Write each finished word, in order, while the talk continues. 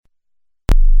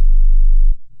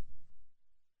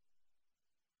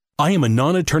I am a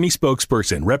non-attorney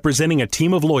spokesperson representing a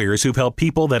team of lawyers who've helped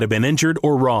people that have been injured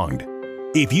or wronged.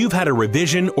 If you've had a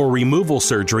revision or removal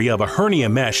surgery of a hernia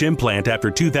mesh implant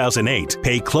after 2008,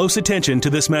 pay close attention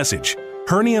to this message.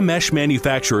 Hernia mesh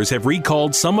manufacturers have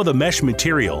recalled some of the mesh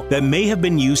material that may have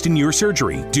been used in your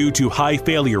surgery due to high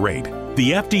failure rate.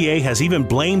 The FDA has even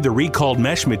blamed the recalled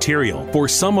mesh material for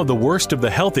some of the worst of the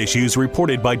health issues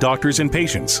reported by doctors and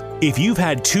patients. If you've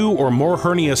had 2 or more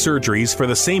hernia surgeries for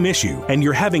the same issue and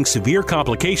you're having severe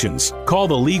complications, call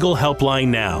the legal helpline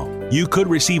now. You could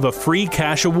receive a free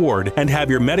cash award and have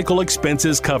your medical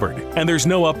expenses covered. And there's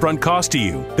no upfront cost to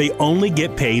you. They only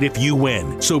get paid if you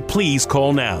win. So please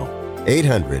call now.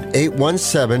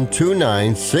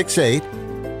 800-817-2968.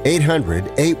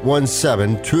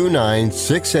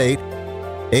 800-817-2968.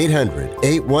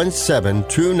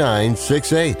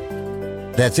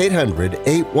 800-817-2968. That's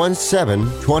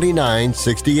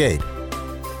 800-817-2968.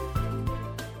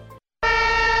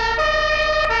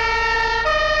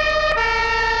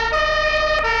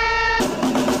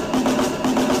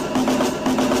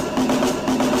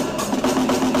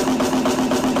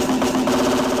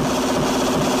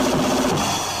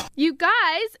 You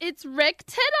guys, it's Rick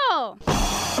Tittle.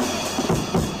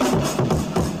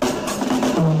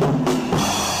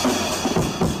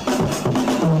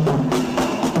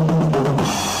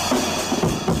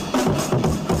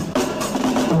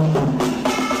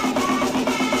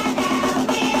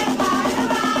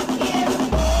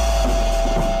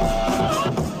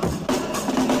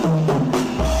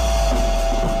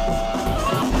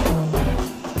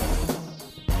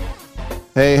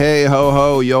 Hey, hey, ho,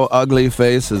 ho, yo ugly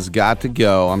face has got to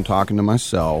go. I'm talking to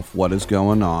myself. What is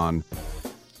going on?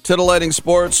 Titillating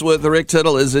Sports with Rick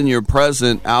Tittle is in your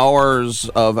present. Hours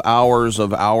of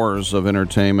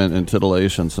entertainment and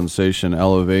titillation, sensation,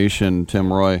 elevation.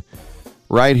 Tim Roy,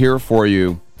 right here for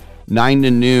you. 9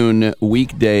 to noon,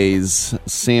 weekdays,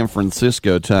 San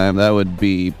Francisco time. That would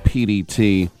be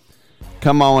PDT.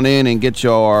 Come on in and get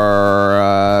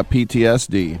your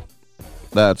PTSD.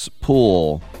 That's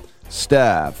Poole,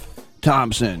 Steph,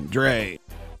 Thompson, Dre.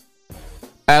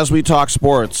 As we talk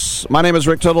sports, my name is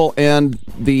Rick Tittle, and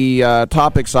the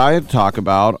topics I talk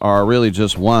about are really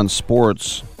just one,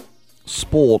 sports.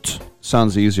 Sport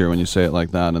sounds easier when you say it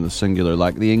like that in the singular,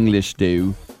 like the English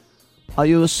do. Are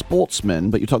you a sportsman?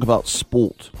 But you talk about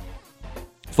sport.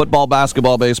 Football,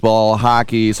 basketball, baseball,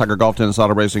 hockey, soccer, golf, tennis,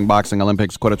 auto racing, boxing,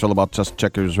 Olympics, Quidditch, volleyball, chess,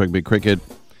 checkers, rugby, cricket.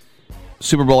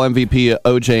 Super Bowl MVP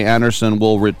O.J. Anderson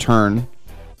will return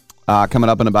coming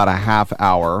up in about a half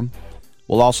hour.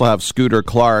 We'll also have Scooter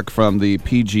Clark from the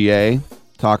PGA,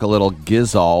 talk a little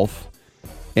Gizolf.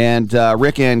 And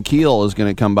Rick Ankiel is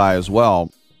going to come by as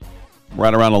well,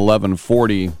 right around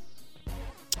 11:40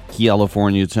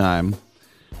 California time.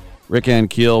 Rick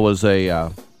Ankiel was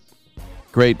a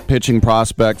great pitching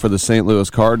prospect for the St. Louis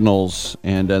Cardinals,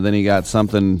 and then he got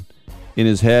something in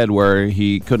his head where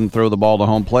he couldn't throw the ball to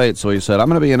home plate, so he said, I'm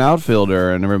going to be an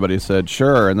outfielder, and everybody said,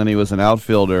 sure, and then he was an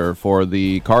outfielder for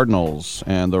the Cardinals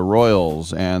and the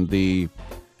Royals and the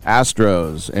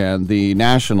Astros and the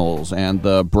Nationals and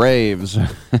the Braves.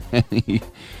 He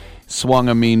swung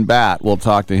a mean bat. We'll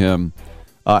talk to him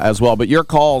as well. But your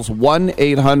calls,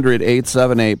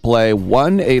 1-800-878-PLAY,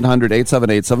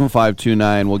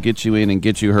 1-800-878-7529 will get you in and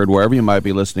get you heard wherever you might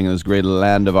be listening in this great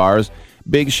land of ours.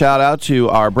 Big shout out to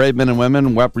our brave men and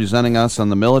women representing us on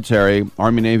the military,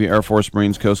 Army, Navy, Air Force,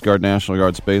 Marines, Coast Guard, National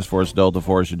Guard, Space Force, Delta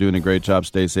Force. You're doing a great job.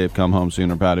 Stay safe. Come home soon.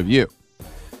 We're proud of you.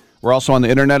 We're also on the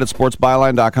internet at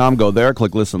sportsbyline.com. Go there,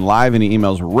 click listen live. Any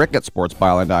emails, rick at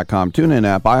sportsbyline.com. Tune in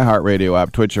app, iHeartRadio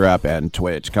app, Twitcher app, and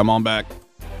Twitch. Come on back.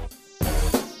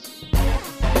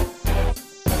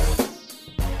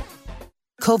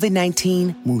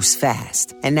 COVID-19 moves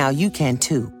fast, and now you can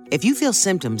too. If you feel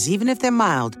symptoms, even if they're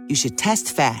mild, you should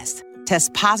test fast.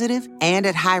 Test positive and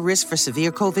at high risk for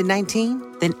severe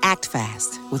COVID-19? Then act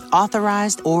fast with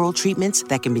authorized oral treatments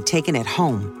that can be taken at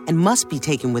home and must be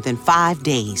taken within 5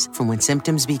 days from when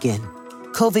symptoms begin.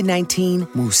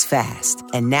 COVID-19 moves fast,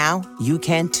 and now you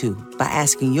can too by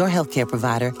asking your healthcare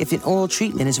provider if an oral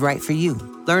treatment is right for you.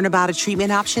 Learn about a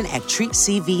treatment option at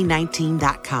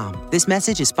treatcv19.com. This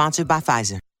message is sponsored by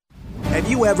Pfizer. Have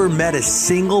you ever met a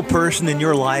single person in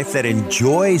your life that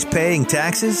enjoys paying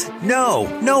taxes?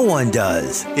 No, no one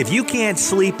does. If you can't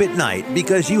sleep at night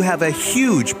because you have a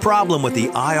huge problem with the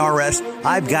IRS,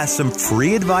 I've got some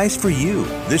free advice for you.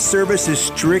 This service is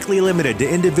strictly limited to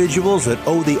individuals that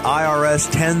owe the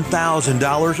IRS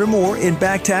 $10,000 or more in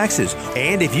back taxes.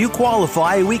 And if you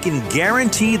qualify, we can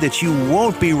guarantee that you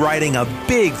won't be writing a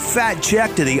big fat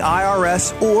check to the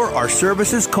IRS, or our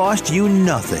services cost you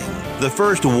nothing. The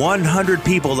first 100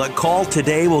 people that call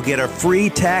today will get a free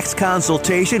tax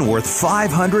consultation worth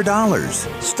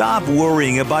 $500. Stop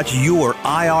worrying about your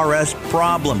IRS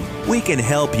problem. We can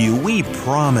help you, we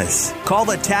promise. Call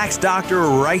the tax doctor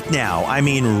right now. I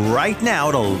mean right now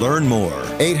to learn more.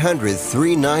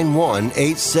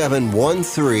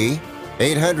 800-391-8713.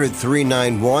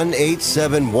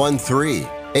 800-391-8713.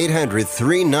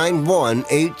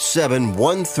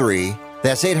 800-391-8713.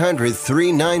 That's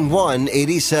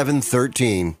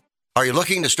 800-391-8713. Are you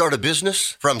looking to start a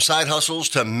business? From side hustles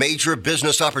to major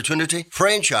business opportunity?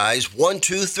 Franchise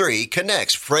 123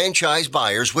 connects franchise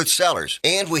buyers with sellers.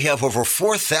 And we have over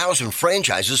 4,000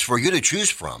 franchises for you to choose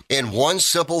from. In one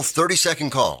simple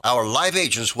 30-second call, our live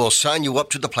agents will sign you up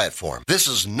to the platform. This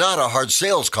is not a hard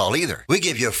sales call either. We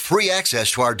give you free access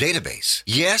to our database.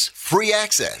 Yes, free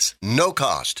access. No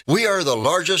cost. We are the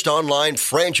largest online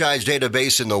franchise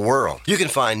database in the world. You can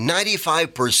find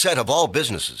 95% of all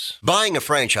businesses. Buying a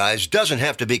franchise doesn't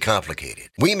have to be complicated.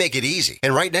 We make it easy.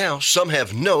 And right now, some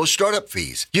have no startup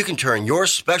fees. You can turn your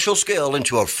special skill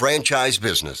into a franchise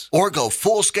business or go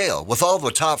full scale with all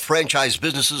the top franchise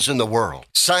businesses in the world.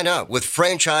 Sign up with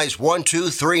Franchise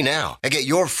 123 now and get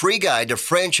your free guide to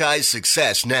franchise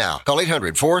success now. Call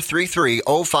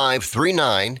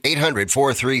 800-433-0539,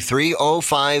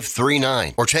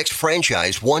 800-433-0539, or text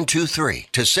Franchise 123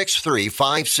 to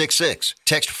 63566.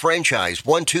 Text Franchise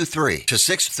 123 to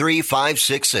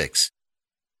 63566.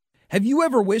 Have you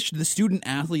ever wished the student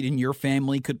athlete in your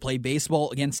family could play baseball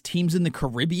against teams in the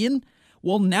Caribbean?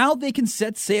 Well, now they can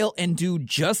set sail and do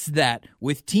just that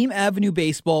with Team Avenue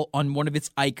Baseball on one of its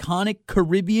iconic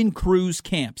Caribbean cruise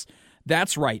camps.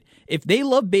 That's right. If they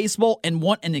love baseball and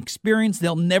want an experience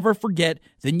they'll never forget,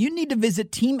 then you need to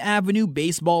visit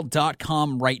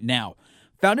TeamAvenueBaseball.com right now.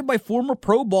 Founded by former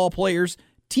pro ball players,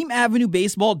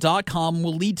 TeamAvenueBaseball.com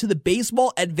will lead to the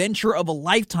baseball adventure of a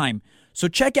lifetime. So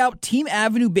check out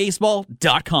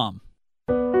TeamAvenueBaseball.com.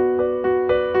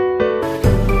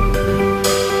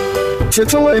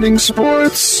 Titillating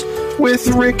Sports with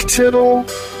Rick Tittle.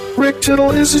 Rick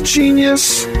Tittle is a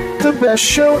genius, the best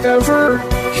show ever.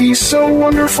 He's so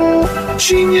wonderful,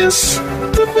 genius,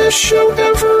 the best show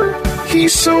ever.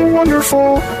 He's so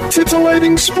wonderful.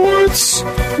 Titillating Sports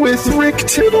with Rick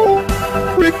Tittle.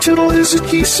 Rick Tittle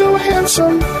he's so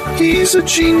handsome, he's a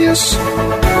genius.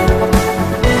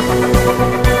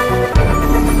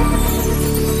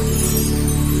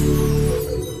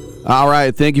 All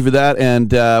right, thank you for that,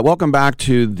 and welcome back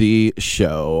to the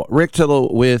show. Rick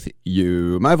Tittle with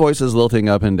you. My voice is lilting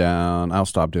up and down. I'll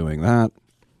stop doing that.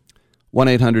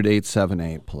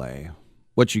 1-800-878-PLAY.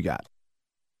 What you got?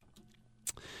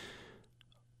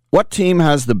 What team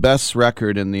has the best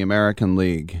record in the American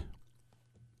League?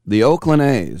 The Oakland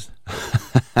A's.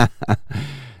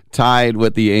 Tied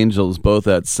with the Angels, both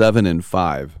at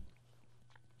 7-5.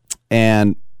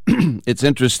 And it's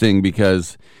interesting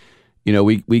because you know,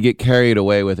 we get carried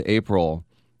away with April.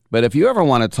 But if you ever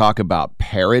want to talk about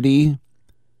parity,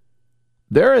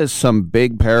 there is some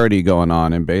big parity going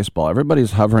on in baseball.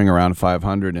 Everybody's hovering around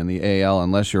 500 in the AL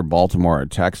unless you're Baltimore or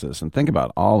Texas. And think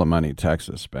about all the money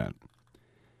Texas spent.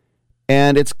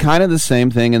 And it's kind of the same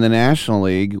thing in the National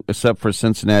League, except for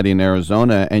Cincinnati and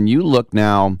Arizona. And you look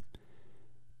now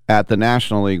at the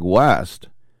National League West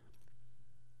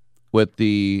with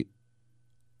the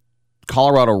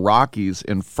Colorado Rockies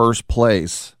in first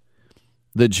place.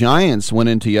 The Giants went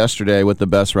into yesterday with the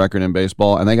best record in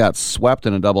baseball, and they got swept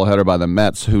in a doubleheader by the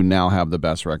Mets, who now have the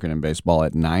best record in baseball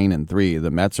at 9-3.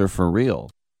 The Mets are for real.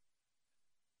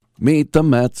 Meet the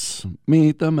Mets.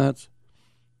 Meet the Mets.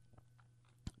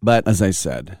 But as I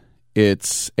said,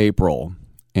 it's April,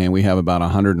 and we have about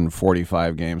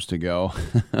 145 games to go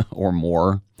or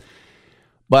more.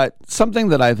 But something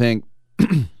that I think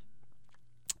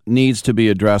needs to be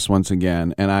addressed once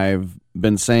again, and I've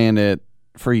been saying it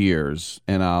for years,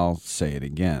 and I'll say it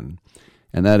again,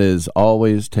 and that is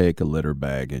always take a litter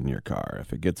bag in your car.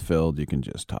 If it gets filled, you can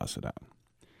just toss it out.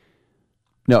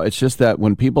 No, it's just that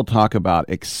when people talk about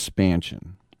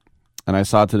expansion, and I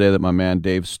saw today that my man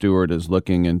Dave Stewart is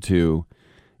looking into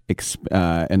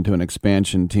an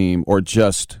expansion team, or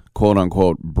just,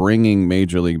 quote-unquote, bringing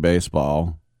Major League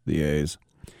Baseball, the A's,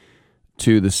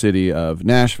 to the city of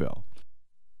Nashville.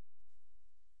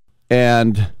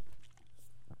 And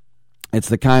it's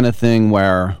the kind of thing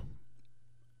where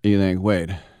you think,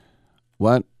 wait,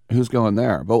 what? Who's going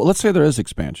there? But let's say there is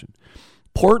expansion.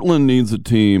 Portland needs a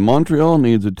team. Montreal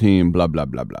needs a team, blah, blah,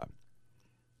 blah, blah.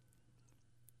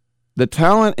 The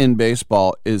talent in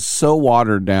baseball is so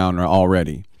watered down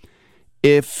already.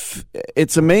 If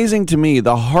it's amazing to me,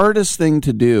 the hardest thing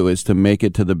to do is to make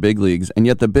it to the big leagues, and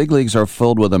yet the big leagues are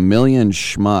filled with a million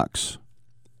schmucks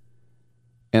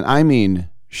And I mean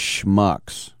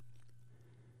schmucks.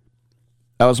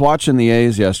 I was watching the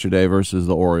A's yesterday versus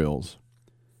the Orioles.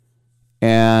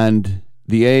 And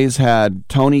the A's had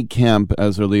Tony Kemp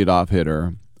as their leadoff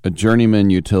hitter, a journeyman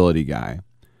utility guy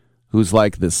who's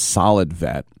like this solid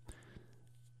vet.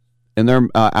 In their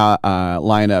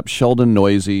lineup, Sheldon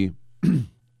Noisy,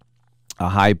 a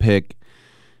high pick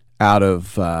out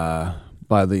of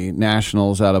by the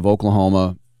Nationals out of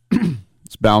Oklahoma.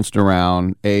 It's bounced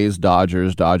around. A's,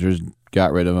 Dodgers. Dodgers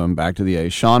got rid of him. Back to the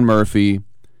A's. Sean Murphy,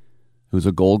 who's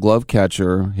a Gold Glove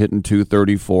catcher, hitting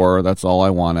 .234. That's all I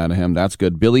want out of him. That's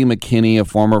good. Billy McKinney, a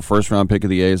former first-round pick of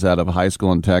the A's out of high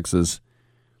school in Texas,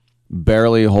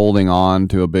 barely holding on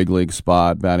to a big league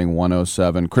spot, batting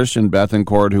 .107. Christian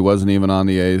Bethancourt, who wasn't even on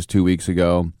the A's 2 weeks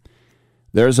ago.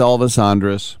 There's Elvis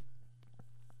Andrus.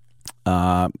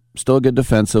 Still good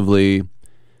defensively.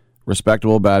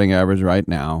 Respectable batting average right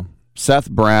now. Seth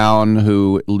Brown,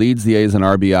 who leads the A's in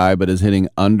RBI but is hitting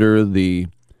under the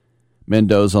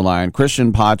Mendoza line.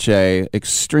 Christian Pache,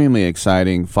 extremely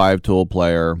exciting five-tool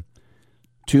player.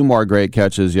 2 more great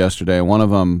catches yesterday. One of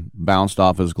them bounced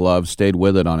off his glove, stayed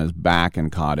with it on his back and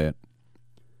caught it.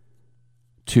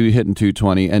 2 hitting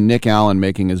 .220. And Nick Allen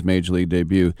making his Major League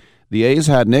debut. The A's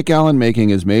had Nick Allen making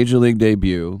his Major League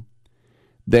debut.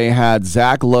 They had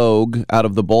Zach Logue out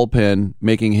of the bullpen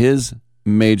making his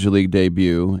Major League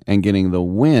debut and getting the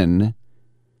win.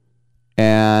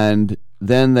 And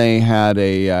then they had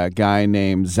a guy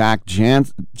named Zach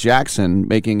Jackson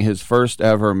making his first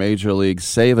ever Major League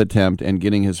save attempt and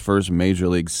getting his first Major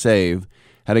League save.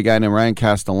 Had a guy named Ryan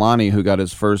Castellani who got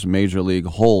his first Major League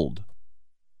hold.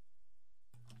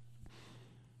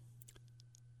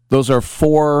 Those are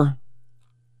 4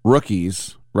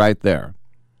 rookies right there.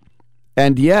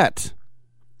 And yet,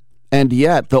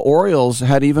 the Orioles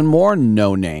had even more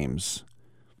no-names.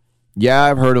 Yeah,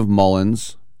 I've heard of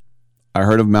Mullins. I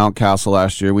heard of Mountcastle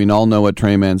last year. We all know what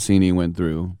Trey Mancini went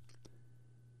through.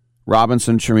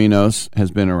 Robinson Chirinos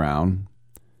has been around.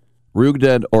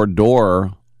 Rougned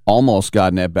Odor almost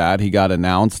got an at-bat. He got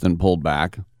announced and pulled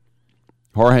back.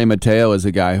 Jorge Mateo is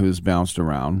a guy who's bounced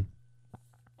around.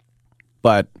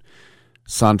 But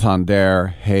Santander,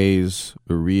 Hayes,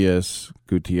 Urias,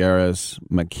 Gutierrez,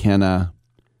 McKenna,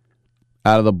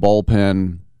 out of the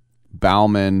bullpen,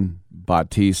 Bauman,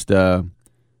 Bautista,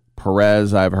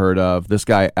 Perez I've heard of. This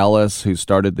guy Ellis, who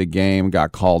started the game,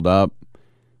 got called up.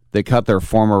 They cut their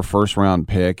former first-round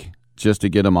pick just to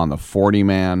get him on the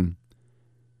 40-man.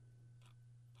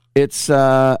 It's,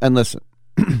 and listen,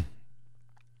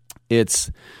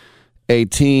 it's a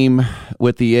team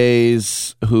with the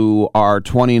A's who are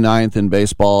 29th in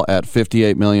baseball at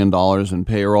 $58 million in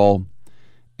payroll,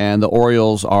 and the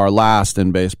Orioles are last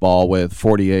in baseball with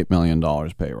 $48 million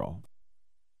payroll.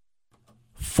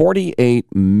 $48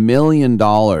 million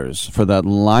for that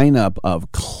lineup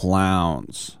of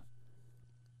clowns.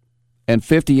 And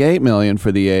 $58 million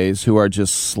for the A's, who are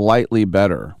just slightly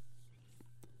better.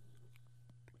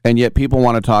 And yet people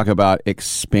want to talk about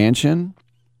expansion.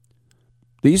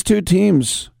 These two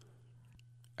teams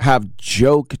have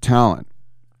joke talent.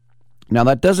 Now,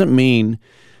 that doesn't mean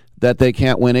that they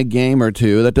can't win a game or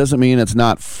two. That doesn't mean it's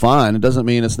not fun. It doesn't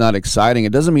mean it's not exciting.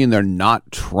 It doesn't mean they're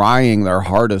not trying their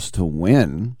hardest to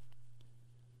win.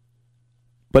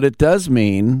 But it does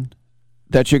mean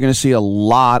that you're going to see a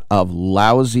lot of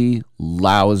lousy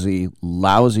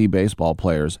baseball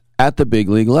players at the big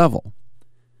league level.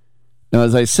 Now,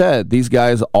 as I said, these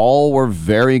guys all were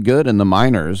very good in the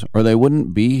minors, or they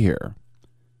wouldn't be here.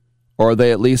 Or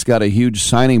they at least got a huge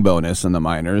signing bonus in the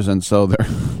minors, and so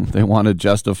they want to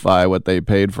justify what they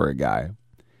paid for a guy.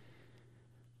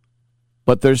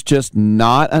 But there's just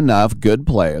not enough good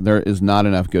players. There is not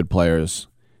enough good players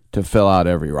to fill out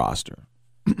every roster.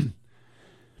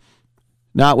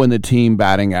 Not when the team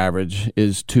batting average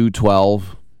is .212.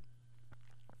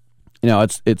 You know,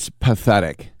 it's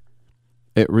pathetic.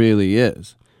 It really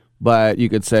is. But you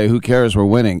could say, who cares? We're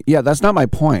winning. Yeah, that's not my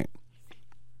point.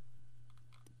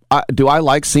 Do I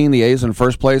like seeing the A's in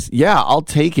first place? Yeah, I'll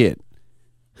take it.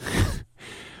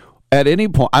 At any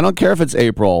point, I don't care if it's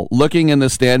April, looking in the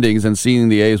standings and seeing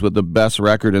the A's with the best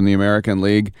record in the American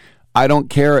League, I don't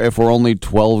care if we're only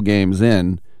 12 games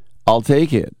in. I'll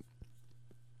take it.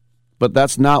 But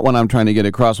that's not what I'm trying to get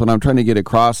across. What I'm trying to get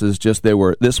across is just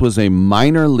this was a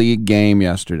minor league game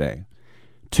yesterday.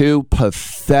 2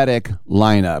 pathetic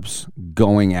lineups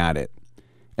going at it.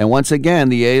 And once again,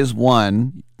 the A's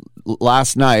won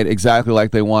last night exactly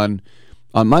like they won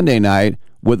on Monday night,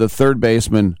 with a third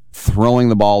baseman throwing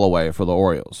the ball away for the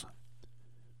Orioles.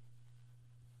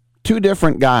 2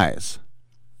 different guys.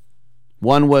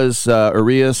 One was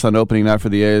Urias on opening night for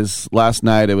the A's. Last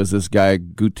night it was this guy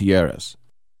Gutierrez.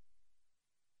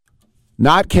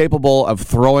 not capable of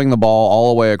throwing the ball all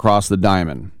the way across the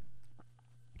diamond.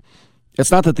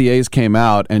 It's not that the A's came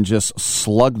out and just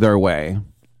slugged their way.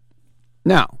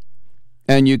 No.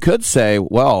 And you could say,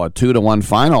 well, a 2-1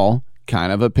 final,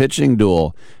 kind of a pitching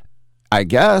duel. I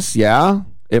guess, yeah.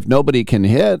 If nobody can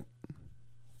hit,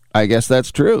 I guess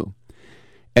that's true.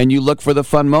 And you look for the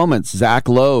fun moments. Zach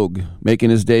Logue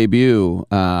making his debut,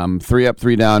 3-up,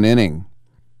 3-down inning.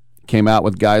 Came out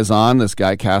with guys on. This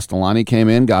guy Castellani came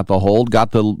in, got the hold,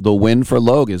 got the win for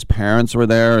Logue. His parents were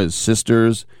there, his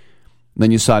sisters.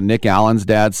 Then you saw Nick Allen's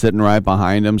dad sitting right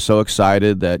behind him, so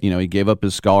excited that, he gave up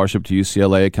his scholarship to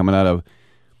UCLA coming out of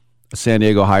San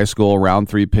Diego High School, round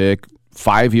 3 pick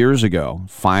 5 years ago.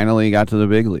 Finally got to the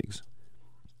big leagues.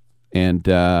 And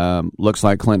looks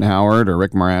like Clint Howard or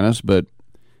Rick Moranis, but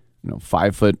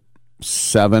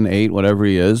 5'7", 8", whatever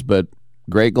he is, but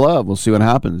great glove. We'll see what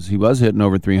happens. He was hitting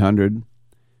over 300,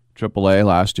 AAA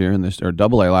last year, or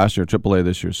AA last year, AAA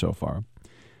this year so far.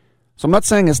 So I'm not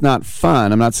saying it's not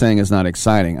fun. I'm not saying it's not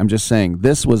exciting. I'm just saying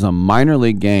this was a minor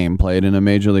league game played in a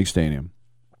major league stadium.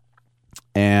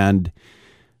 And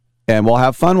we'll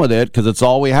have fun with it because it's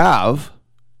all we have.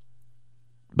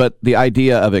 But the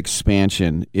idea of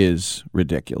expansion is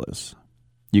ridiculous.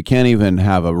 You can't even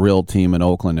have a real team in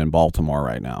Oakland and Baltimore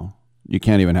right now. You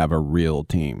can't even have a real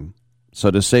team.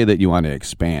 So to say that you want to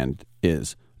expand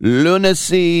is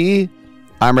lunacy.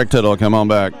 I'm Rick Tittle. Come on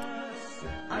back.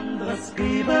 Anderes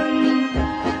geben.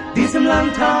 Diesem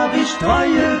Land hab ich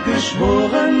Treue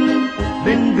geschworen,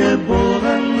 bin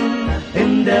geboren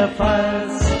in der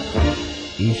Pfalz.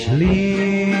 Ich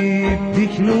lieb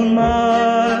dich nun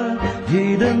mal,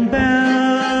 jeden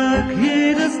Berg,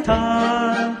 jedes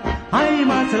Tal,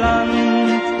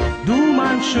 Heimatland, du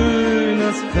mein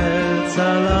schönes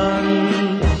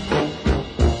Pfälzerland.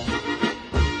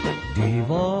 Die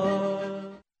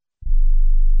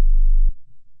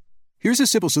Here's a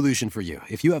simple solution for you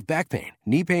if you have back pain,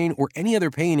 knee pain, or any other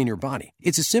pain in your body.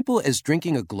 It's as simple as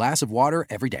drinking a glass of water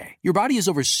every day. Your body is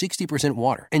over 60%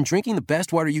 water, and drinking the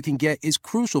best water you can get is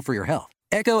crucial for your health.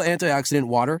 Echo Antioxidant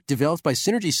Water, developed by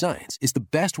Synergy Science, is the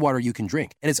best water you can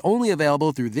drink, and it's only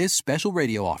available through this special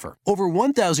radio offer. Over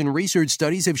 1,000 research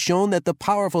studies have shown that the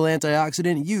powerful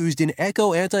antioxidant used in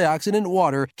Echo Antioxidant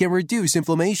Water can reduce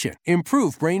inflammation,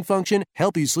 improve brain function,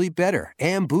 help you sleep better,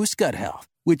 and boost gut health.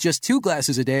 With just 2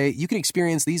 glasses a day, you can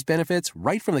experience these benefits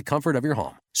right from the comfort of your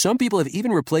home. Some people have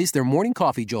even replaced their morning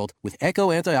coffee jolt with Echo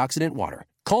Antioxidant Water.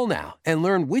 Call now and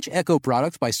learn which Echo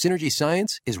product by Synergy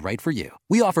Science is right for you.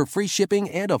 We offer free shipping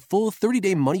and a full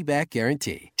 30-day money-back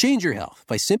guarantee. Change your health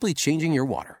by simply changing your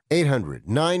water.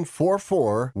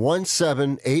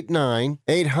 800-944-1789.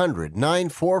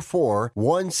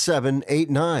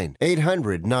 800-944-1789.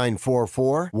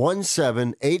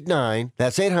 800-944-1789.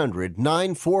 That's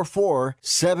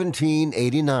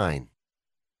 800-944-1789.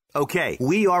 Okay,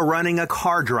 we are running a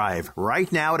car drive right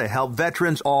now to help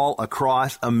veterans all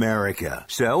across America.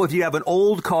 So if you have an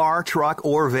old car, truck,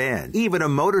 or van, even a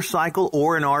motorcycle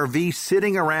or an RV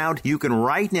sitting around, you can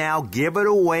right now give it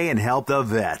away and help the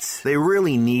vets. They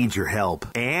really need your help.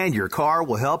 And your car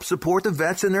will help support the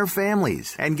vets and their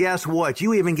families. And guess what?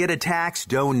 You even get a tax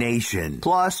donation.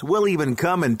 Plus, we'll even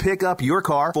come and pick up your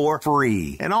car for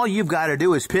free. And all you've got to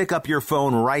do is pick up your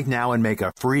phone right now and make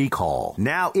a free call.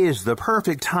 Now is the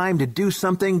perfect time to do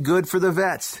something good for the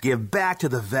vets. Give back to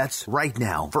the vets right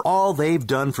now for all they've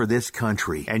done for this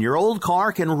country. And your old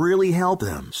car can really help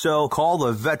them. So call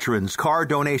the Veterans Car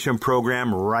Donation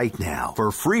Program right now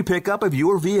for free pickup of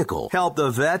your vehicle. Help the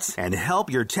vets and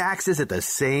help your taxes at the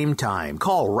same time.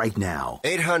 Call right now.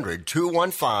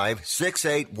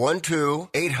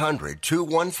 800-215-6812.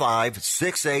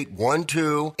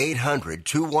 800-215-6812.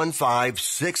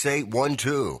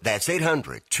 800-215-6812. That's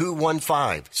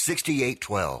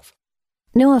 800-215-6812.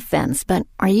 No offense, but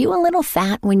are you a little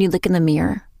fat when you look in the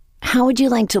mirror? How would you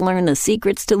like to learn the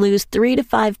secrets to lose 3 to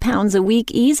 5 pounds a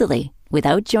week easily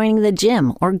without joining the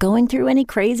gym or going through any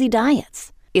crazy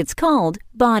diets? It's called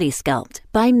Body Sculpt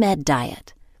by Med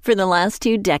Diet. For the last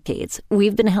 2 decades,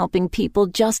 we've been helping people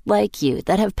just like you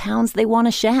that have pounds they want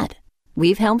to shed.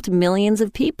 We've helped millions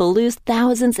of people lose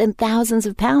thousands and thousands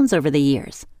of pounds over the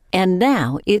years. And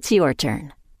now it's your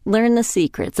turn. Learn the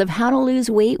secrets of how to lose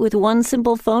weight with one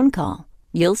simple phone call.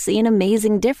 You'll see an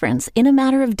amazing difference in a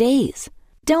matter of days.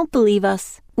 Don't believe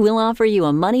us? We'll offer you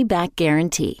a money-back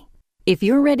guarantee. If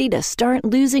you're ready to start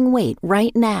losing weight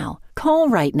right now, call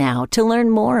right now to learn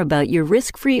more about your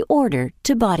risk-free order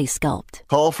to Body Sculpt.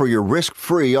 Call for your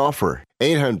risk-free offer.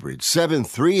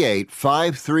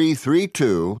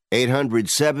 800-738-5332.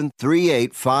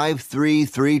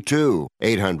 800-738-5332.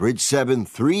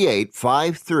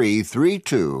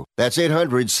 800-738-5332. That's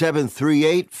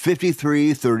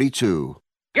 800-738-5332.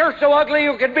 You're so ugly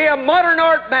you could be a modern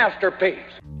art masterpiece.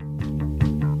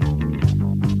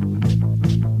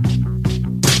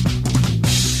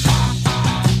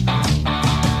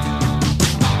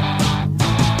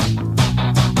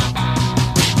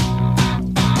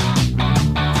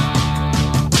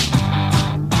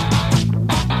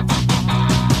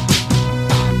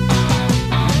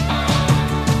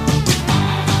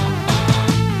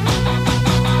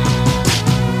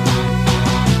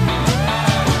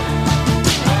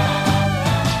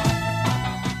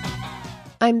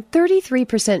 I'm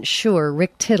 33% sure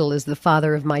Rick Tittle is the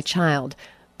father of my child,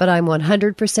 but I'm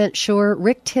 100% sure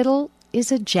Rick Tittle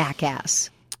is a jackass.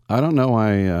 I don't know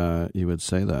why you would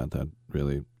say that. That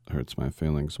really hurts my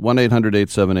feelings.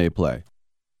 1-800-878-PLAY.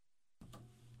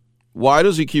 Why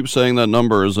does he keep saying that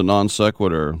number is a non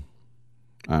sequitur?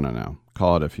 I don't know.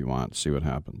 Call it if you want. See what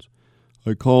happens.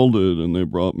 I called it and they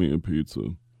brought me a pizza.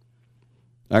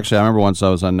 Actually, I remember once I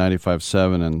was on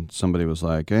 95.7 and somebody was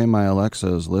like, hey, my Alexa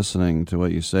is listening to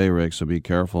what you say, Rick, so be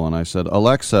careful. And I said,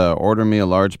 Alexa, order me a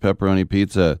large pepperoni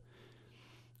pizza.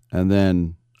 And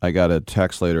then I got a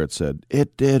text later. It said,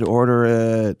 it did order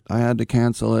it. I had to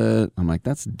cancel it. I'm like,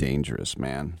 that's dangerous,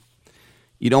 man.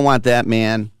 You don't want that,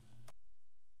 man.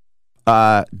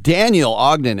 Daniel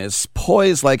Ogden is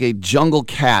poised like a jungle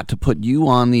cat to put you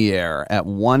on the air at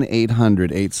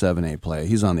 1-800-878-PLAY.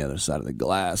 He's on the other side of the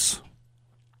glass.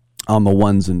 On the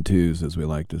ones and twos, as we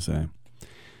like to say.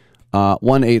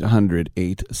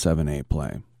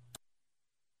 1-800-878-PLAY.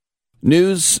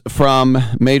 News from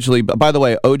Major League. By the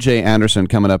way, O.J. Anderson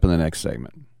coming up in the next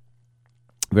segment.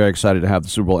 Very excited to have the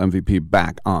Super Bowl MVP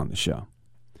back on the show.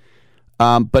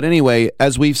 But anyway,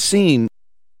 as we've seen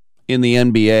in the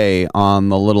NBA on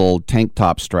the little tank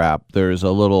top strap, there's a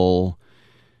little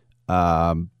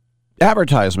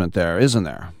advertisement there, isn't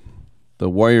there? The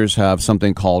Warriors have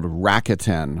something called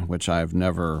Rakuten, which I've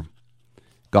never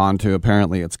gone to.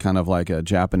 Apparently, it's kind of like a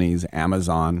Japanese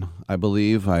Amazon, I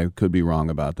believe. I could be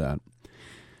wrong about that.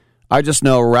 I just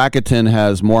know Rakuten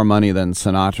has more money than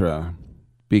Sinatra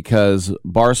because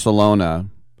Barcelona,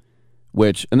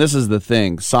 which, and this is the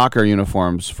thing, soccer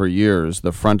uniforms for years,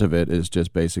 the front of it is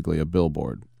just basically a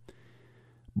billboard.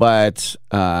 But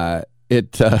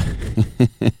it got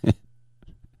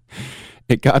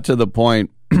to the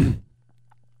point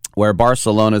where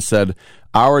Barcelona said,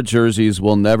 our jerseys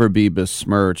will never be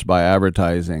besmirched by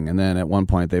advertising. And then at one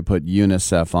point they put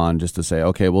UNICEF on just to say,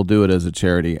 okay, we'll do it as a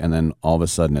charity. And then all of a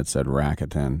sudden it said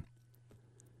Rakuten.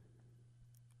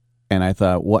 And I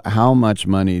thought, how much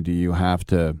money do you have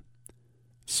to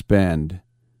spend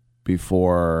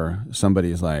before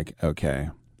somebody's like,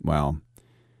 okay, well,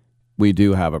 we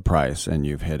do have a price and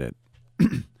you've hit it.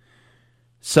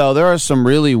 So there are some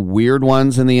really weird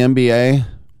ones in the NBA.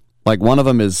 Like one of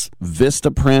them is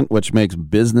Vistaprint, which makes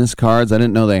business cards. I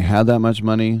didn't know they had that much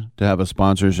money to have a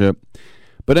sponsorship.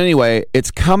 But anyway,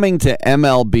 it's coming to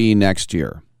MLB next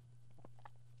year.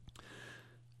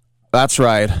 That's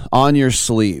right, on your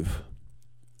sleeve.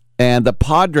 And the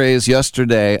Padres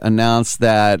yesterday announced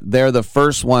that they're the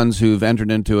first ones who've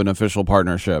entered into an official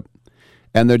partnership.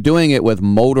 And they're doing it with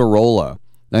Motorola.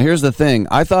 Now, here's the thing.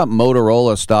 I thought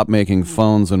Motorola stopped making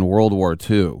phones in World War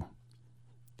II.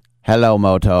 Hello,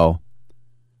 Moto.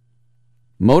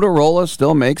 Motorola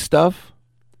still makes stuff?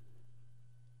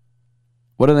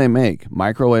 What do they make?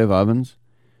 Microwave ovens?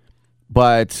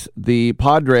 But the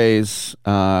Padres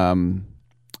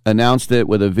announced it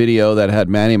with a video that had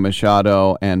Manny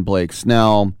Machado and Blake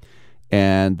Snell,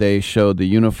 and they showed the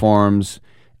uniforms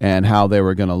and how they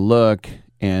were going to look,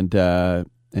 and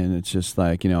it's just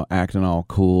like, acting all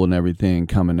cool and everything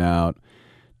coming out.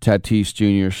 Tatis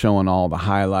Jr. showing all the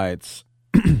highlights.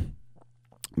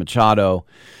 Machado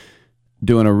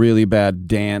doing a really bad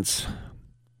dance.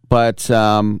 But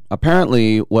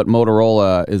apparently what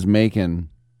Motorola is making,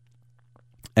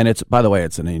 and it's, by the way,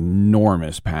 it's an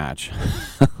enormous patch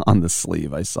on the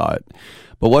sleeve. I saw it.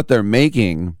 But what they're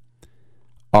making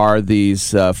are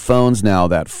these phones now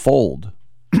that fold.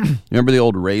 Remember the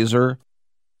old Razor?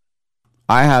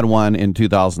 I had one in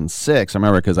 2006. I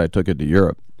remember because I took it to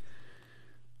Europe.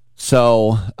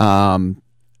 So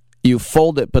you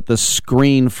fold it, but the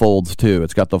screen folds too.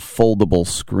 It's got the foldable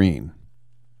screen.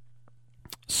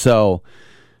 So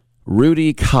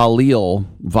Rudy Khalil,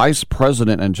 Vice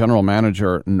President and General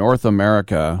Manager, North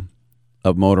America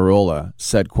of Motorola,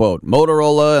 said, quote,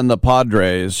 Motorola and the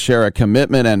Padres share a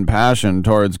commitment and passion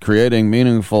towards creating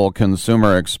meaningful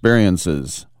consumer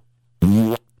experiences.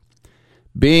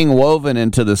 Being woven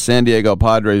into the San Diego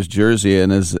Padres jersey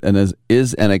is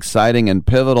an exciting and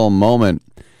pivotal moment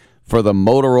for the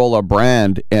Motorola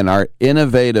brand and our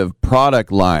innovative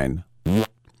product line.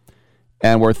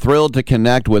 And we're thrilled to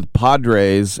connect with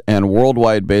Padres and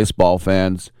worldwide baseball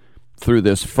fans through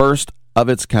this first of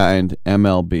its kind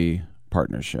MLB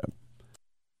partnership.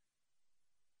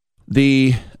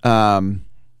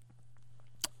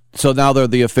 So now they're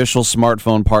the official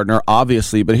smartphone partner,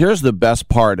 obviously. But here's the best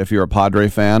part if you're a Padre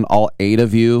fan, all 8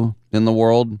 of you in the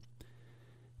world,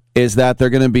 is that they're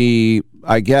going to be,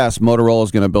 I guess, Motorola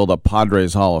is going to build a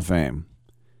Padres Hall of Fame,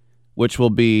 which will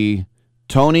be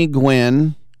Tony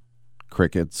Gwynn,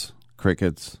 crickets,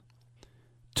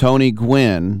 Tony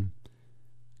Gwynn,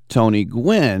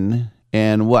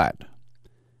 and what?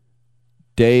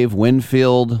 Dave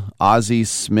Winfield, Ozzie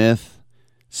Smith,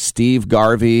 Steve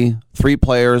Garvey, 3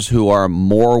 players who are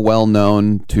more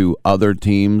well-known to other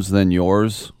teams than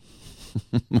yours.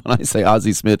 When I say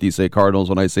Ozzie Smith, you say Cardinals.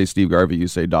 When I say Steve Garvey, you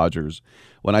say Dodgers.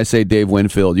 When I say Dave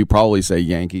Winfield, you probably say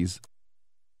Yankees.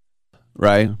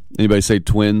 Right? Anybody say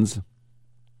Twins?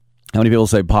 How many people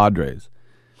say Padres?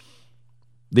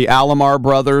 The Alomar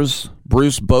brothers,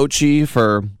 Bruce Bochy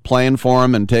for playing for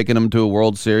him and taking him to a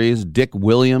World Series, Dick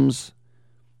Williams.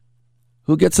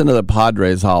 Who gets into the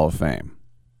Padres Hall of Fame?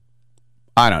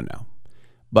 I don't know.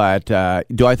 But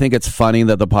do I think it's funny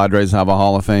that the Padres have a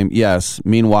Hall of Fame? Yes.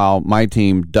 Meanwhile, my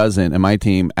team doesn't, and my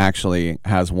team actually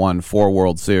has won 4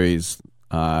 World Series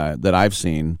that I've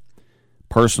seen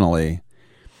personally.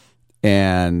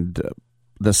 And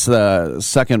the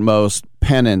second most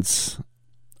pennants,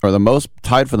 or the most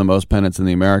tied for the most pennants in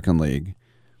the American League,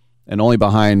 and only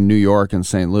behind New York and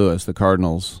St. Louis, the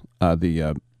Cardinals,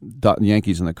 the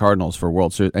Yankees and the Cardinals for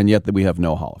World Series, and yet we have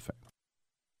no Hall of Fame.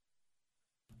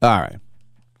 All right.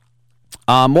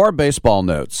 More baseball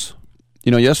notes.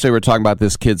 Yesterday we were talking about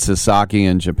this kid Sasaki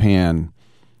in Japan,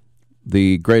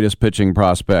 the greatest pitching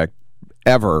prospect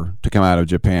ever to come out of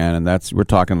Japan, and we're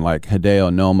talking like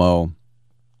Hideo Nomo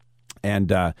and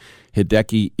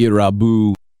Hideki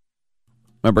Irabu.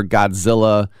 Remember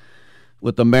Godzilla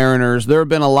with the Mariners? There have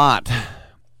been a lot.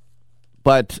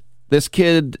 But this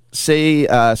kid,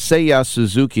 Seiya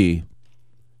Suzuki,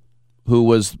 who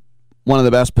was one of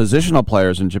the best positional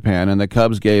players in Japan, and the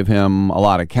Cubs gave him a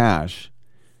lot of cash.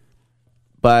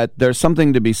 But there's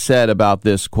something to be said about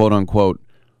this quote-unquote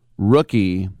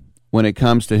rookie when it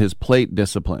comes to his plate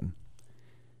discipline.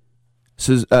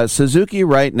 Suzuki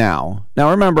right now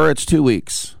remember, it's 2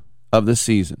 weeks of the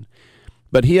season,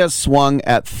 but he has swung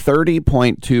at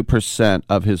 30.2%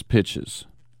 of his pitches.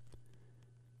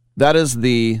 That is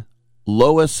the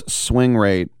lowest swing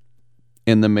rate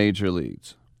in the major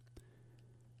leagues.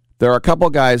 There are a couple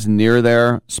guys near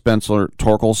there. Spencer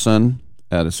Torkelson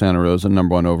out of Santa Rosa,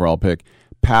 number 1 overall pick.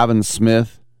 Pavin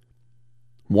Smith.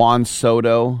 Juan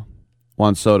Soto.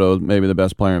 Juan Soto, maybe the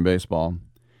best player in baseball.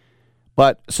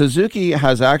 But Suzuki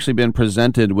has actually been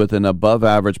presented with an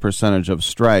above-average percentage of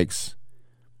strikes.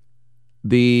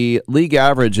 The league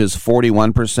average is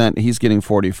 41%. He's getting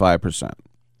 45%.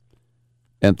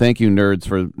 And thank you, nerds,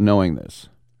 for knowing this.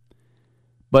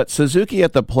 But Suzuki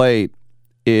at the plate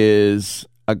is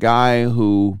a guy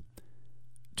who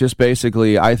just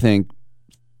basically, I think,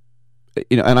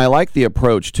 and I like the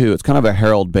approach too. It's kind of a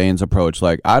Harold Baines approach.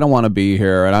 Like, I don't want to be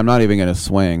here, and I'm not even going to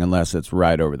swing unless it's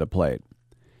right over the plate.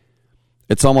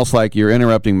 It's almost like you're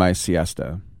interrupting my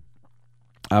siesta.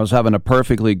 I was having a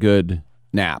perfectly good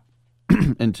nap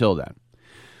until then.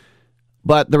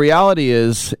 But the reality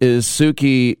is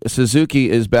Suzuki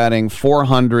is batting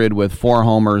 .400 with 4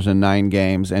 homers in 9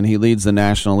 games, and he leads the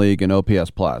National League in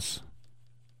OPS+.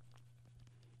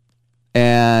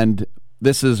 And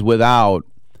this is without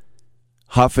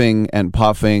huffing and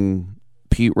puffing,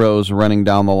 Pete Rose running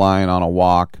down the line on a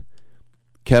walk,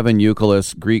 Kevin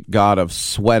Youkilis, Greek god of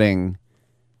sweating.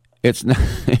 It's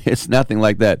nothing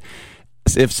like that.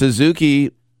 If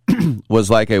Suzuki was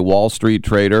like a Wall Street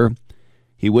trader,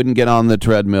 he wouldn't get on the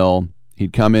treadmill.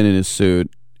 He'd come in his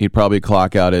suit. He'd probably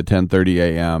clock out at 10:30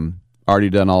 a.m., already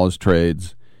done all his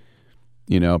trades,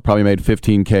 probably made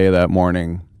 $15K that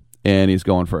morning, and he's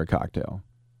going for a cocktail.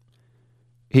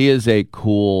 He is a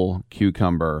cool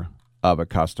cucumber of a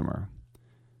customer.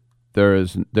 There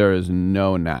is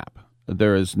no nap.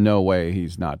 There is no way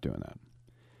he's not doing that.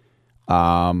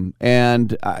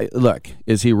 Look,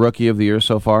 is he Rookie of the Year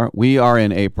so far? We are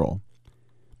in April.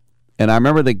 And I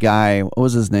remember the guy, what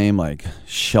was his name? Like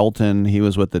Shelton. He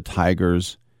was with the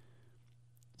Tigers.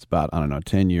 It's about,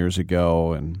 10 years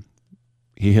ago. And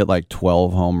He hit like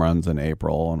 12 home runs in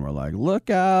April, and we're like, look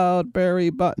out,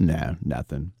 Barry Bonds. Nah,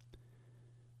 nothing.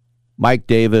 Mike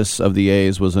Davis of the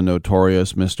A's was a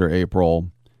notorious Mr.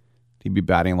 April. He'd be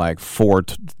batting like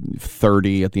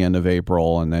 .430 at the end of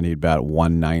April, and then he'd bat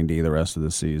 190 the rest of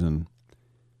the season.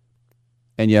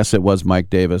 And yes, it was Mike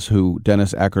Davis who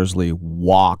Dennis Eckersley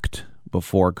walked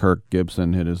before Kirk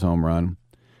Gibson hit his home run.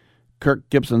 Kirk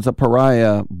Gibson's a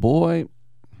pariah, boy.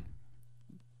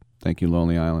 Thank you,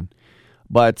 Lonely Island.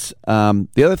 But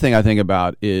the other thing I think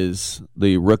about is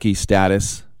the rookie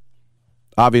status.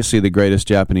 Obviously, the greatest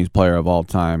Japanese player of all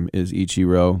time is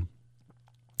Ichiro,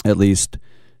 at least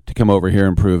to come over here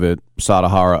and prove it.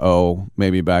 Sadahara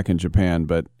maybe back in Japan,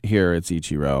 but here it's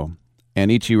Ichiro.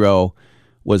 And Ichiro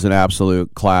was an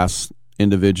absolute class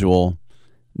individual,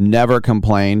 never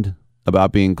complained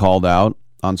about being called out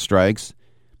on strikes.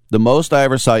 The most I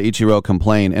ever saw Ichiro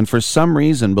complain, and for some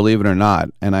reason, believe it or not,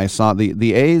 and I saw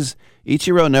the A's,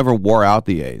 Ichiro never wore out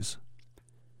the A's.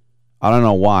 I don't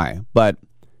know why, but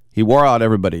he wore out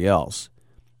everybody else.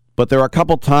 But there were a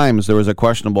couple times there was a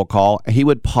questionable call. He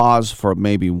would pause for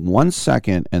maybe 1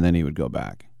 second, and then he would go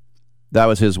back. That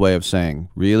was his way of saying,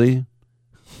 really?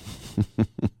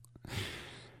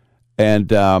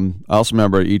 And I also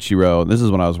remember Ichiro, this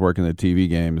is when I was working the TV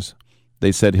games,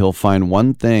 they said he'll find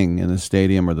one thing in the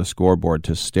stadium or the scoreboard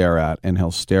to stare at, and he'll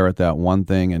stare at that one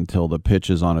thing until the pitch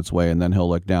is on its way, and then he'll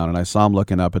look down. And I saw him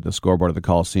looking up at the scoreboard of the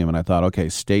Coliseum, and I thought, okay,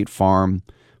 State Farm,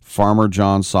 Farmer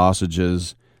John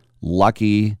sausages,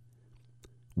 Lucky,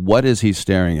 what is he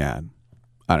staring at?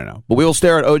 I don't know. But we will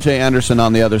stare at O.J. Anderson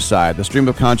on the other side. The stream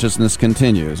of consciousness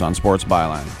continues on Sports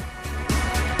Byline.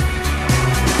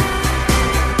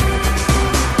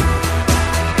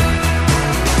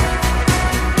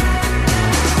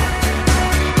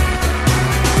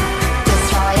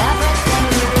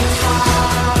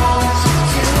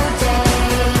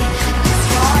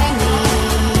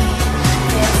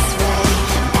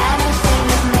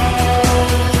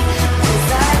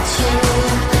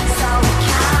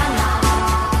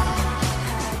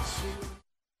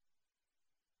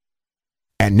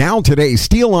 And now today's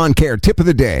Steel Lawn Care tip of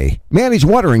the day. Manage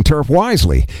watering turf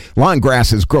wisely. Lawn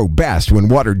grasses grow best when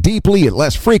watered deeply at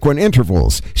less frequent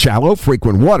intervals. Shallow,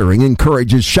 frequent watering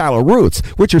encourages shallow roots,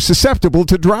 which are susceptible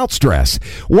to drought stress.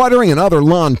 Watering and other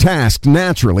lawn tasks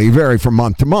naturally vary from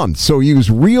month to month, so use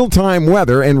real-time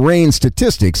weather and rain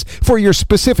statistics for your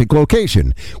specific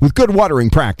location. With good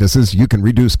watering practices, you can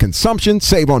reduce consumption,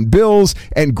 save on bills,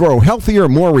 and grow healthier,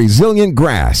 more resilient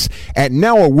grass. And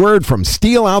now a word from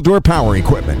Steel Outdoor Power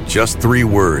Equipment. Just 3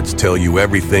 words tell you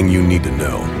everything you need to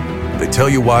know. They tell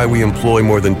you why we employ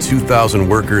more than 2,000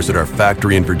 workers at our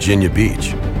factory in Virginia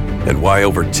Beach, and why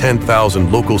over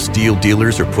 10,000 local steel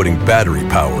dealers are putting battery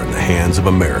power in the hands of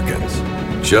Americans.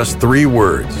 Just 3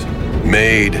 words.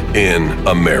 Made in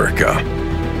America.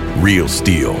 Real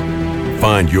steel.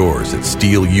 Find yours at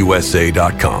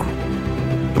steelusa.com.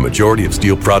 The majority of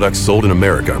steel products sold in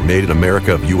America are made in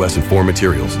America of U.S. and foreign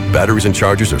materials. Batteries and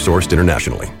chargers are sourced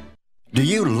internationally. Do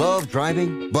you love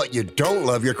driving, but you don't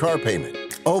love your car payment?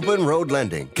 Open Road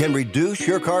Lending can reduce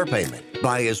your car payment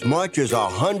by as much as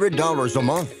 $100 a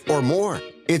month or more.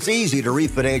 It's easy to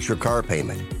refinance your car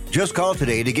payment. Just call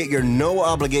today to get your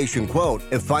no-obligation quote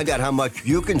and find out how much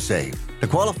you can save. To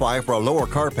qualify for a lower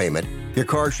car payment, your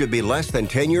car should be less than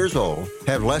 10 years old,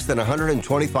 have less than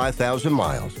 125,000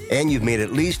 miles, and you've made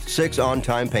at least 6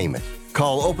 on-time payments.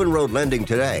 Call Open Road Lending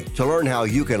today to learn how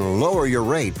you can lower your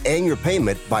rate and your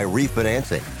payment by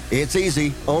refinancing. It's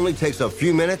easy, only takes a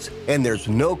few minutes, and there's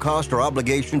no cost or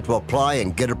obligation to apply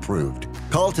and get approved.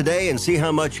 Call today and see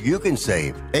how much you can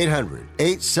save.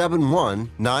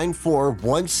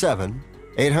 800-871-9417.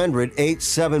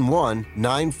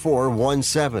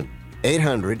 800-871-9417.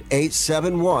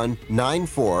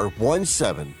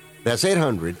 800-871-9417. That's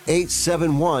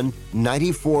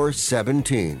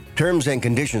 800-871-9417. Terms and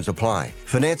conditions apply.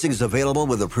 Financing is available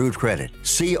with approved credit.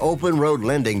 See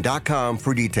openroadlending.com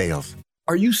for details.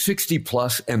 Are you 60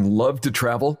 plus and love to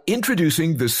travel?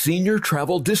 Introducing the Senior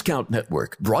Travel Discount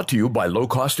Network, brought to you by Low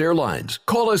Cost Airlines.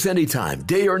 Call us anytime,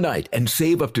 day or night, and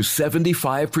save up to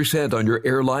 75% on your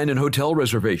airline and hotel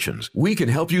reservations. We can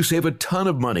help you save a ton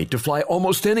of money to fly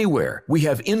almost anywhere. We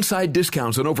have inside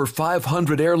discounts on over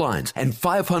 500 airlines and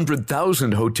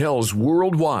 500,000 hotels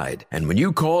worldwide. And when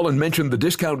you call and mention the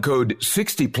discount code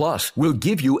 60 plus, we'll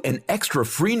give you an extra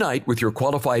free night with your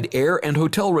qualified air and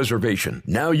hotel reservation.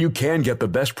 Now you can get the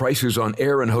best prices on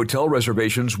air and hotel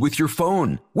reservations with your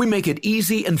phone. We make it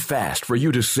easy and fast for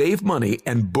you to save money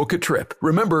and book a trip.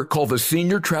 Remember, call the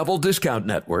Senior Travel Discount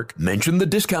Network. Mention the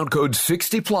discount code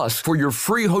 60 plus for your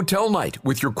free hotel night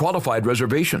with your qualified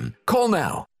reservation. Call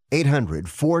now.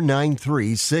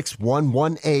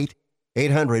 800-493-6118.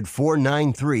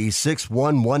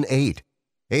 800-493-6118.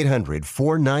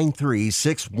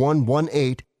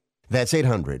 800-493-6118. That's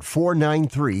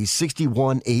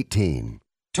 800-493-6118.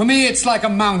 To me, it's like a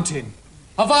mountain,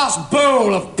 a vast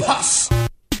bowl of pus.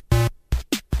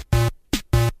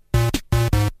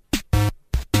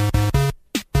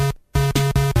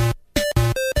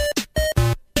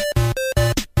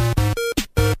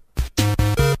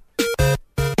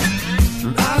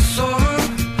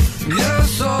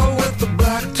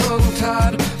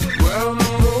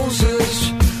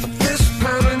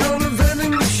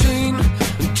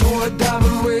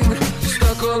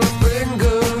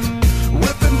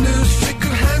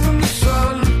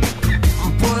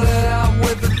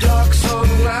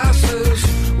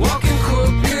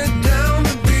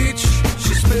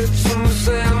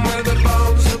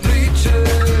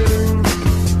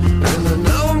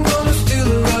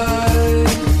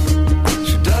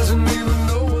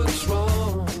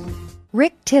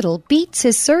 Rick Tittle beats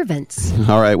his servants.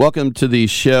 All right, welcome to the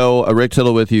show. Rick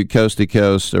Tittle with you coast to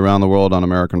coast around the world on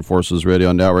American Forces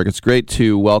Radio Network. It's great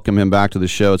to welcome him back to the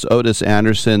show. It's Otis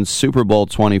Anderson, Super Bowl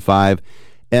 25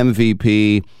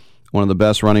 MVP, one of the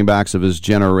best running backs of his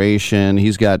generation.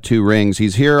 He's got 2 rings.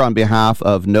 He's here on behalf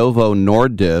of Novo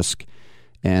Nordisk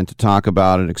and to talk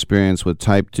about an experience with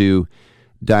type 2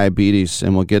 diabetes,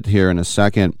 and we'll get here in a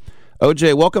second.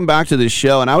 OJ, welcome back to the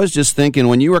show. And I was just thinking,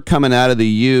 when you were coming out of the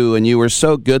U and you were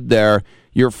so good there,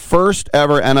 your first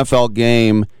ever NFL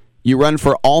game, you run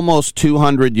for almost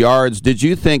 200 yards. Did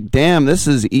you think, damn, this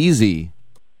is easy?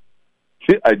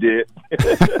 I did.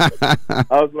 I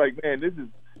was like, man, this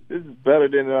is better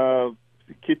than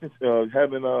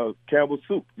having Campbell's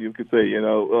soup, you could say.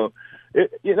 When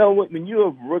you're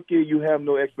a rookie, you have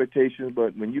no expectations.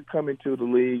 But when you come into the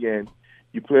league and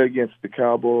you play against the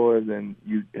Cowboys and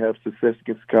you have success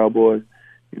against the Cowboys,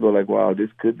 you go like, wow, this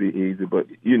could be easy. But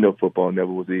football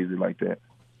never was easy like that.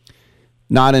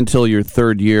 Not until your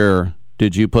third year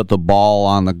did you put the ball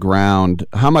on the ground.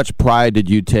 How much pride did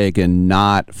you take in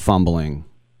not fumbling?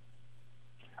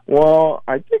 Well,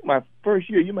 I think my first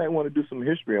year, you might want to do some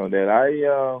history on that.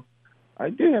 I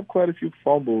did have quite a few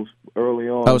fumbles early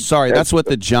on. Oh, sorry, that's with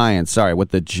the Giants. Sorry, with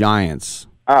the Giants.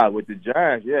 With the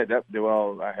Giants, yeah.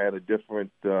 I had a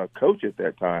different coach at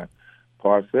that time.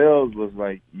 Parcells was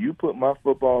like, you put my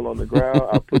football on the ground,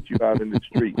 I'll put you out in the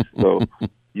streets. So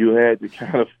you had to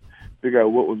kind of figure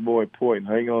out what was more important,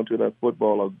 hang on to that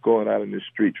football or going out in the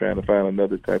street trying to find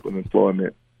another type of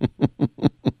employment.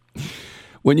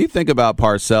 When you think about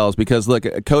Parcells, because, look,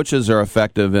 coaches are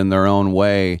effective in their own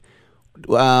way,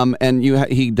 and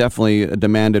he definitely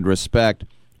demanded respect.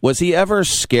 Was he ever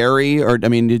scary, or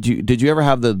did you ever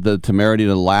have the temerity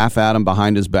to laugh at him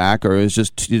behind his back, or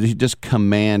did he just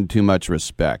command too much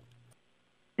respect?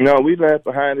 No, we laughed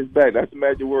behind his back. That's the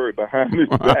magic word, behind his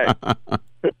back.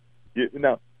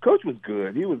 Coach was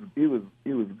good. He was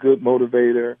a good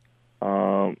motivator.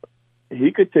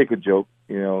 He could take a joke,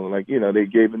 they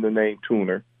gave him the name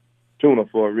Tuna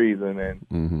for a reason,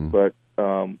 and but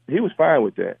he was fine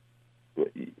with that.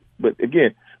 But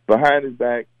again, behind his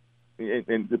back.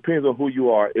 And depends on who you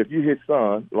are. If you his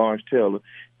son, Lawrence Taylor,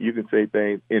 you can say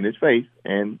things in his face,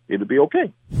 and it'll be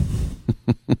okay.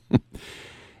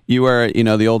 You were,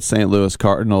 the old St. Louis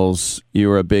Cardinals, you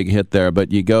were a big hit there,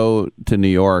 but you go to New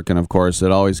York, and, of course,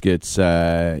 it always gets,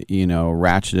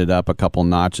 ratcheted up a couple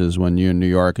notches when you're in New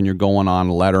York, and you're going on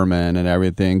Letterman and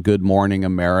everything, Good Morning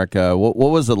America. What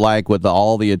was it like with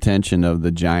all the attention of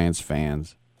the Giants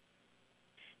fans?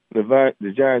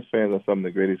 The Giants fans are some of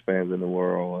the greatest fans in the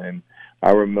world, and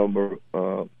I remember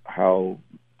how,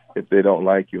 if they don't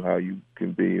like you, how you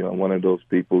can be one of those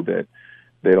people that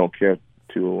they don't care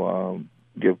to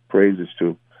give praises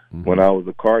to. Mm-hmm. When I was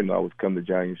a Cardinal, I would come to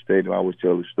Giants Stadium. I always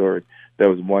tell the story. There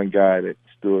was one guy that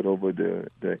stood over the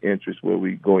entrance where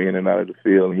we go in and out of the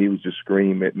field, and he would just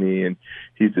scream at me, and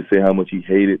he used to say how much he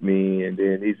hated me, and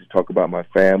then he used to talk about my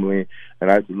family,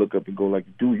 and I used to look up and go like,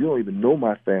 dude, you don't even know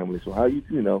my family, so how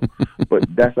but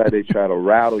that's how they try to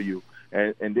rattle you.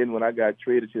 And then when I got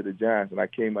traded to the Giants and I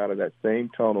came out of that same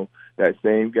tunnel, that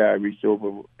same guy reached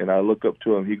over and I look up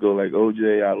to him. He go like,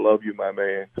 OJ, I love you, my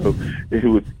man. So it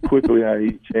was quickly how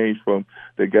he changed from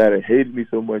the guy that hated me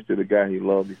so much to the guy he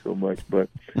loved me so much. But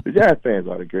the Giants fans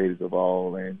are the greatest of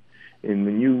all. And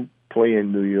when you play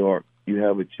in New York, you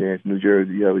have a chance, New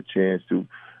Jersey, you have a chance to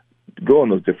go on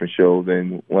those different shows.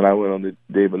 And when I went on the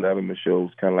David Letterman show, it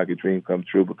was kind of like a dream come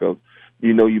true because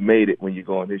you made it when you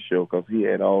go on his show because he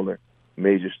had all the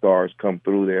major stars come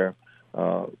through there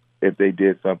if they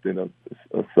did something of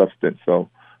substance. So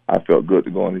I felt good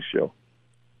to go on this show.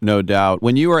 No doubt.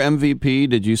 When you were MVP,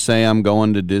 did you say I'm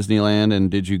going to Disneyland, and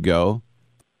did you go?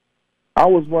 I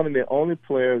was one of the only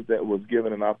players that was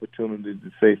given an opportunity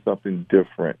to say something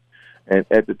different. And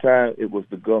at the time, it was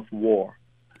the Gulf War.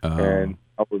 And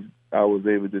I was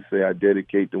able to say I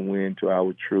dedicate the win to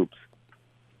our troops.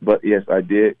 But, yes, I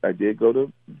did go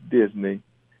to Disney.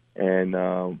 And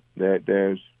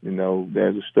there's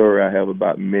a story I have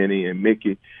about Minnie and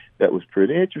Mickey that was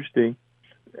pretty interesting.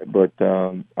 But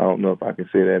I don't know if I can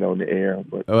say that on the air.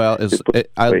 But well,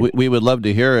 we would love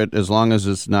to hear it as long as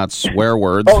it's not swear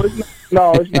words. Oh,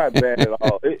 it's not bad at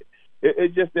all.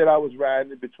 It's just that I was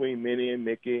riding between Minnie and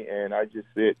Mickey, and I just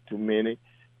said to Minnie,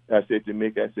 I said to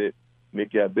Mickey,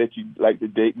 Mickey, I bet you'd like to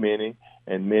date Minnie.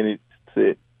 And Minnie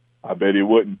said, I bet he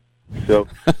wouldn't. So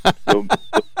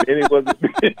Minnie wasn't.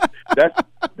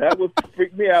 that was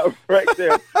freaked me out right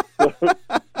there.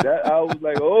 So I was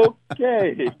like,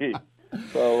 okay.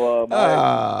 So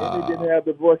Minnie didn't have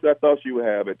the voice I thought she would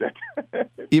have at that time.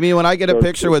 You mean when I get a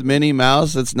picture with Minnie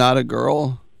Mouse, it's not a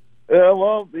girl?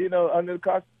 Well, under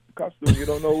the costume, you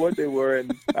don't know what they were,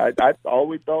 and I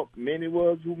always thought Minnie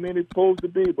was who Minnie's supposed to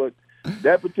be, but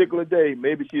that particular day,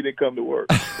 maybe she didn't come to work.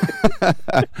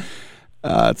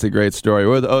 It's a great story.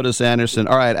 We're with Otis Anderson.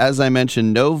 All right, as I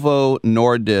mentioned, Novo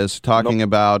Nordisk talking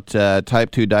about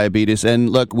type 2 diabetes. And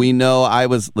look, we know I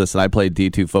played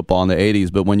D2 football in the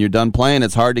 80s, but when you're done playing,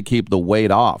 it's hard to keep the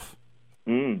weight off.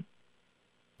 Yeah,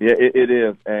 it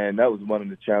is. And that was one of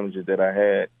the challenges that I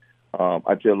had.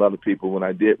 I tell a lot of people when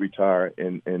I did retire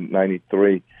in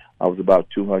 93, I was about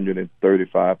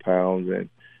 235 pounds. And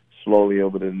slowly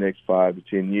over the next 5 to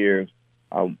 10 years,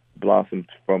 I blossomed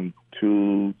from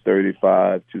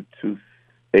 235 to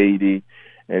 280,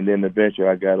 and then eventually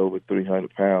I got over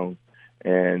 300 pounds,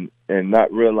 and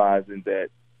not realizing that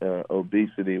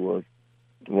obesity was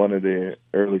one of the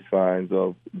early signs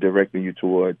of directing you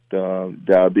toward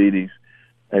diabetes,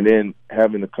 and then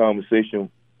having a conversation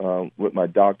with my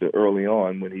doctor early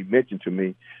on when he mentioned to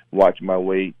me, watch my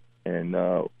weight and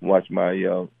watch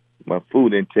my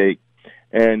food intake,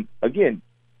 and again,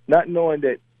 not knowing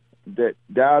that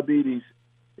diabetes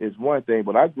is one thing,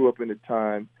 but I grew up in a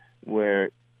time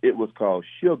where it was called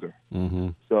sugar. Mm-hmm.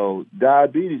 So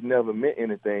diabetes never meant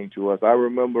anything to us. I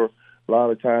remember a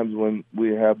lot of times when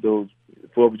we have those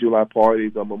 4th of July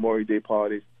parties or Memorial Day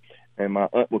parties, and my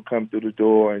aunt would come through the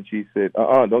door and she said,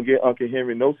 don't get Uncle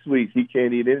Henry no sweets. He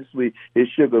can't eat any sweet. His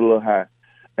sugar a little high.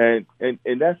 And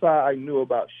that's how I knew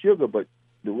about sugar, but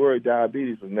the word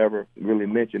diabetes was never really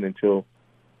mentioned until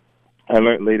I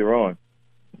learned later on.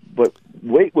 But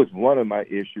weight was one of my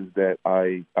issues that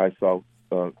I saw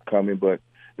coming. But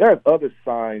there are other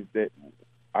signs that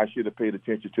I should have paid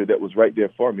attention to that was right there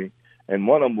for me. And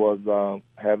one of them was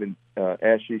having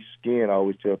ashy skin, I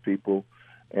always tell people.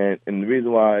 And the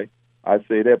reason why I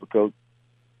say that, because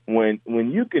when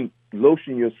you can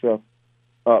lotion yourself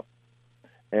up,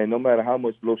 and no matter how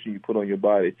much lotion you put on your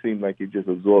body, it seems like it just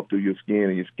absorbs through your skin,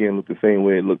 and your skin looks the same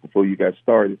way it looked before you got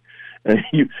started. And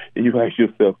you ask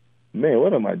yourself, man,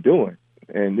 what am I doing?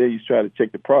 And then you try to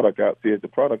check the product out, see if the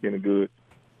product any good.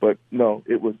 But no,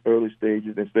 it was early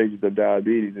stages and stages of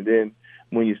diabetes. And then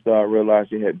when you start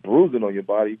realizing you had bruising on your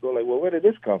body, you go like, well, where did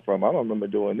this come from? I don't remember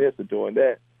doing this or doing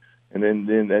that. And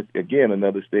then that's, again,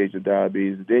 another stage of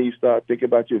diabetes. And then you start thinking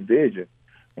about your vision,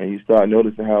 and you start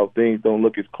noticing how things don't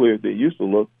look as clear as they used to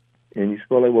look. And you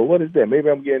start like, well, what is that? Maybe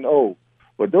I'm getting old.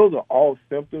 But those are all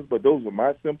symptoms, but those were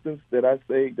my symptoms that I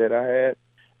say that I had.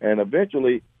 And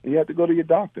eventually, you have to go to your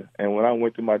doctor. And when I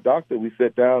went to my doctor, we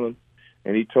sat down,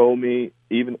 and he told me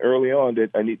even early on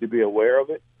that I need to be aware of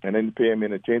it and then pay him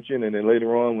attention. And then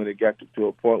later on, when it got to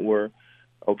a point where,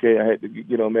 okay, I had to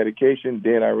get on medication,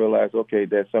 then I realized, okay,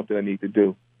 that's something I need to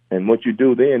do. And what you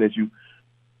do then is you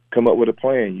come up with a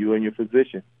plan, you and your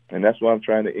physician. And that's what I'm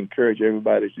trying to encourage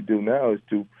everybody to do now, is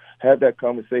to have that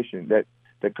conversation, that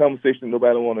conversation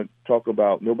nobody want to talk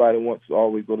about. Nobody wants to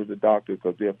always go to the doctor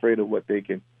because they're afraid of what they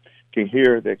can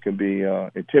hear that can be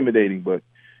intimidating. But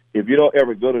if you don't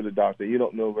ever go to the doctor, you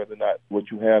don't know whether or not what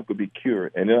you have could be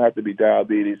cured. And it don't have to be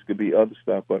diabetes, it could be other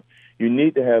stuff. But you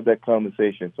need to have that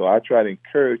conversation. So I try to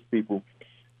encourage people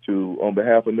to, on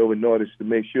behalf of Novo Nordisk, to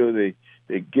make sure they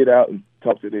get out and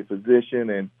talk to their physician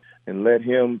and let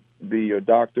him be your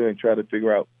doctor and try to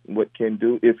figure out what can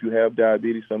do. If you have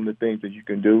diabetes, some of the things that you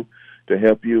can do to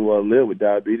help you live with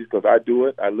diabetes, because I do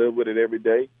it. I live with it every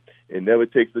day. It never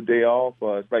takes a day off.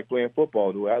 It's like playing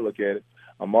football, the way I look at it.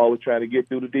 I'm always trying to get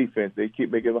through the defense. They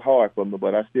keep making it hard for me,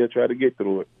 but I still try to get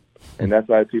through it. And that's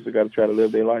why people got to try to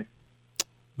live their life.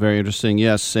 Very interesting,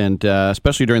 yes, and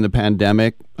especially during the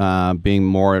pandemic, being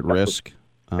more at risk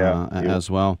as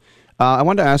well. I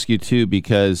wanted to ask you, too,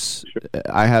 because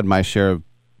I had my share of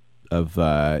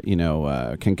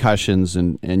concussions,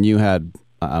 and you had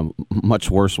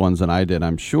much worse ones than I did,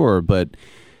 I'm sure. But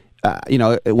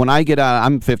when I get out,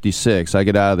 I'm 56. I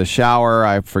get out of the shower,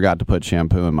 I forgot to put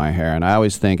shampoo in my hair, and I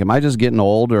always think, am I just getting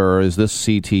older, or is this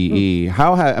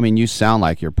CTE? You sound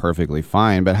like you're perfectly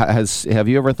fine, but have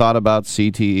you ever thought about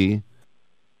CTE?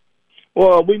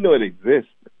 Well, we know it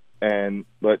exists,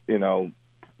 but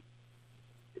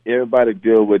everybody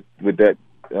deal with that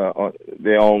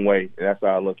their own way. And that's how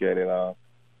I look at it.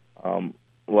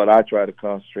 What I try to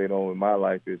concentrate on in my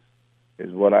life is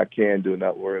what I can do,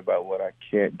 not worry about what I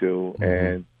can't do.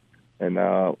 Mm-hmm. And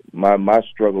my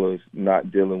struggle is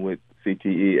not dealing with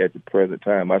CTE at the present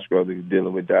time. My struggle is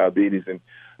dealing with diabetes and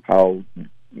how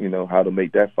to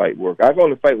make that fight work. I can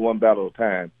only fight one battle at a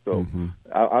time, so mm-hmm.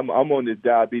 I'm on this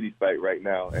diabetes fight right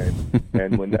now.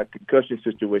 And when that concussion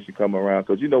situation come around,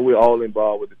 because we're all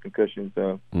involved with the concussion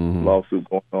mm-hmm. lawsuit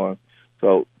going on,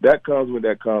 so that comes when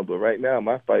that comes. But right now,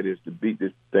 my fight is to beat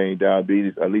this thing,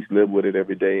 diabetes. At least live with it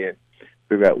every day and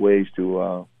figure out ways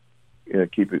to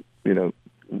keep it,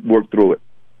 work through it.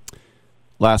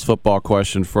 Last football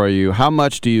question for you: how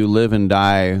much do you live and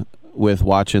die with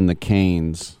watching the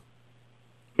Canes?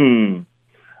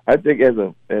 I think as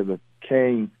a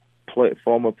Cane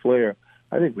former player,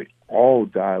 I think we all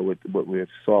die with what we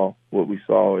saw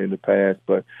in the past.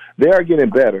 But they are getting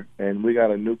better, and we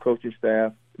got a new coaching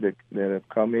staff that have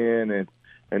come in,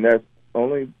 and that's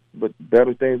only but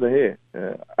better things ahead.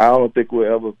 I don't think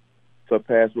we'll ever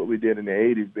surpass what we did in the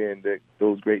 '80s, being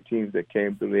those great teams that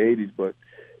came through the '80s. But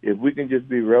if we can just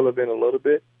be relevant a little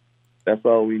bit, that's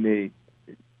all we need.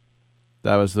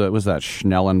 That was that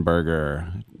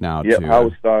Schnellenberger now too. Yeah,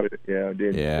 Howard started it. Yeah,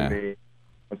 did. Yeah.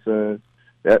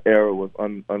 That era was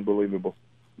unbelievable.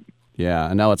 Yeah,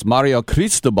 and now it's Mario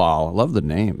Cristobal. Love the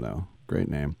name though. Great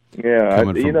name. Yeah, I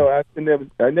never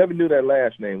knew that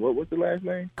last name. What's the last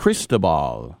name?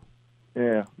 Cristobal.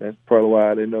 Yeah, that's probably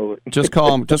why I didn't know it. Just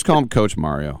call him Coach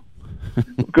Mario.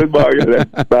 Coach Mario,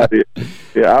 that's about it.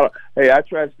 Yeah, I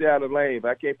try to stay out of the lane. If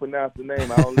I can't pronounce the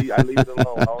name, I leave it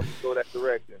alone. I don't go that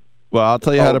direction. Well, I'll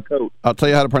tell you how to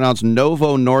pronounce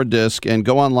Novo Nordisk, and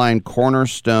go online,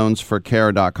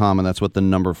 cornerstones4care.com, and that's what the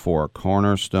number 4,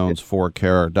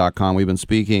 cornerstones4care.com. We've been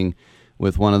speaking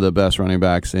with one of the best running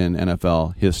backs in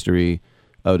NFL history,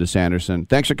 Otis Anderson.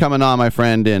 Thanks for coming on, my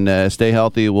friend, and stay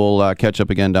healthy. We'll catch up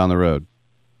again down the road.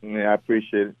 Yeah, I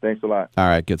appreciate it. Thanks a lot. All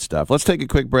right, good stuff. Let's take a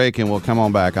quick break, and we'll come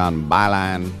on back on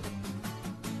Byline.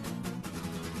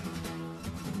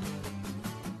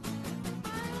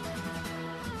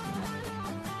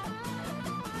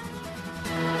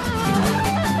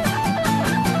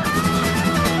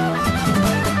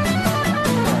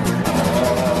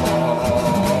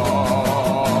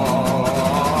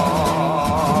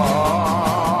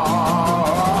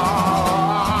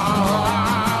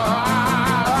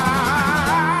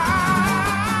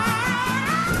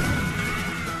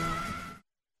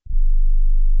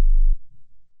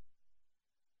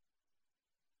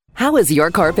 How is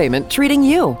your car payment treating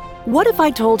you? What if I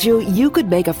told you you could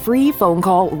make a free phone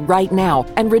call right now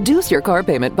and reduce your car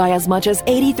payment by as much as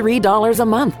 $83 a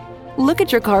month? Look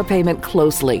at your car payment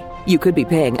closely. You could be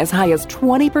paying as high as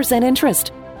 20%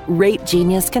 interest. Rate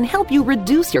Genius can help you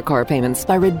reduce your car payments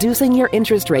by reducing your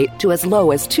interest rate to as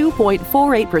low as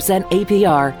 2.48%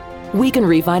 APR. We can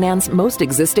refinance most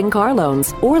existing car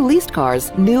loans or leased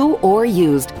cars, new or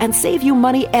used, and save you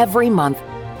money every month.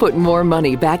 Put more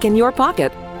money back in your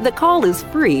pocket. The call is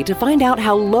free to find out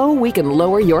how low we can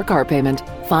lower your car payment.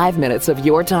 5 minutes of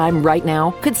your time right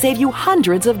now could save you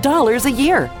hundreds of dollars a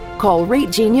year. Call Rate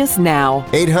Genius now.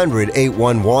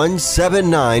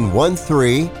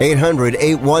 800-811-7913.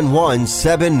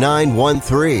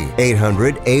 800-811-7913.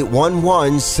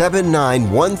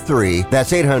 800-811-7913.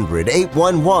 That's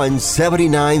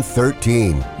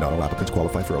 800-811-7913. Not all applicants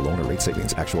qualify for a loan or rate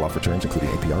savings. Actual offer terms,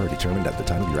 including APR, are determined at the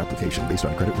time of your application based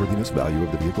on creditworthiness, value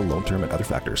of the vehicle, loan term, and other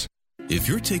factors. If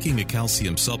you're taking a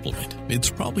calcium supplement, it's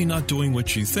probably not doing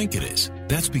what you think it is.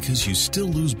 That's because you still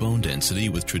lose bone density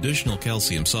with traditional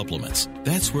calcium supplements.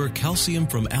 That's where calcium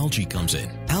from algae comes in.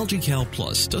 AlgaeCal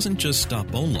Plus doesn't just stop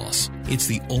bone loss. It's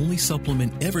the only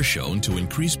supplement ever shown to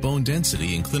increase bone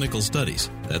density in clinical studies.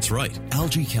 That's right.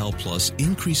 AlgaeCal Plus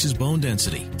increases bone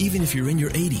density, even if you're in your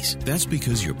 80s. That's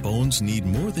because your bones need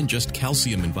more than just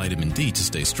calcium and vitamin D to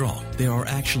stay strong. There are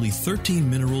actually 13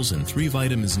 minerals and 3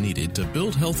 vitamins needed to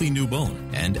build healthy new bone.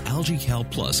 And AlgaeCal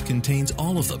Plus contains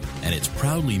all of them, and it's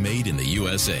proudly made in the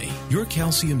USA. Your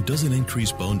calcium doesn't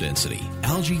increase bone density.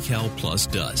 AlgaeCal Plus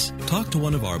does. Talk to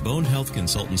one of our bone health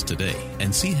consultants today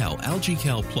and see how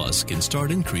AlgaeCal Plus can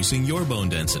start increasing your bone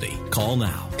density. Call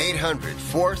now.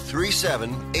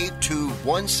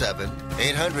 800-437-8217.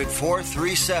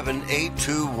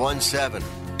 800-437-8217.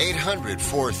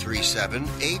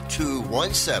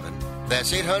 800-437-8217.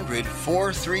 That's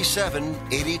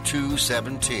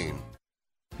 800-437-8217.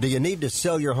 Do you need to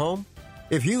sell your home?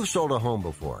 If you've sold a home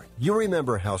before, you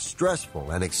remember how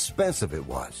stressful and expensive it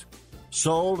was.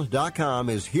 Sold.com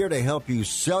is here to help you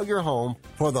sell your home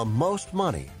for the most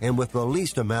money and with the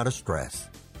least amount of stress.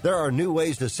 There are new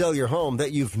ways to sell your home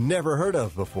that you've never heard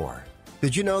of before.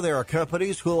 Did you know there are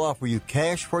companies who'll offer you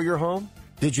cash for your home?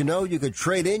 Did you know you could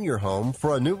trade in your home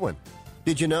for a new one?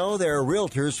 Did you know there are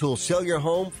realtors who'll sell your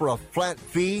home for a flat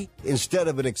fee instead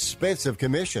of an expensive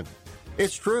commission?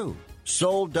 It's true.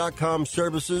 Sold.com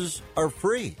services are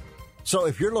free. So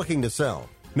if you're looking to sell,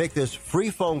 make this free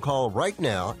phone call right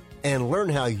now and learn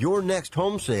how your next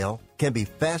home sale can be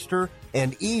faster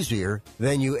and easier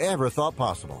than you ever thought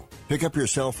possible. Pick up your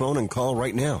cell phone and call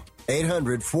right now.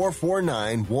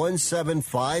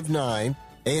 800-449-1759.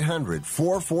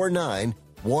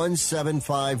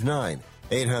 800-449-1759.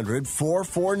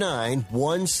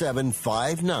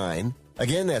 800-449-1759.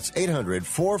 Again, that's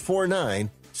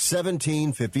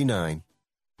 800-449-1759.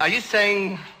 Are you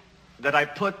saying that I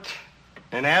put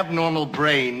an abnormal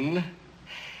brain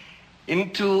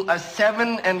into a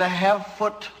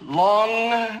 7.5-foot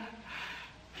long,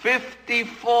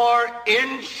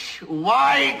 54-inch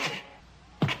wide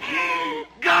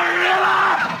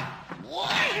gorilla?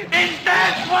 Is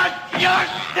that what you're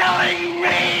telling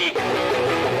me?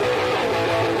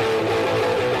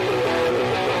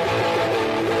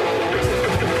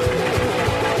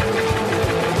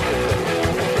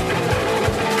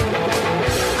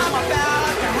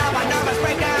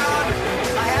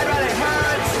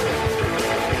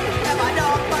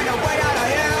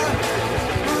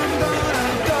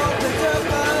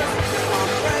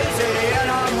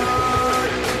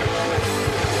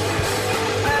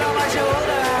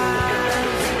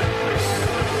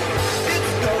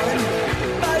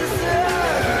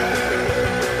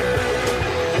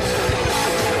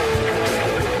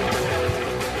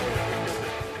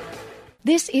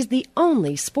 This is the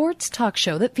only sports talk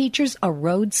show that features a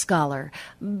Rhodes Scholar,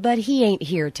 but he ain't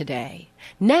here today.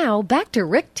 Now, back to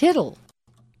Rick Tittle.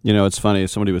 You know, it's funny.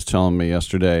 Somebody was telling me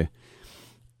yesterday,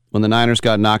 when the Niners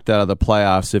got knocked out of the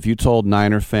playoffs, if you told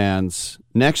Niner fans,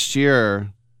 next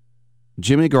year,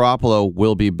 Jimmy Garoppolo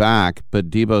will be back, but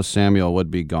Deebo Samuel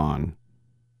would be gone,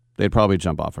 they'd probably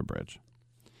jump off a bridge.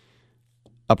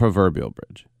 A proverbial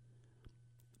bridge.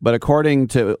 But according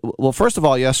to, well, first of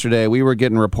all, yesterday we were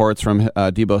getting reports from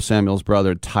Deebo Samuel's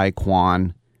brother,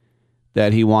 Tyquan,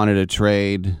 that he wanted a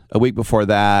trade. A week before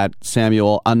that,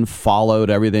 Samuel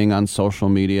unfollowed everything on social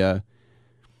media.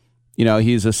 You know,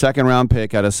 he's a second-round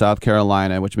pick out of South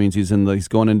Carolina, which means he's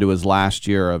going into his last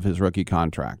year of his rookie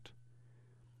contract.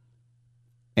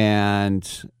 And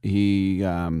he is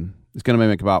going to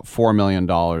make about $4 million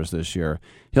this year.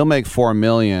 He'll make $4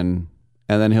 million.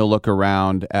 And then he'll look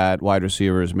around at wide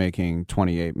receivers making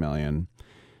 $28 million.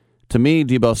 To me,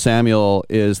 Deebo Samuel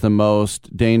is the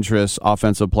most dangerous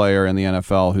offensive player in the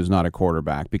NFL who's not a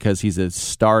quarterback, because he's a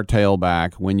star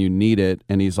tailback when you need it,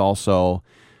 and he's also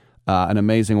an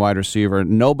amazing wide receiver.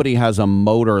 Nobody has a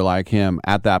motor like him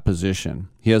at that position.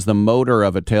 He has the motor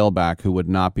of a tailback who would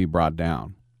not be brought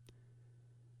down.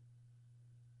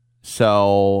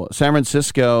 So San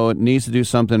Francisco needs to do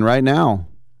something right now.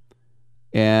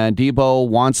 And Deebo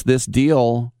wants this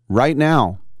deal right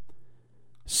now.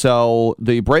 So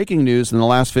the breaking news in the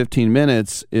last 15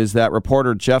 minutes is that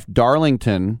reporter Jeff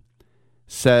Darlington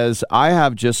says, I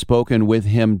have just spoken with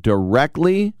him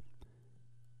directly,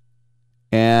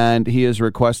 and he is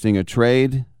requesting a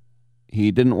trade.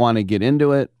 He didn't want to get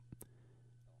into it,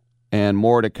 and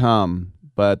more to come.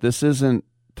 But this isn't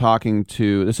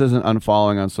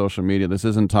unfollowing on social media. This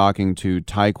isn't talking to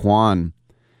Tyquan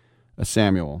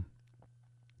Samuel.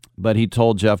 But he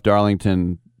told Jeff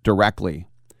Darlington directly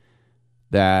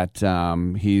that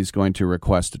he's going to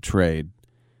request a trade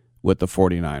with the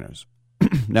 49ers.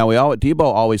 Now, Deebo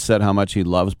always said how much he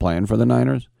loves playing for the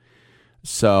Niners.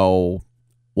 So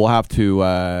we'll have to,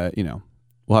 we'll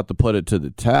have to put it to the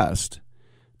test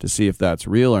to see if that's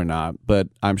real or not. But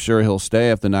I'm sure he'll stay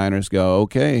if the Niners go,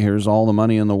 okay, here's all the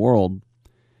money in the world.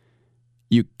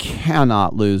 You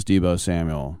cannot lose Deebo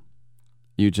Samuel.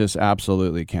 You just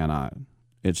absolutely cannot.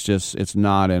 It's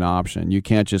not an option. You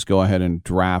can't just go ahead and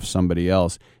draft somebody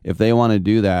else. If they want to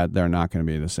do that, they're not going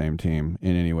to be the same team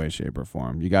in any way, shape, or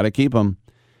form. You got to keep them.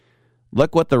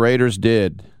 Look what the Raiders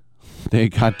did. They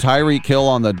got Tyreek Hill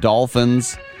on the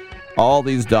Dolphins. All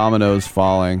these dominoes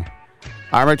falling.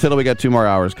 I'm Rick Tittle. We got 2 more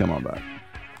hours. Come on back.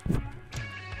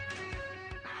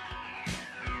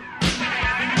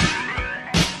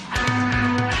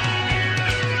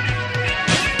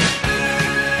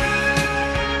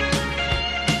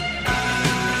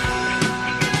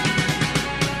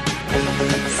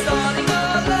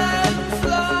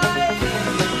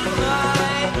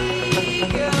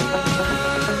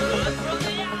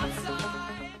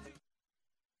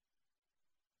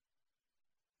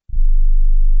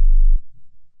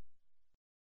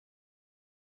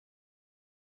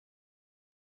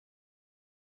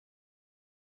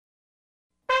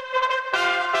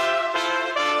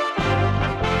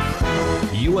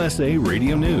 USA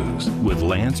Radio News with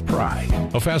Lance Pry.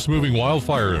 A fast-moving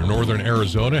wildfire in northern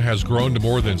Arizona has grown to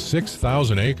more than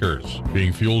 6,000 acres,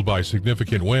 being fueled by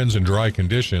significant winds and dry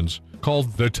conditions.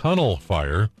 Called the Tunnel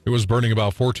Fire, it was burning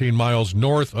about 14 miles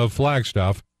north of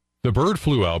Flagstaff. The bird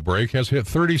flu outbreak has hit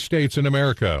 30 states in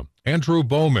America. Andrew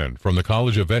Bowman from the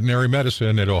College of Veterinary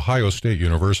Medicine at Ohio State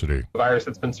University. The virus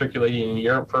that's been circulating in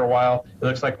Europe for a while. It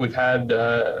looks like we've had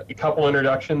a couple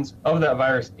introductions of that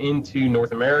virus into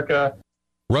North America.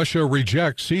 Russia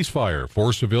rejects ceasefire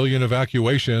for civilian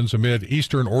evacuations amid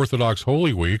Eastern Orthodox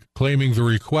Holy Week, claiming the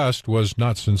request was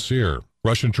not sincere.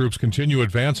 Russian troops continue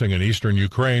advancing in eastern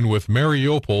Ukraine, with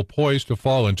Mariupol poised to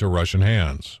fall into Russian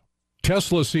hands.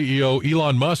 Tesla CEO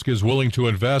Elon Musk is willing to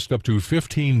invest up to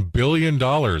 $15 billion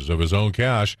of his own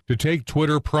cash to take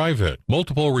Twitter private.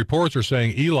 Multiple reports are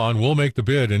saying Elon will make the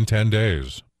bid in 10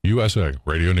 days. USA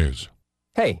Radio News.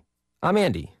 Hey, I'm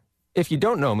Andy. If you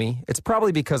don't know me, it's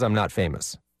probably because I'm not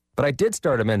famous. But I did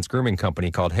start a men's grooming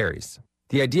company called Harry's.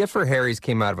 The idea for Harry's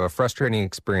came out of a frustrating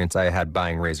experience I had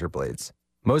buying razor blades.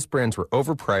 Most brands were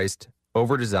overpriced,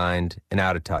 overdesigned, and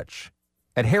out of touch.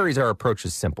 At Harry's, our approach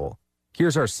is simple.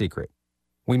 Here's our secret.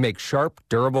 We make sharp,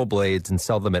 durable blades and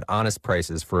sell them at honest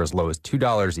prices for as low as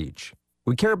 $2 each.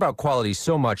 We care about quality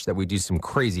so much that we do some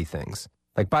crazy things,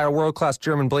 like buy a world-class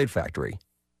German blade factory.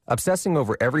 Obsessing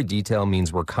over every detail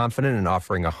means we're confident in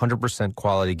offering a 100%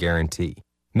 quality guarantee.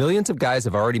 Millions of guys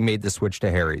have already made the switch to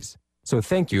Harry's, so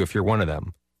thank you if you're one of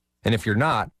them. And if you're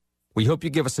not, we hope you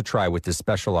give us a try with this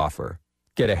special offer.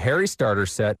 Get a Harry's starter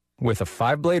set with a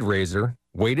 5-blade razor,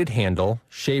 weighted handle,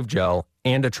 shave gel,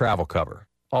 and a travel cover,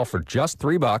 all for just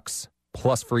 $3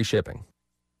 plus free shipping.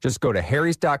 Just go to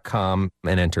harrys.com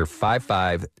and enter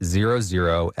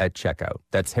 5500 at checkout.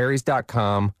 That's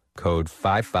harrys.com. Code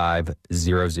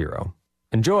 5500.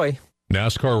 Enjoy.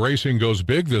 NASCAR racing goes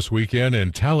big this weekend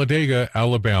in Talladega,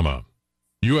 Alabama.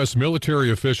 U.S. military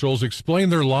officials explain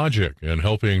their logic in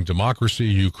helping democracy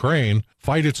Ukraine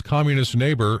fight its communist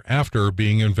neighbor after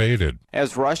being invaded.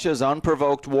 As Russia's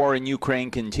unprovoked war in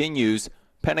Ukraine continues,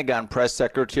 Pentagon Press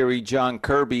Secretary John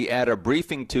Kirby at a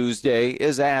briefing Tuesday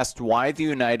is asked why the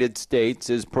United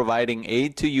States is providing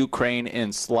aid to Ukraine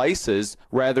in slices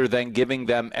rather than giving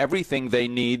them everything they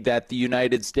need that the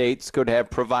United States could have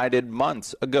provided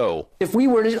months ago. If we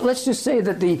were to, let's just say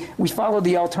that we followed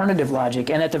the alternative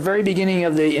logic, and at the very beginning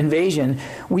of the invasion,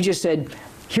 we just said,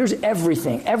 here's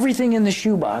everything in the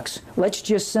shoebox, let's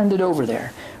just send it over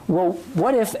there. Well,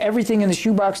 what if everything in the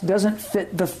shoebox doesn't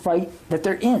fit the fight that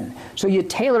they're in? So you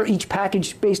tailor each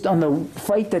package based on the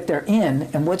fight that they're in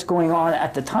and what's going on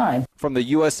at the time. From the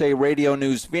USA Radio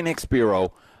News Phoenix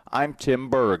Bureau, I'm Tim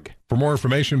Berg. For more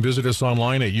information, visit us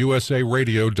online at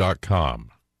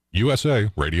usaradio.com.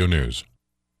 USA Radio News.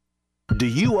 Do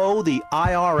you owe the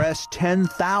IRS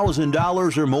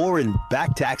 $10,000 or more in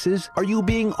back taxes? Are you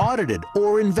being audited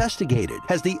or investigated?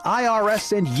 Has the IRS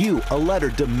sent you a letter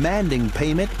demanding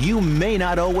payment? You may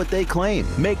not owe what they claim.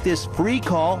 Make this free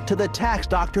call to the tax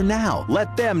doctor now.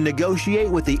 Let them negotiate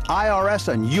with the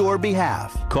IRS on your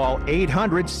behalf. Call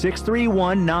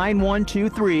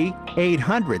 800-631-9123.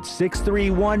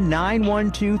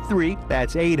 800-631-9123.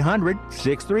 That's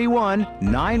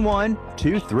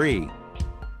 800-631-9123.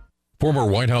 Former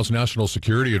White House National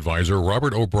Security Advisor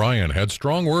Robert O'Brien had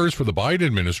strong words for the Biden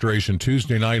administration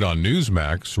Tuesday night on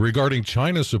Newsmax regarding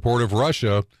China's support of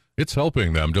Russia. It's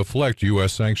helping them deflect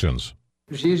U.S. sanctions.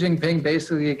 Xi Jinping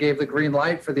basically gave the green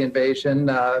light for the invasion.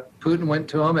 Putin went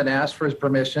to him and asked for his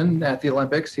permission at the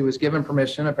Olympics. He was given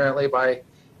permission, apparently, by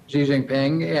Xi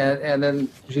Jinping. And then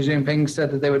Xi Jinping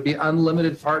said that they would be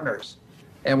unlimited partners.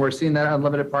 And we're seeing that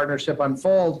unlimited partnership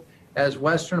unfold. As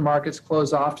Western markets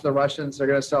close off to the Russians, they're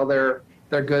going to sell their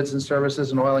goods and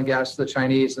services and oil and gas to the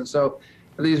Chinese. And so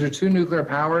these are two nuclear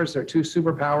powers. They're two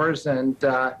superpowers, and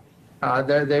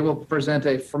they will present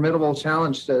a formidable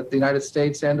challenge to the United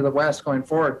States and to the West going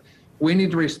forward. We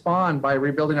need to respond by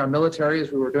rebuilding our military,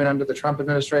 as we were doing under the Trump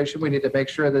administration. We need to make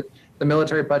sure that the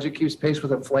military budget keeps pace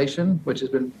with inflation, which has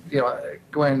been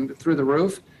going through the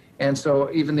roof. And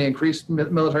so even the increased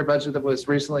military budget that was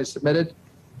recently submitted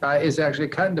is actually a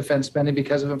cut in defense spending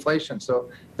because of inflation.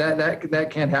 So that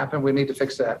can't happen. We need to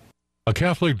fix that. A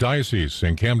Catholic diocese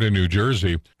in Camden, New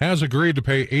Jersey, has agreed to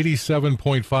pay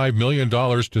 $87.5 million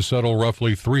to settle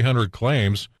roughly 300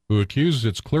 claims who accuse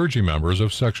its clergy members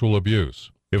of sexual abuse.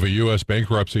 If a U.S.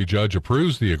 bankruptcy judge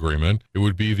approves the agreement, it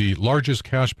would be the largest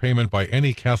cash payment by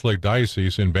any Catholic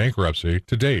diocese in bankruptcy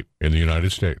to date in the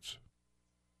United States.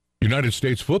 United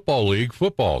States Football League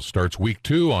football starts Week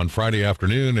 2 on Friday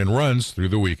afternoon and runs through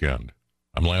the weekend.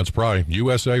 I'm Lance Pry,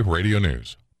 USA Radio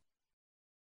News.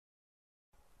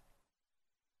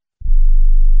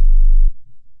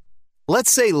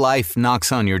 Let's say life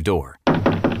knocks on your door,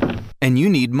 and you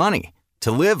need money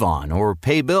to live on or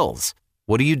pay bills.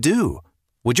 What do?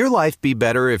 Would your life be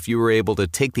better if you were able to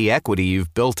take the equity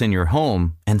you've built in your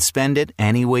home and spend it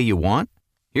any way you want?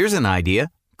 Here's an idea.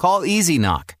 Call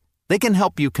EasyKnock. They can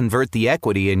help you convert the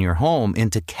equity in your home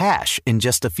into cash in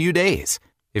just a few days.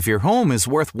 If your home is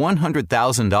worth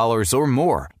 $100,000 or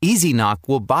more, EasyKnock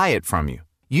will buy it from you.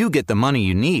 You get the money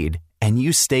you need, and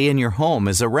you stay in your home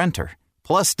as a renter.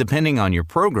 Plus, depending on your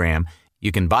program,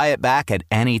 you can buy it back at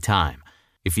any time.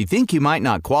 If you think you might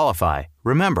not qualify,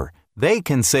 remember, they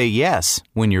can say yes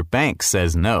when your bank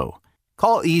says no.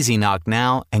 Call EasyKnock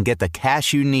now and get the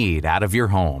cash you need out of your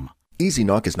home.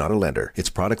 EasyKnock is not a lender. Its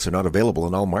products are not available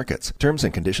in all markets. Terms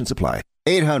and conditions apply.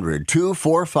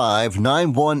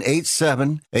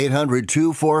 800-245-9187.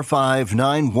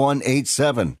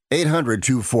 800-245-9187.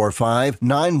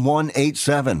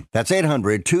 800-245-9187. That's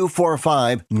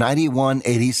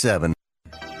 800-245-9187.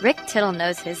 Rick Tittle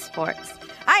knows his sports.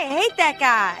 I hate that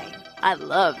guy. I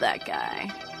love that guy.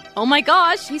 Oh my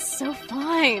gosh, he's so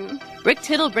fine. Rick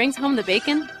Tittle brings home the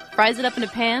bacon, fries it up in a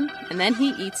pan, and then he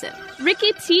eats it.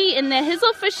 Ricky T in the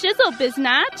hizzle for shizzle,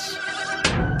 biznatch.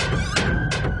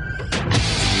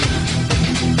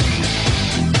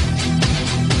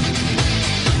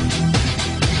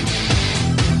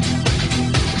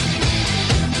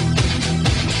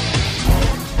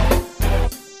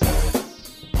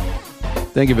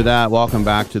 Thank you for that. Welcome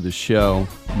back to the show.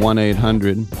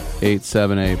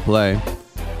 1-800-878-PLAY.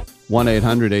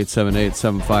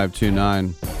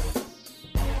 1-800-878-7529.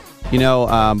 You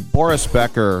know, Boris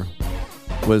Becker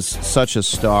was such a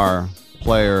star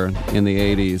player in the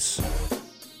 80s.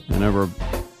 I remember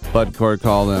Bud Cort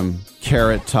called him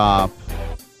Carrot Top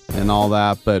and all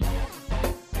that, but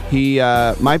he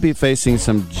might be facing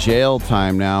some jail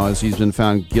time now as he's been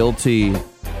found guilty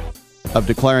of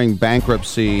declaring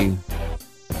bankruptcy,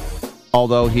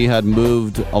 although he had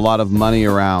moved a lot of money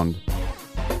around.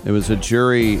 It was a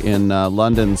jury in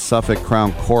London Suffolk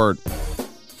Crown Court.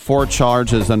 4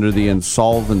 charges under the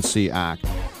Insolvency Act.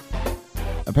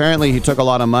 Apparently, he took a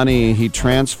lot of money. He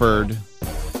transferred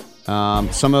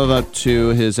some of it to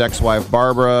his ex-wife,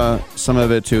 Barbara, some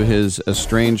of it to his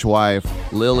estranged wife,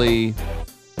 Lily.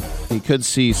 He could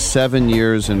see 7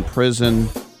 years in prison.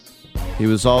 He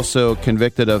was also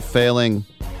convicted of failing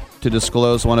to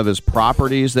disclose one of his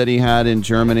properties that he had in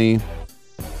Germany.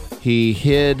 He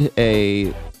hid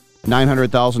a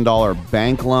 $900,000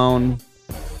 bank loan.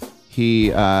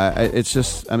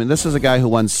 This is a guy who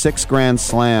won 6 Grand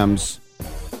Slams,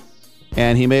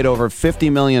 and he made over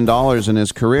 $50 million in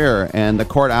his career. And the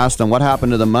court asked him what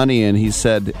happened to the money, and he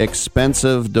said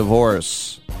expensive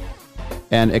divorce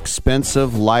and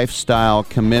expensive lifestyle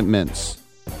commitments.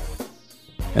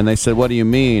 And they said, what do you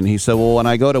mean? He said, well, when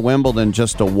I go to Wimbledon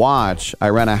just to watch, I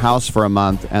rent a house for a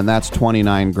month, and that's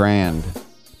 29 grand.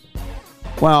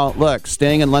 Well, look,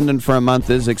 staying in London for a month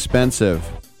is expensive,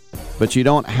 but you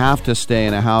don't have to stay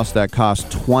in a house that costs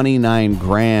 29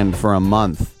 grand for a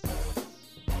month.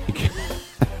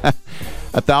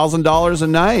 $1,000 a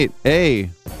night. Hey,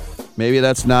 maybe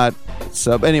that's not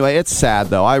so. Anyway, it's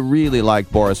sad, though. I really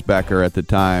liked Boris Becker at the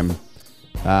time.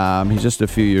 He's just a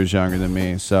few years younger than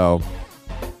me, so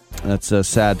that's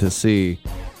sad to see.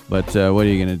 But what are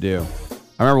you going to do?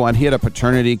 I remember when he had a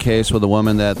paternity case with a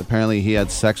woman that apparently he had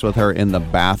sex with her in the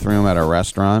bathroom at a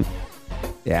restaurant.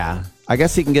 Yeah, I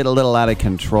guess he can get a little out of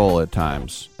control at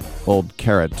times. Old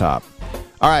Carrot Top.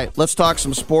 All right, let's talk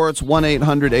some sports.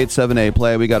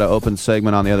 1-800-878-PLAY. We got an open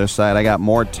segment on the other side. I got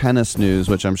more tennis news,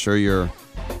 which I'm sure you're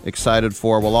excited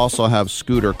for. We'll also have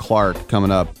Scooter Clark coming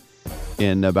up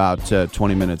in about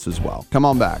 20 minutes as well. Come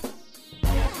on back.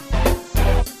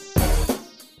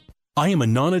 I am a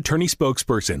non-attorney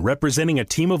spokesperson representing a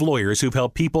team of lawyers who've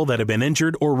helped people that have been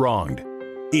injured or wronged.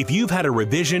 If you've had a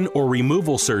revision or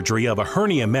removal surgery of a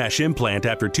hernia mesh implant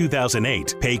after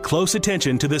 2008, pay close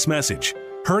attention to this message.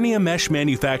 Hernia mesh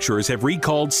manufacturers have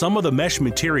recalled some of the mesh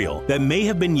material that may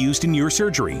have been used in your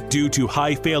surgery due to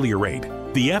high failure rate.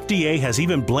 The FDA has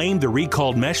even blamed the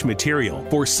recalled mesh material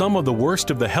for some of the worst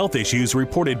of the health issues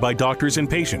reported by doctors and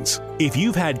patients. If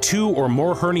you've had 2 or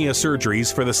more hernia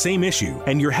surgeries for the same issue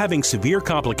and you're having severe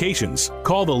complications,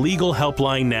 call the legal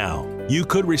helpline now. You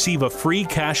could receive a free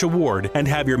cash award and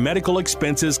have your medical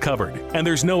expenses covered. And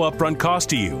there's no upfront cost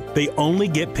to you. They only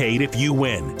get paid if you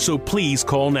win. So please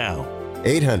call now.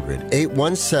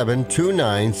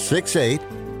 800-817-2968.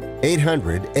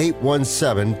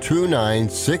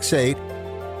 800-817-2968.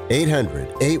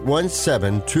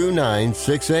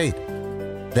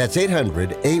 800-817-2968. That's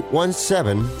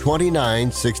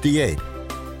 800-817-2968.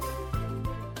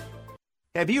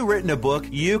 Have you written a book?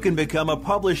 You can become a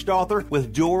published author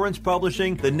with Dorrance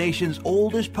Publishing, the nation's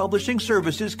oldest publishing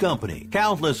services company.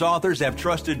 Countless authors have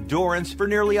trusted Dorrance for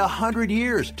nearly 100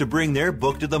 years to bring their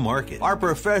book to the market. Our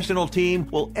professional team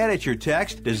will edit your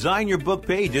text, design your book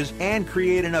pages, and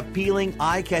create an appealing,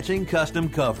 eye-catching custom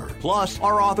cover. Plus,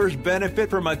 our authors benefit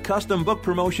from a custom book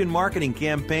promotion marketing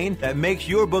campaign that makes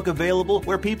your book available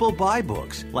where people buy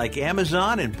books, like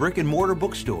Amazon and brick-and-mortar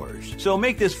bookstores. So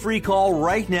make this free call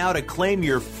right now to claim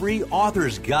your free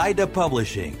author's guide to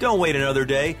publishing. Don't wait another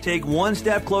day. Take one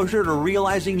step closer to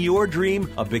realizing your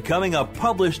dream of becoming a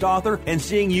published author and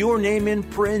seeing your name in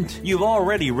print. You've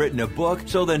already written a book,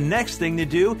 so the next thing to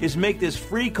do is make this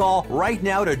free call right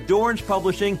now to Dorrance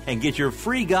Publishing and get your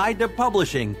free guide to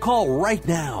publishing. Call right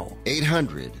now.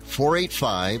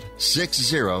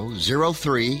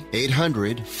 800-485-6003.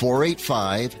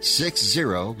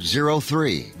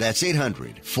 800-485-6003. That's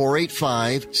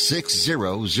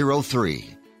 800-485-6003.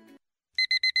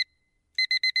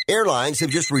 Airlines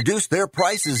have just reduced their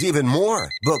prices even more.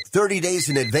 Book 30 days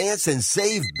in advance and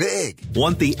save big.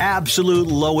 Want the absolute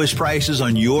lowest prices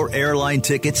on your airline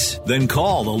tickets? Then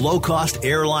call the Low Cost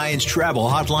Airlines Travel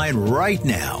Hotline right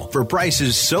now for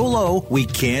prices so low we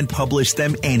can't publish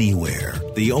them anywhere.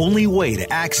 The only way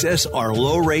to access our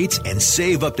low rates and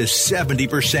save up to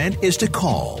 70% is to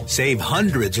call. Save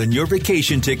hundreds on your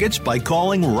vacation tickets by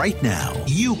calling right now.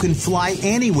 You can fly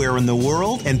anywhere in the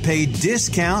world and pay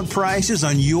discount prices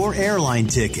on your airline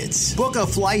tickets. Book a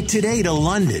flight today to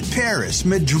London, Paris,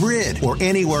 Madrid, or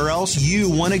anywhere else you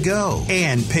want to go.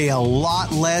 And pay a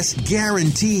lot less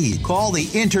guaranteed. Call the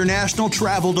International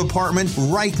Travel Department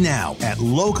right now at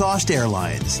Low Cost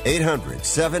Airlines.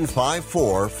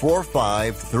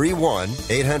 800-754-4531.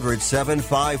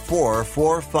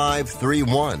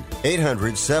 800-754-4531.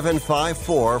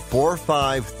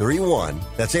 800-754-4531.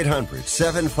 That's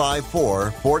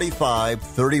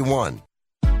 800-754-4531.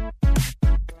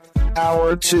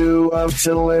 Hour 2 of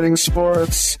titillating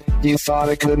sports. You thought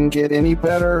it couldn't get any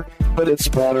better, but it's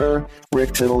better.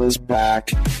 Rick Tittle is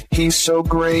back. He's so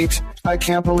great. I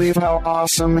can't believe how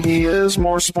awesome he is.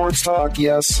 More sports talk,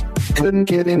 yes. Couldn't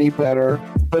get any better,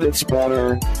 but it's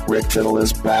better. Rick Tittle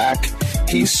is back.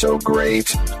 He's so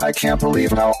great. I can't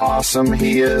believe how awesome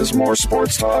he is. More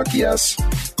sports talk, yes.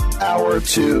 Hour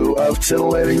 2 of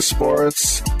titillating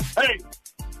sports. Hey!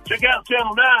 Check out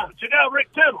Channel 9. Check out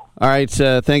Rick Tittle. All right,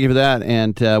 thank you for that,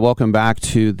 and welcome back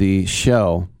to the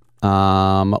show.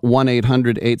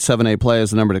 1-800-878-PLAY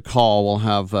is the number to call. We'll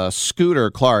have Scooter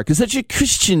Clark. Is that your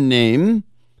Christian name?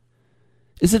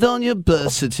 Is it on your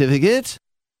birth certificate?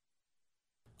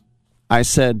 I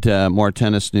said more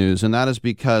tennis news, and that is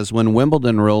because when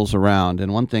Wimbledon rolls around,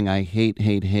 and one thing I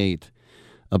hate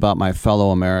about my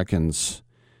fellow Americans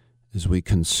is we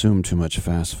consume too much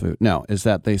fast food. No, is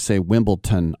that they say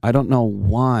Wimbledon. I don't know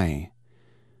why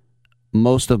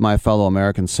most of my fellow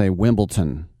Americans say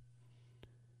Wimbledon.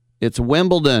 It's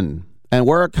Wimbledon. And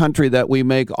we're a country that we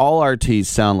make all our T's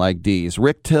sound like D's.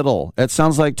 Rick Tittle. It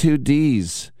sounds like 2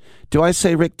 D's. Do I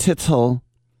say Rick Tittle?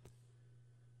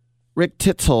 Rick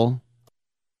Tittle.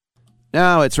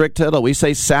 No, it's Rick Tittle. We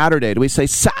say Saturday. Do we say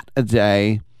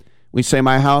Saturday? We say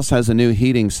my house has a new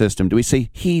heating system. Do we say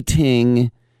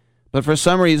heating? But for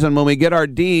some reason, when we get our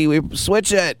D, we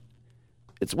switch it.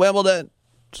 It's Wimbledon.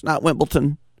 It's not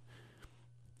Wimbledon.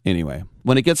 Anyway,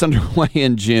 when it gets underway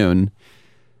in June,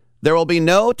 there will be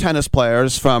no tennis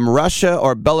players from Russia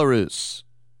or Belarus.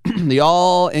 The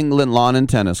All England Lawn and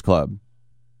Tennis Club,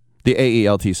 the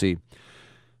AELTC,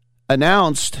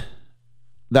 announced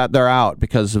that they're out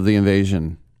because of the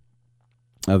invasion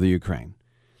of the Ukraine.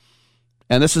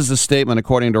 And this is a statement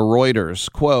according to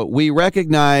Reuters. Quote, "We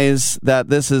recognize that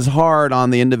this is hard on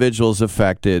the individuals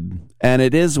affected, and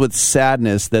it is with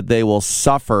sadness that they will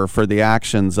suffer for the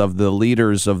actions of the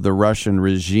leaders of the Russian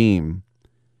regime.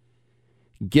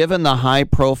 Given the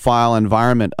high-profile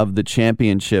environment of the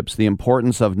championships, the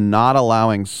importance of not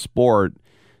allowing sport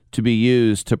to be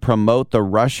used to promote the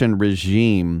Russian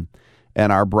regime,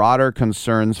 and our broader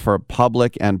concerns for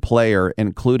public and player,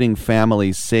 including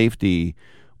family safety,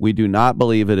 we do not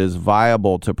believe it is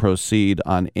viable to proceed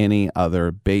on any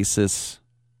other basis.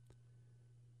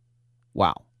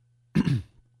 Wow.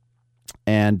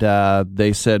 And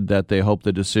they said that they hope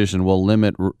the decision will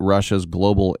limit Russia's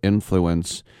global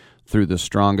influence through the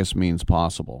strongest means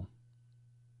possible.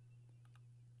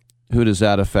 Who does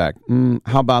that affect?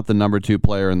 How about the number 2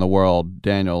 player in the world,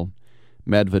 Daniel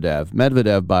Medvedev?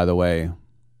 Medvedev, by the way,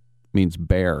 means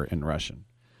bear in Russian.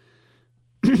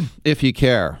 If you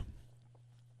care.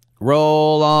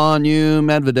 Roll on, you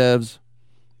Medvedevs.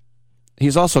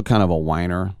 He's also kind of a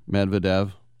whiner,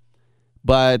 Medvedev.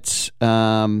 But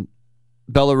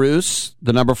Belarus,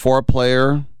 the number 4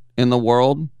 player in the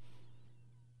world,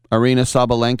 Aryna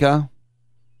Sabalenka,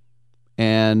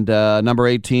 and number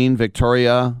 18,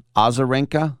 Victoria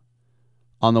Azarenka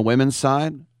on the women's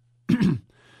side.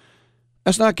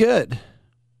 That's not good.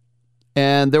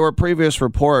 And there were previous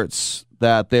reports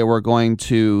that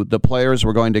the players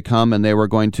were going to come and they were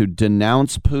going to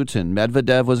denounce Putin.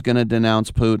 Medvedev was going to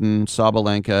denounce Putin,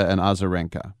 Sabalenka, and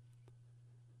Azarenka.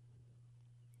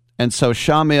 And so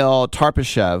Shamil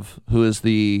Tarpashev, who is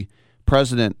the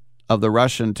president of the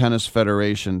Russian Tennis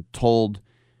Federation, told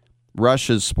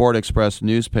Russia's Sport Express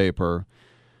newspaper,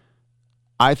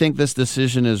 I think this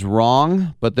decision is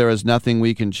wrong, but there is nothing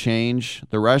we can change.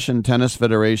 The Russian Tennis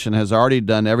Federation has already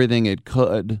done everything it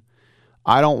could.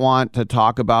 I don't want to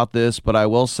talk about this, but I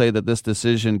will say that this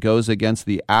decision goes against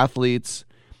the athletes.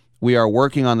 We are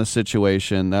working on the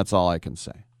situation. That's all I can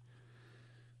say.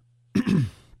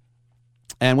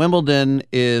 And Wimbledon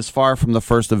is far from the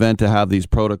first event to have these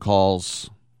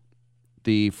protocols.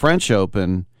 The French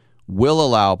Open will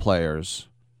allow players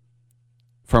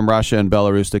from Russia and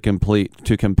Belarus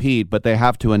to compete, but they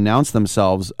have to announce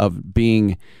themselves of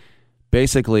being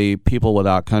basically people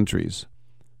without countries.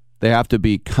 They have to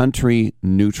be country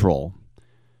neutral.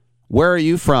 Where are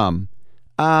you from?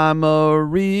 I'm a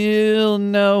real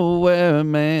nowhere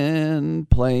man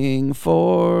playing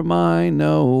for my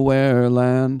nowhere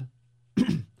land.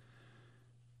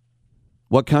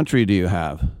 What country do you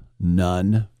have?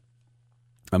 None.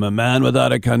 I'm a man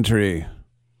without a country.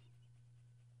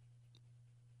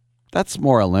 That's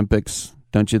more Olympics,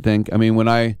 don't you think? I mean, when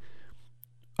I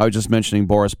was just mentioning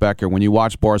Boris Becker. When you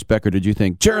watch Boris Becker, did you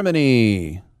think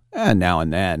Germany? Now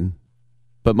and then.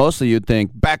 But mostly you'd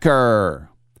think Becker.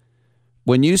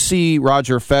 When you see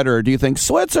Roger Federer, do you think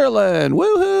Switzerland?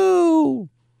 Woohoo!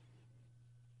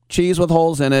 Cheese with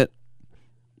holes in it.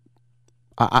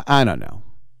 I don't know.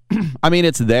 I mean,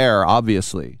 it's there,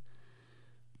 obviously.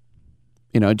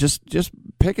 You know, just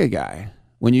pick a guy.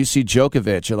 When you see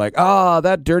Djokovic, you're like,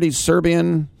 that dirty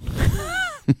Serbian.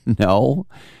 No.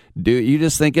 Dude, you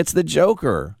just think it's the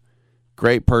Joker.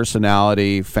 Great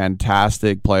personality,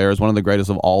 fantastic players, one of the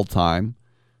greatest of all time,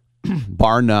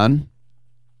 bar none.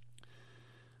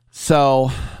 So,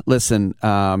 listen,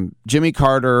 Jimmy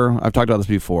Carter, I've talked about this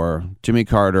before. Jimmy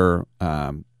Carter,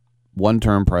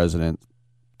 one-term president,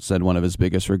 said one of his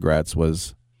biggest regrets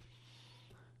was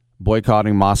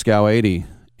boycotting Moscow 80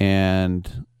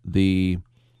 and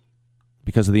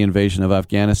because of the invasion of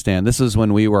Afghanistan. This is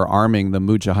when we were arming the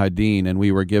Mujahideen and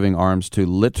we were giving arms to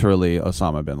literally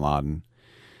Osama bin Laden.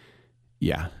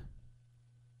 Yeah.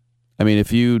 I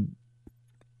mean,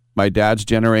 my dad's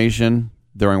generation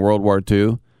during World War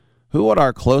II, who would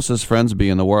our closest friends be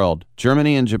in the world?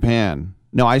 Germany and Japan.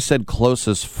 No, I said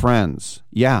closest friends.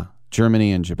 Yeah,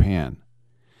 Germany and Japan.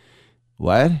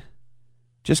 What?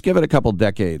 Just give it a couple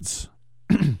decades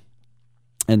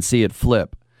and see it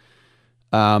flip.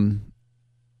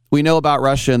 We know about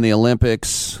Russia in the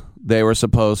Olympics. They were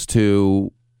supposed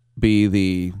to be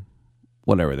the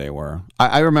whatever they were.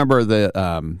 I remember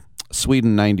the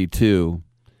Sweden 92.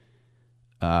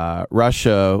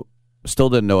 Russia still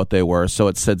didn't know what they were, so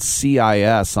it said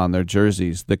CIS on their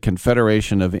jerseys, the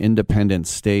Confederation of Independent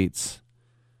States.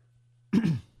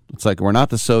 It's like, we're not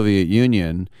the Soviet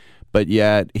Union, but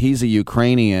yet he's a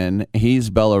Ukrainian, he's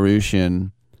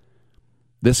Belarusian.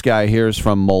 This guy here is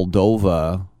from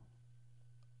Moldova,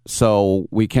 so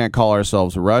we can't call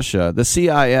ourselves Russia. The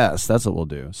CIS, that's what we'll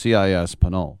do. CIS,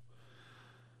 Panol.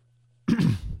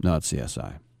 No, it's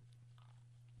CSI.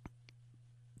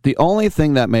 The only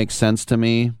thing that makes sense to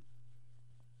me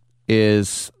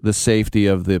is the safety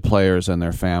of the players and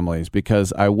their families,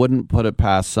 because I wouldn't put it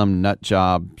past some nut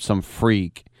job, some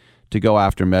freak, to go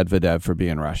after Medvedev for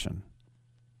being Russian.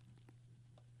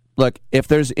 Look, if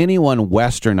there's anyone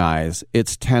westernized,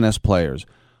 it's tennis players.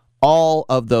 all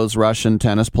of those Russian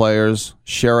tennis players,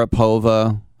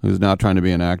 Sharapova, who's now trying to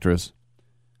be an actress,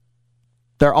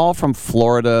 they're all from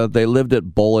Florida. They lived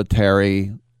at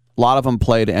Bolletary. A lot of them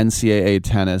played NCAA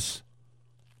tennis.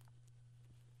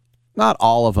 Not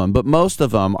all of them, but most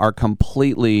of them are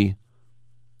completely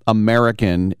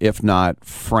American, if not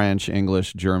French,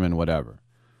 English, German, whatever.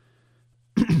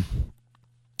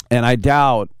 And I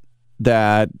doubt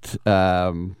that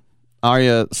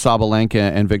Arya Sabalenka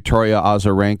and Victoria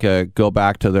Azarenka go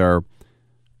back to their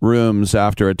rooms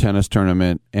after a tennis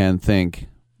tournament and think,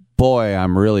 boy,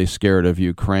 I'm really scared of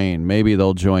Ukraine. Maybe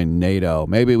they'll join NATO.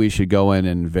 Maybe we should go in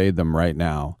and invade them right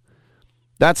now.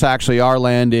 That's actually our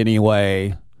land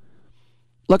anyway.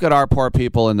 Look at our poor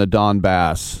people in the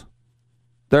Donbass.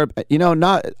 They're,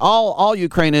 not all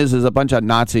Ukraine is a bunch of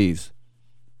Nazis.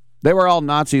 They were all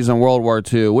Nazis in World War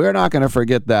II. We're not going to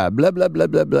forget that. Blah, blah, blah,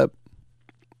 blah, blah.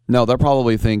 No, they're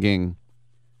probably thinking,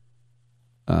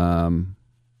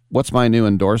 what's my new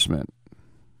endorsement?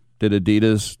 Did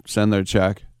Adidas send their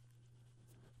check?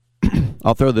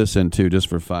 I'll throw this in, too, just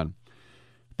for fun.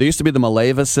 There used to be the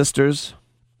Maleva sisters,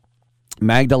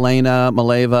 Magdalena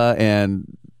Maleva,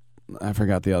 and I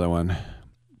forgot the other one.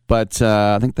 But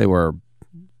I think they were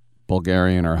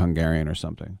Bulgarian or Hungarian or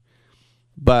something.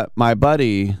 But my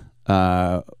buddy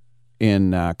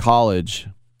in college,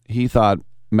 he thought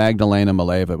Magdalena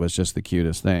Maleva was just the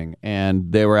cutest thing.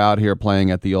 And they were out here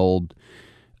playing at the old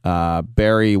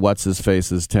Barry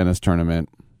What's-His-Face's tennis tournament.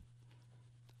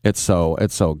 It's so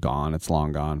gone. It's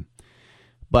long gone.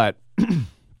 But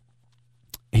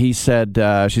he said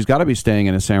she's got to be staying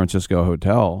in a San Francisco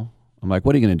hotel. I'm like,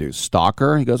 what are you going to do, stalk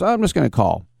her? He goes, I'm just going to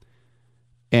call.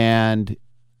 And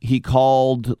he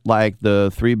called like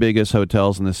the 3 biggest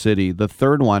hotels in the city. The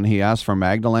third one, he asked for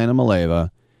Magdalena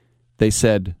Maleva. They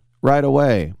said right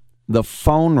away. The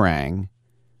phone rang.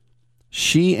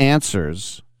 She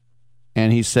answers.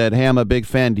 And he said, hey, I'm a big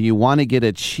fan. Do you want to get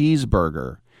a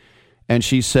cheeseburger? And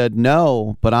she said,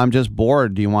 no, but I'm just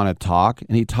bored. Do you want to talk?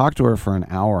 And he talked to her for an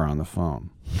hour on the phone.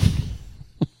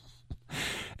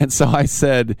 And so I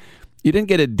said, you didn't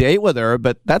get a date with her,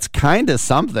 but that's kind of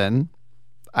something.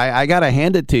 I got to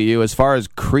hand it to you. As far as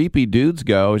creepy dudes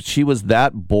go, she was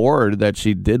that bored that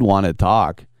she did want to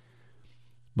talk.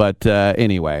 But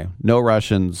anyway, no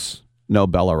Russians, no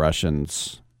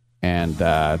Belarusians, and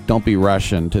don't be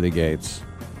Russian to the gates.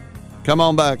 Come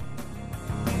on back.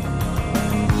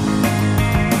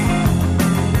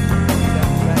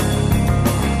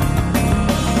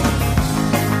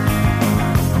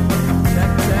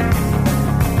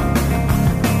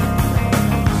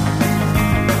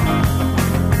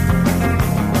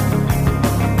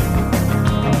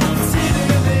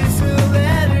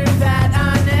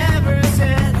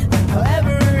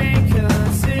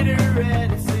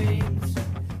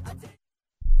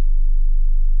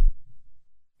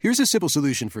 Here's a simple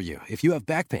solution for you. If you have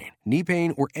back pain, knee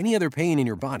pain, or any other pain in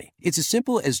your body, it's as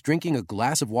simple as drinking a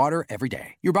glass of water every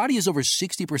day. Your body is over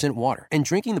 60% water, and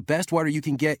drinking the best water you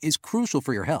can get is crucial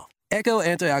for your health. Echo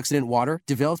Antioxidant Water,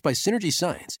 developed by Synergy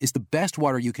Science, is the best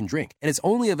water you can drink, and it's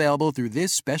only available through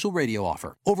this special radio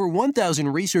offer. Over 1,000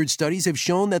 research studies have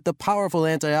shown that the powerful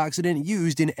antioxidant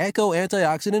used in Echo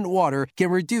Antioxidant Water can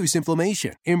reduce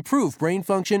inflammation, improve brain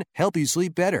function, help you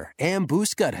sleep better, and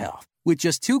boost gut health. With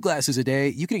just 2 glasses a day,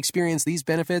 you can experience these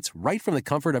benefits right from the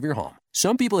comfort of your home.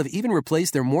 Some people have even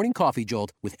replaced their morning coffee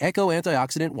jolt with Echo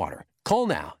Antioxidant Water. Call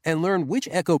now and learn which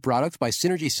Echo product by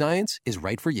Synergy Science is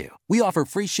right for you. We offer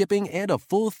free shipping and a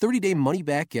full 30-day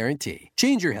money-back guarantee.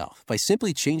 Change your health by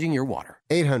simply changing your water.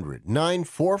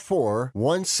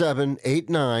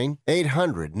 800-944-1789.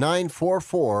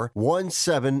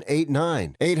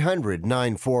 800-944-1789.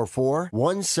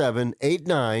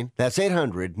 800-944-1789. That's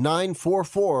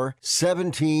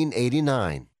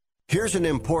 800-944-1789. Here's an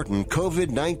important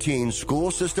COVID-19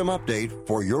 school system update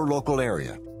for your local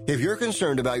area. If you're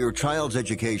concerned about your child's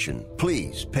education,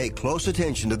 please pay close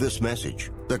attention to this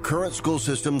message. The current school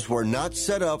systems were not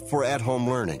set up for at-home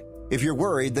learning. If you're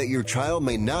worried that your child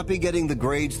may not be getting the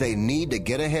grades they need to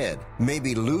get ahead, may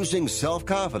be losing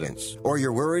self-confidence, or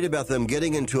you're worried about them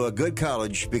getting into a good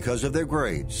college because of their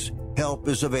grades, help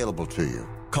is available to you.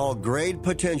 Call Grade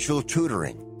Potential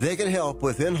Tutoring. They can help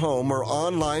with in-home or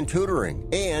online tutoring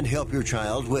and help your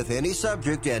child with any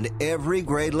subject and every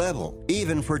grade level,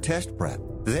 even for test prep.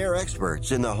 They're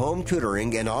experts in the home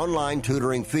tutoring and online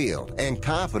tutoring field and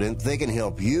confident they can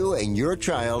help you and your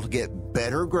child get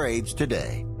better grades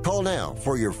today. Call now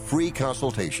for your free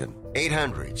consultation.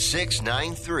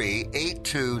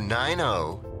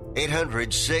 800-693-8290.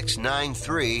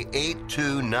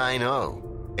 800-693-8290.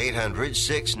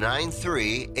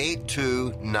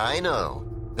 800-693-8290.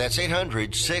 That's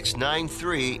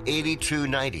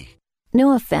 800-693-8290.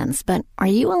 No offense, but are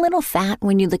you a little fat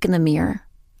when you look in the mirror?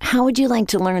 How would you like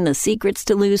to learn the secrets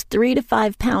to lose 3 to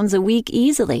 5 pounds a week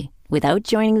easily without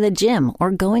joining the gym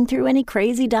or going through any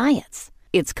crazy diets?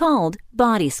 It's called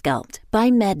Body Sculpt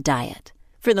by Med Diet.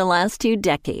 For the last 2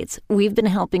 decades, we've been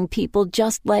helping people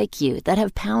just like you that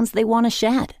have pounds they want to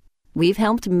shed. We've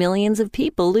helped millions of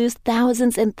people lose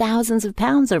thousands and thousands of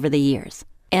pounds over the years.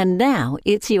 And now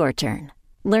it's your turn.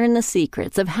 Learn the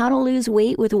secrets of how to lose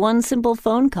weight with one simple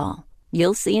phone call.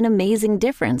 You'll see an amazing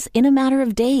difference in a matter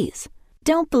of days.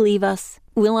 Don't believe us?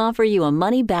 We'll offer you a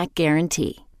money-back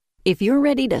guarantee. If you're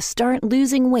ready to start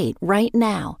losing weight right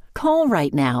now, call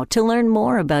right now to learn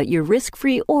more about your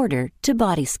risk-free order to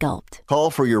Body Sculpt.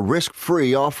 Call for your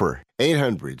risk-free offer.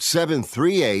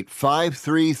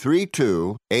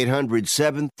 800-738-5332.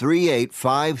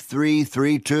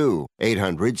 800-738-5332.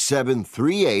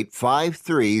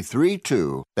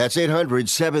 800-738-5332. That's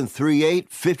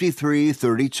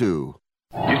 800-738-5332.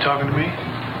 You talking to me?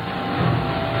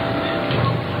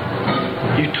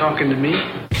 You talking to me?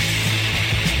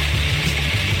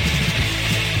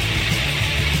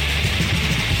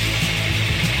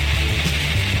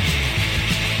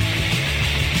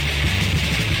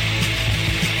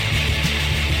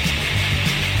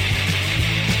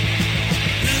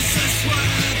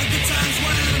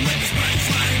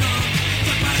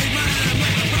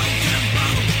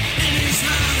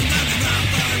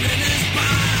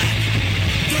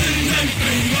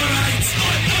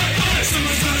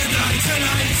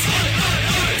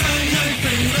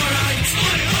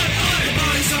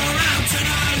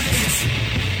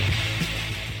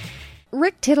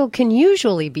 Rick Tittle can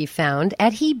usually be found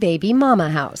at He Baby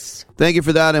Mama House. Thank you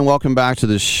for that, and welcome back to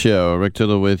the show. Rick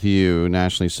Tittle with you,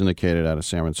 nationally syndicated out of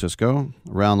San Francisco,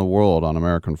 around the world on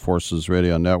American Forces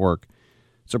Radio Network.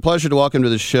 It's a pleasure to welcome to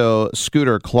the show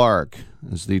Scooter Clark,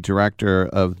 as the director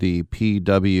of the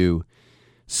PWCC,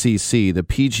 the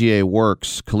PGA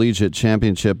Works Collegiate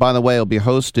Championship. By the way, it'll be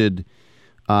hosted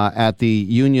at the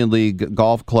Union League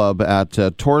Golf Club at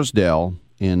Torresdale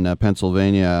in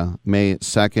Pennsylvania, May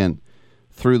 2nd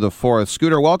through the 4th.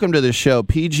 Scooter, welcome to the show.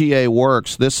 PGA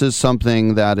Works, this is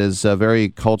something that is very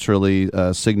culturally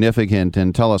significant,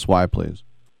 and tell us why, please.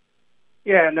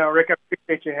 Yeah, no, Rick, I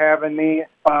appreciate you having me.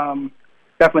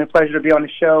 Definitely a pleasure to be on the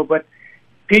show. But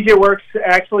PGA Works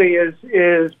actually is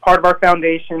part of our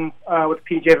foundation with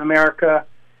PGA of America,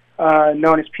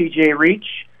 known as PGA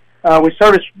Reach. We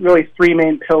service really 3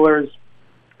 main pillars,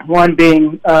 one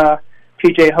being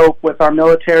PGA Hope with our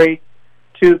military,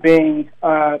 2 being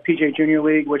PGA Junior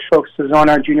League, which focuses on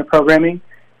our junior programming,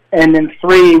 and then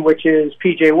 3, which is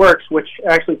PGA Works, which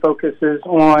actually focuses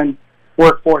on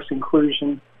workforce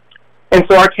inclusion. And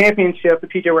so our championship, the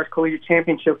PGA Works Collegiate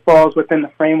Championship, falls within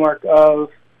the framework of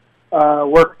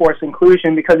workforce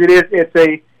inclusion because it's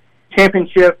a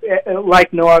championship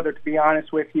like no other, to be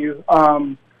honest with you.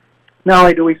 Not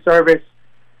only do we service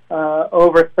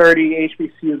over 30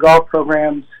 HBCU golf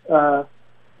programs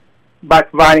by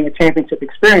providing a championship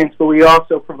experience, but we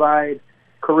also provide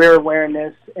career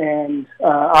awareness and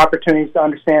opportunities to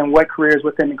understand what careers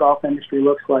within the golf industry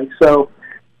looks like. So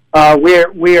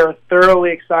we are thoroughly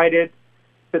excited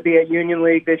to be at Union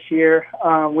League this year.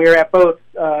 We're at both,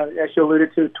 as you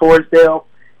alluded to, Torresdale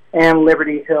and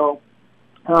Liberty Hill.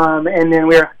 And then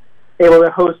we're able to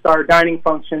host our dining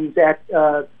functions at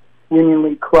Union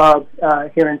League Club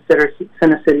here in Center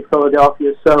City,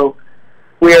 Philadelphia. So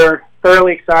we're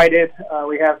thoroughly excited.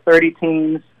 We have 30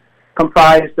 teams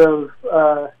comprised of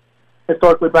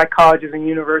historically black colleges and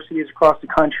universities across the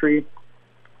country,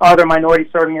 other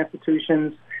minority-serving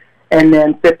institutions, and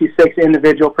then 56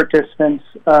 individual participants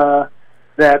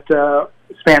that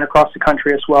span across the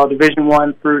country as well, Division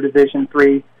I through Division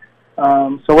III.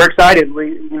 So we're excited.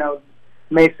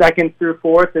 May 2nd through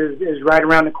 4th is right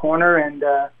around the corner, and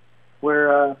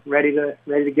we're ready to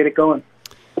get it going.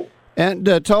 And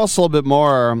tell us a little bit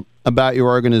more about your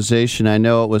organization. I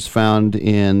know it was founded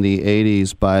in the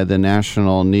 80s by the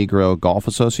National Negro Golf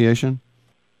Association.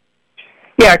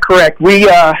 Yeah, correct.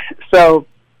 So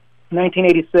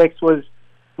 1986 was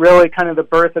really kind of the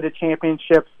birth of the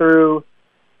championship through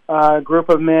a group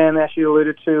of men, as you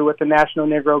alluded to, with the National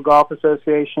Negro Golf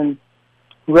Association.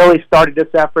 Really started this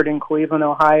effort in Cleveland,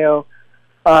 Ohio,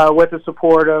 with the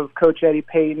support of Coach Eddie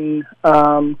Payton,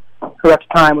 who at the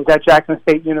time was at Jackson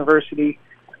State University,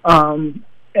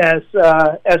 as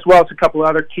well as a couple of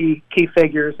other key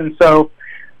figures. And so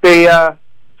they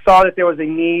saw that there was a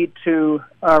need to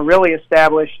really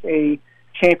establish a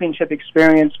championship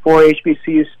experience for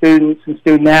HBCU students and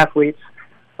student athletes.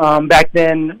 Back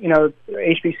then,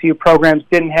 HBCU programs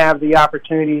didn't have the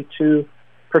opportunity to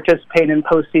participate in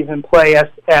postseason play as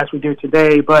we do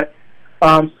today. But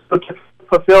so to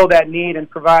fulfill that need and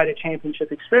provide a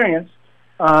championship experience,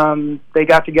 they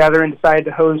got together and decided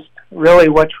to host really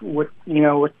what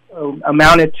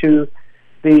amounted to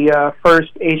the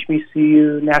first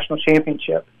HBCU national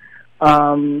championship.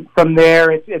 From there,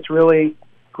 it's really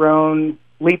grown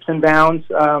leaps and bounds.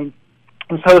 It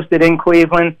was hosted in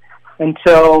Cleveland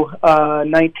until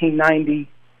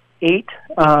 1998,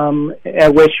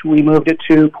 at which we moved it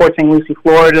to Port St. Lucie,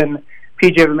 Florida, and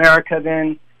PGA of America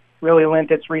then really lent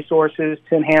its resources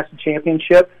to enhance the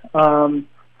championship. And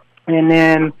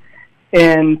then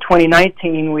in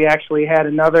 2019, we actually had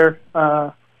another,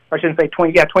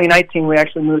 2019, we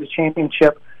actually moved the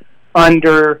championship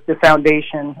under the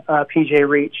foundation, PGA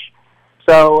Reach.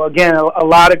 So, again, a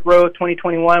lot of growth.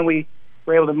 2021, we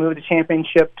were able to move the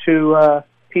championship to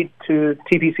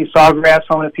TPC Sawgrass,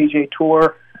 home of the PGA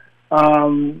Tour.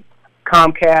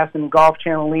 Comcast and Golf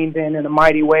Channel leaned in a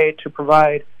mighty way to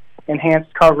provide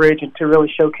enhanced coverage and to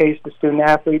really showcase the student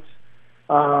athletes.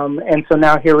 And so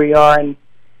now here we are in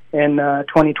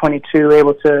 2022,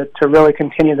 able to really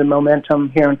continue the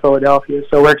momentum here in Philadelphia.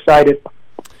 So we're excited.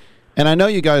 And I know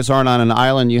you guys aren't on an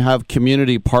island. You have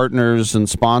community partners and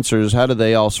sponsors. How do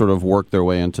they all sort of work their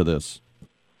way into this?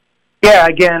 Yeah,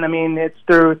 again, I mean, it's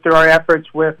through our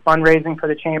efforts with fundraising for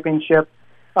the championship.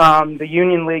 The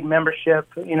Union League membership,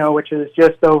 which is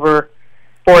just over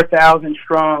 4,000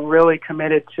 strong, really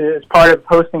committed to, as part of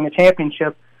hosting the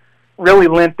championship, really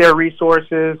lent their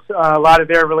resources, a lot of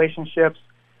their relationships,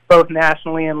 both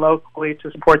nationally and locally, to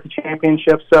support the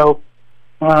championship. So,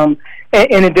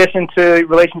 in addition to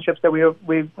relationships that we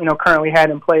currently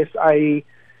had in place, i.e.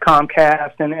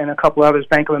 Comcast and a couple others,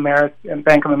 Bank of America,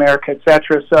 et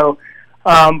cetera. So,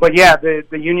 but yeah, the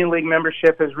Union League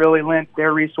membership has really lent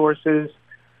their resources,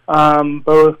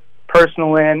 both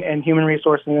personal and human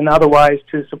resources and otherwise,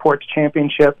 to support the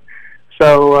championship.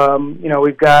 So,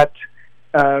 we've got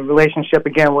a relationship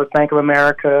again with Bank of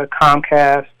America,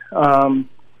 Comcast,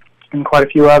 and quite a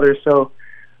few others. So,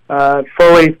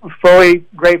 fully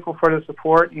grateful for the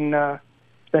support, and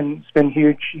it's been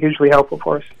hugely helpful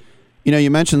for us.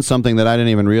 You mentioned something that I didn't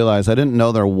even realize. I didn't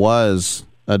know there was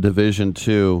a Division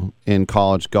II in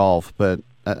college golf, but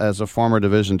as a former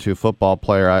Division II football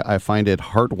player, I find it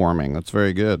heartwarming. That's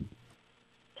very good.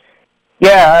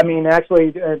 Yeah, I mean,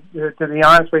 actually, to be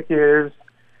honest with you, there's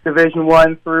Division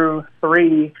I through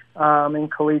III in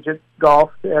collegiate golf,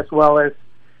 as well as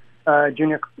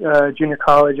junior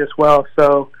college as well.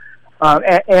 So,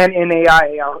 and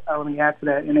NAIA, I'll let me add to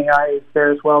that. NAIA is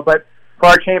there as well. But for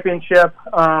our championship,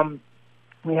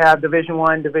 we have Division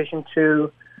I, Division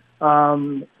II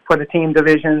for the team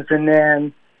divisions, and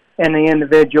then in the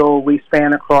individual, we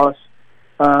span across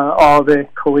all the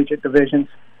collegiate divisions.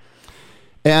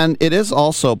 And it is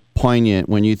also poignant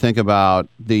when you think about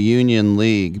the Union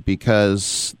League,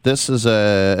 because this is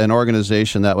an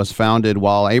organization that was founded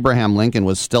while Abraham Lincoln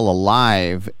was still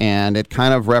alive, and it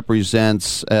kind of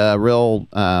represents a real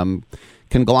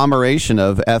conglomeration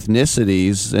of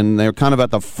ethnicities, and they're kind of at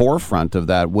the forefront of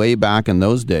that way back in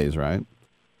those days, right?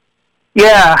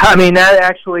 Yeah, I mean, that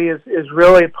actually is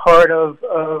really part of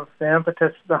the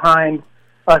impetus behind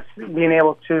us being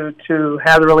able to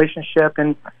have the relationship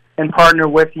and partner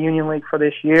with the Union League for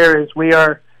this year, is we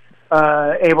are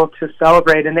able to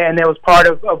celebrate, and that was part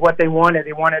of what they wanted.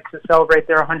 They wanted to celebrate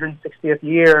their 160th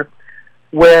year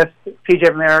with PGA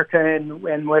of America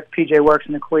and with PGA Works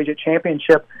in the Collegiate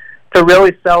Championship, to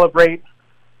really celebrate,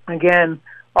 again,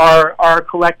 our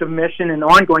collective mission and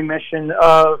ongoing mission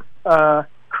of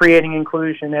creating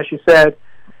inclusion. As you said,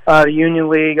 the Union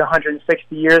League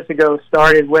 160 years ago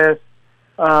started with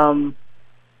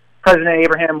President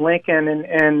Abraham Lincoln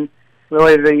and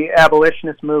really the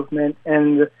abolitionist movement,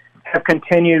 and have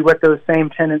continued with those same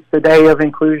tenets today of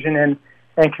inclusion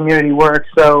and community work.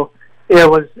 So it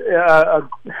was a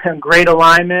great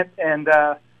alignment, and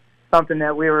something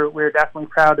that we were definitely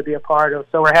proud to be a part of.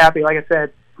 So we're happy, like I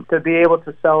said, to be able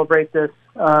to celebrate this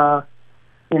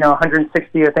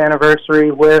 160th anniversary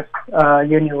with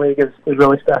Union League is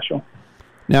really special.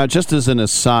 Now, just as an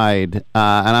aside,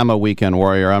 and I'm a weekend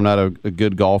warrior, I'm not a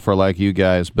good golfer like you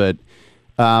guys, but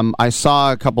I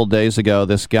saw a couple days ago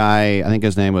this guy, I think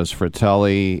his name was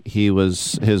Fratelli,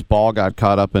 his ball got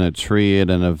caught up in a tree at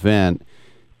an event,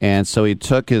 and so he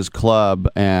took his club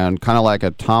and kind of like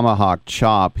a tomahawk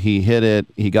chop, he hit it,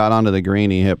 he got onto the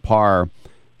green, he hit par.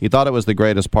 He thought it was the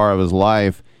greatest par of his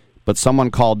life, but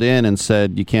someone called in and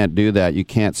said, you can't do that, you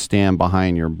can't stand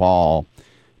behind your ball.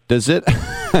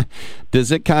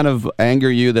 Does it kind of anger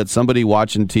you that somebody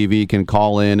watching TV can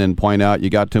call in and point out you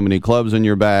got too many clubs in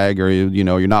your bag, or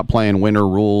you're not playing winter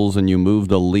rules and you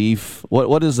moved a leaf?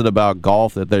 What is it about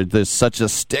golf that there's such a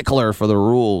stickler for the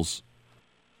rules?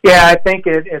 Yeah, I think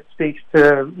it speaks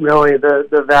to really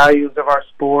the values of our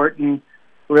sport and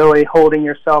really holding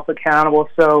yourself accountable.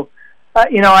 So,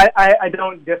 I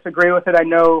don't disagree with it. I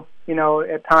know,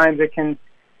 at times it can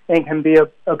be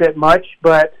a bit much,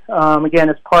 but again,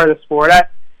 it's part of the sport. That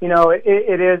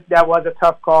was a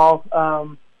tough call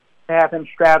to have him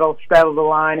straddle the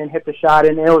line and hit the shot,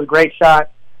 and it was a great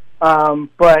shot.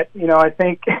 But I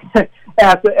think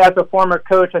as a former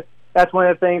coach, that's one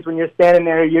of the things when you're standing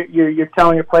there, you're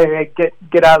telling your player, hey,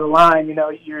 get out of the line.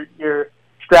 You're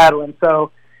straddling.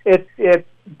 So it's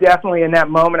definitely in that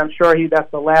moment. I'm sure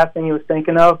that's the last thing he was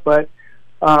thinking of, but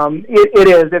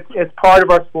it's part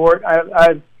of our sport.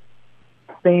 I've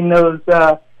seen those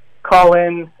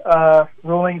call-in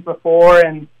rulings before,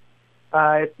 and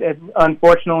it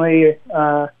unfortunately,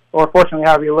 or fortunately,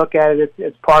 however you look at it,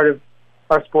 it's part of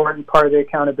our sport and part of the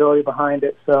accountability behind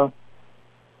it. So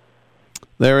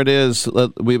there it is.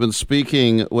 We've been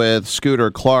speaking with Scooter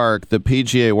Clark, the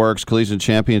PGA Works Collegiate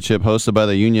Championship hosted by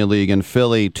the Union League in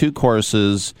Philly. 2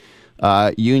 courses,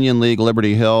 Union League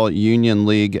Liberty Hill, Union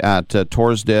League at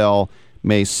Torresdale,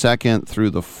 May 2nd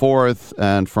through the 4th.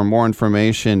 And for more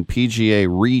information,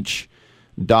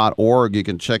 pgareach.org. You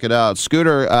can check it out.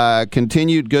 Scooter,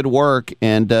 continued good work,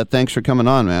 and thanks for coming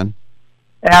on, man.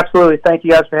 Absolutely. Thank you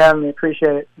guys for having me.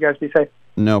 Appreciate it. You guys be safe.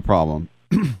 No problem.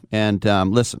 And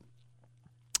listen,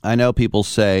 I know people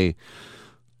say,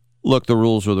 look, the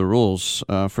rules are the rules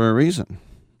for a reason.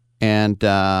 And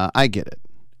I get it.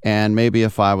 And maybe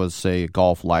if I was, say, a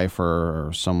golf lifer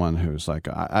or someone who's like,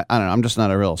 I don't know, I'm just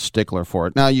not a real stickler for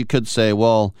it. Now, you could say,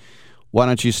 well, why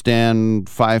don't you stand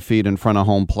 5 feet in front of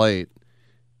home plate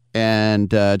and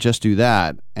just do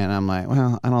that? And I'm like,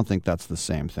 well, I don't think that's the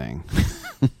same thing.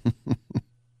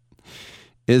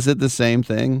 Is it the same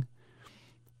thing?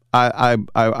 I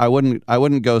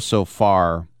wouldn't go so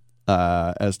far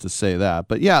as to say that.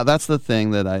 But yeah, that's the thing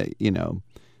that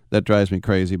that drives me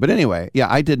crazy. But anyway,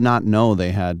 yeah, I did not know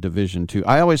they had Division II.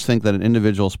 I always think that an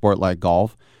individual sport like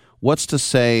golf, what's to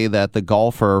say that the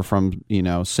golfer from,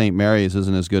 St. Mary's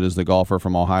isn't as good as the golfer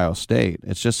from Ohio State?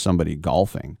 It's just somebody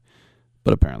golfing.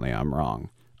 But apparently I'm wrong.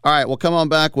 All right, we'll come on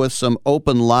back with some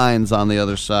open lines on the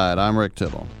other side. I'm Rick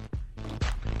Tittle.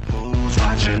 Who's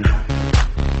watching?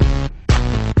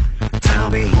 Tell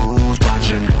me who's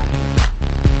watching?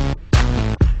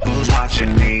 Who's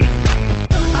watching me?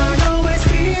 I always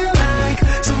feel like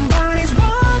somebody's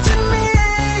watching me,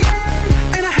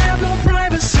 and I have no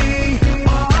privacy.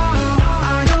 Oh,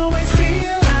 I always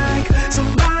feel like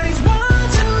somebody's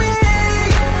watching me.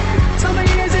 Tell me,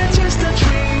 is it just a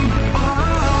dream?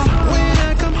 Oh, when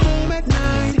I come home at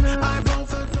night, I roll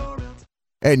the door.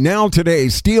 And now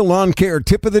today's Steel Lawn Care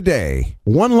tip of the day.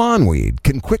 One lawn weed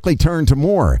can quickly turn to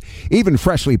more. Even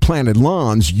freshly planted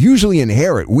lawns usually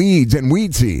inherit weeds and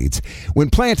weed seeds.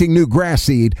 When planting new grass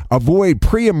seed, avoid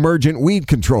pre-emergent weed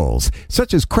controls,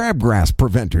 such as crabgrass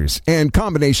preventers and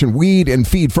combination weed and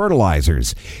feed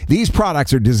fertilizers. These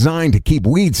products are designed to keep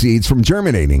weed seeds from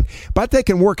germinating, but they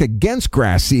can work against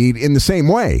grass seed in the same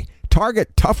way.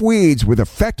 Target tough weeds with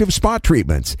effective spot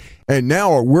treatments. And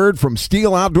now a word from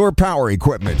Steel Outdoor Power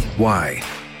Equipment. Why?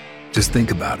 Just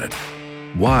think about it.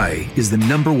 Why is the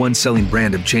 #1 selling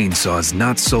brand of chainsaws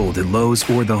not sold at Lowe's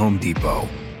or the Home Depot?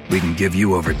 We can give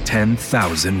you over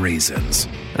 10,000 reasons.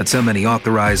 That's how many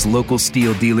authorized local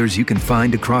Steel dealers you can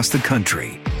find across the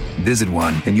country. Visit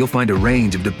one and you'll find a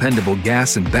range of dependable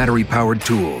gas and battery-powered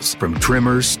tools, from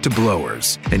trimmers to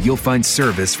blowers. And you'll find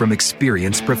service from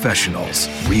experienced professionals.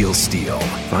 Real Steel.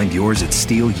 Find yours at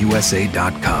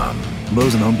SteelUSA.com.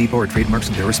 Lowe's and Home Depot are trademarks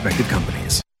of their respective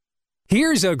companies.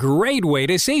 Here's a great way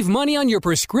to save money on your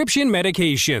prescription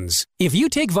medications. If you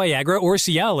take Viagra or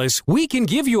Cialis, we can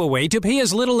give you a way to pay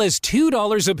as little as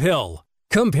 $2 a pill.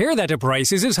 Compare that to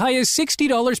prices as high as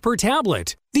 $60 per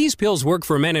tablet. These pills work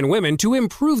for men and women to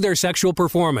improve their sexual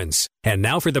performance. And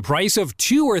now for the price of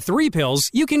 2 or 3 pills,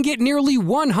 you can get nearly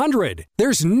 100.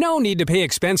 There's no need to pay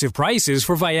expensive prices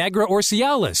for Viagra or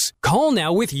Cialis. Call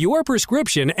now with your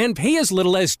prescription and pay as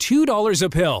little as $2 a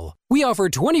pill. We offer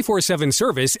 24/7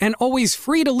 service and always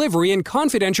free delivery and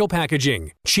confidential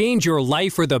packaging. Change your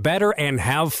life for the better and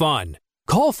have fun.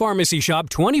 Call Pharmacy Shop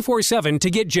 24/7 to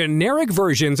get generic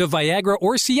versions of Viagra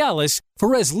or Cialis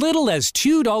for as little as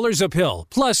 $2 a pill,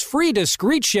 plus free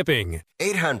discreet shipping.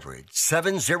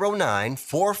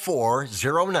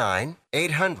 800-709-4409.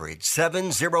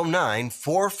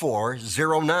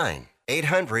 800-709-4409.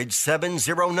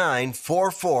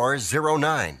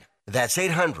 800-709-4409. That's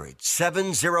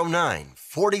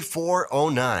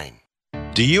 800-709-4409.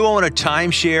 Do you own a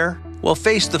timeshare? Well,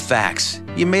 face the facts.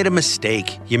 You made a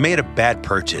mistake. You made a bad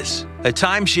purchase. A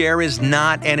timeshare is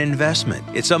not an investment.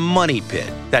 It's a money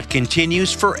pit that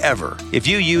continues forever. If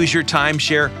you use your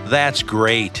timeshare, that's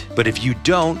great. But if you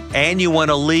don't, and you want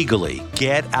to legally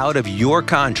get out of your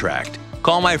contract,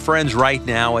 call my friends right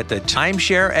now at the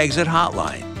Timeshare Exit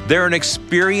Hotline. They're an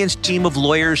experienced team of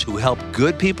lawyers who help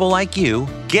good people like you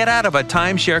get out of a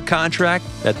timeshare contract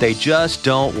that they just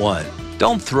don't want.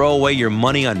 Don't throw away your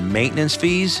money on maintenance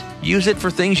fees. Use it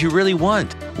for things you really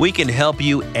want. We can help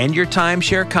you end your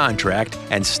timeshare contract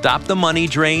and stop the money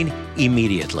drain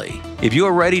immediately. If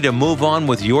you're ready to move on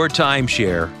with your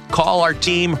timeshare, call our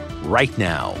team right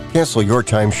now. Cancel your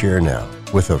timeshare now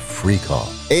with a free call.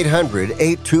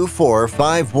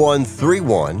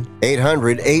 800-824-5131.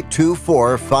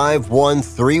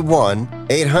 800-824-5131.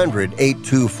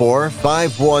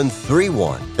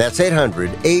 800-824-5131. That's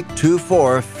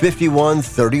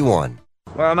 800-824-5131.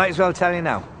 Well, I might as well tell you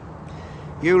now.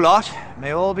 You lot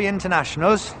may all be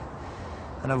internationals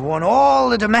and have won all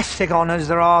the domestic honours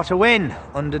there are to win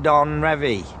under Don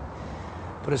Revie.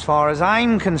 But as far as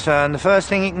I'm concerned, the first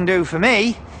thing you can do for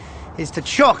me is to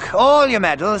chuck all your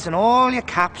medals and all your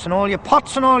caps and all your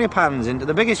pots and all your pans into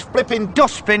the biggest flipping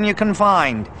dustbin you can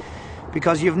find,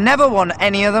 because you've never won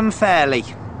any of them fairly.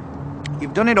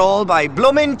 You've done it all by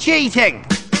bloomin' cheating.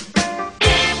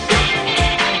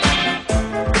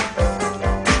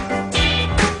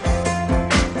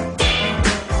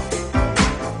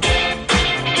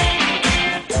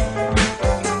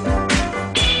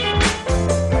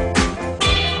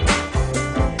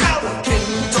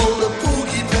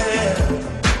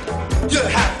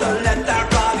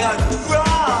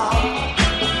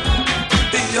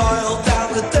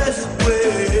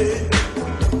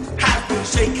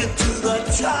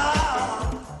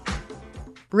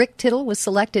 Rick Tittle was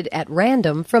selected at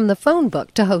random from the phone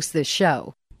book to host this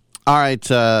show. All right,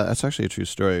 that's actually a true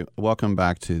story. Welcome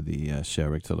back to the show.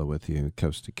 Rick Tittle with you,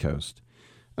 coast to coast.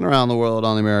 And around the world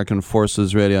on the American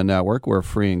Forces Radio Network, we're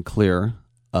free and clear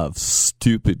of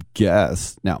stupid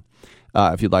guests. Now,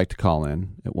 if you'd like to call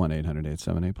in at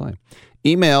 1-800-878-PLAY.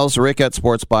 Emails,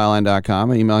 rick@sportsbyline.com.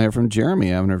 An email here from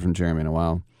Jeremy. I haven't heard from Jeremy in a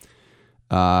while.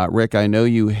 Rick, I know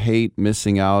you hate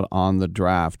missing out on the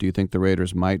draft. Do you think the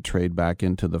Raiders might trade back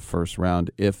into the first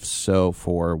round? If so,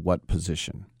 for what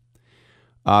position?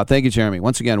 Thank you, Jeremy.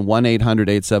 Once again,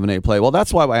 1-800-878-PLAY. Well,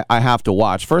 that's why I have to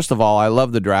watch. First of all, I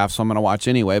love the draft, so I'm going to watch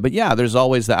anyway. But yeah, there's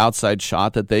always the outside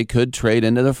shot that they could trade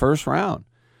into the first round.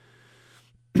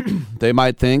 They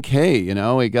might think, hey, you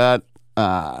know, we got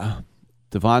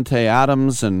Devontae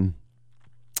Adams and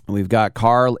we've got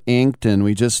Carl inked, and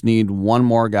we just need one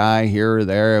more guy here or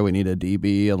there. We need a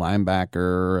DB, a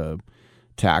linebacker, a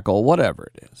tackle,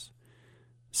 whatever it is.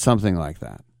 Something like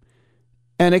that.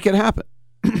 And it can happen.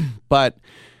 But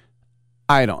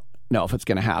I don't know if it's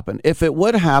going to happen. If it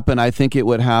would happen, I think it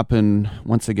would happen,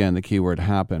 once again, the key word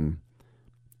happen,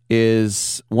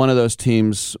 is one of those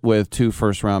teams with 2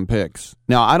 first-round picks.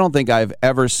 Now, I don't think I've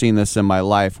ever seen this in my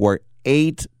life where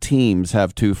 8 teams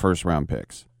have 2 first-round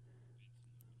picks.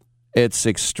 It's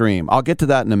extreme. I'll get to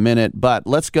that in a minute, but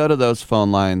let's go to those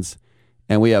phone lines.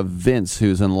 And we have Vince,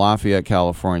 who's in Lafayette,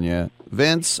 California.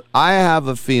 Vince, I have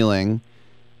a feeling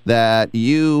that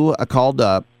you called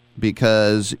up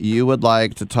because you would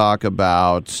like to talk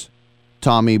about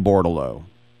Tommy Bortolo.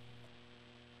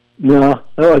 No,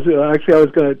 I was going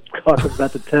to talk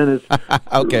about the tennis.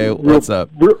 Okay, what's up?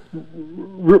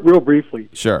 Real briefly.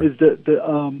 Sure. Is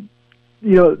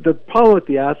the problem with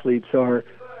the athletes are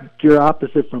you're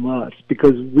opposite from us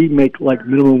because we make like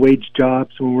minimum wage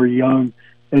jobs when we're young,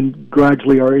 and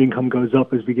gradually our income goes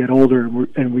up as we get older,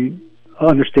 and we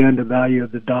understand the value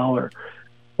of the dollar.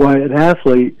 Why an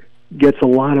athlete gets a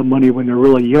lot of money when they're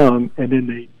really young, and then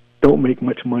they don't make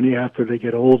much money after they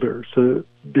get older. So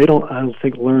they don't, I don't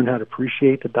think, learn how to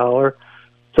appreciate the dollar.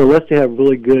 So unless they have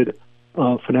really good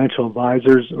financial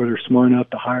advisors or they're smart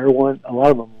enough to hire one, a lot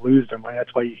of them lose their money.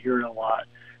 That's why you hear it a lot.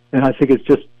 And I think it's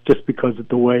just because of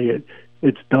the way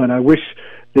it's done. I wish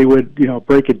they would,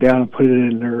 break it down and put it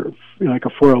in their, like a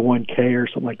 401k or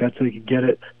something like that so they could get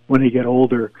it when they get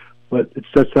older. But it's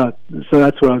just not. So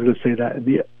that's what I was going to say. That. And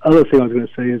the other thing I was going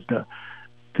to say is the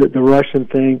Russian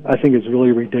thing, I think, is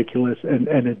really ridiculous, and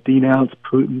to denounce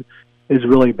Putin is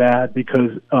really bad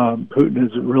because Putin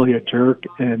is really a jerk,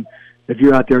 and if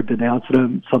you're out there denouncing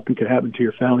him, something could happen to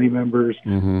your family members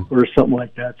or something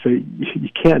like that. So you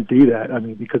can't do that, I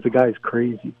mean, because the guy's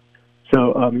crazy.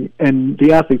 So, and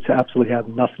the athletes absolutely have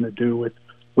nothing to do with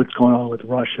what's going on with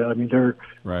Russia. I mean, they're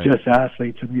Right. just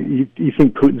athletes. I mean, you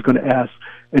think Putin's going to ask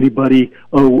anybody,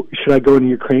 "Oh, should I go into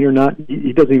Ukraine or not?"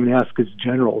 He doesn't even ask his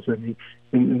generals, and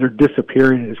they're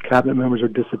disappearing. His cabinet members are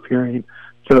disappearing.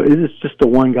 So it is just a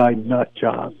one guy nut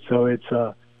job. So it's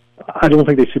I don't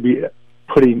think they should be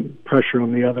putting pressure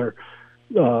on the other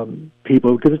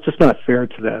people, because it's just not fair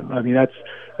to them. I mean,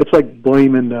 it's like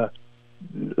blaming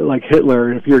like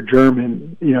Hitler. If you're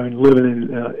German, and living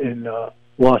in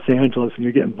Los Angeles, and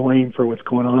you're getting blamed for what's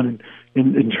going on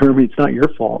in Germany, it's not your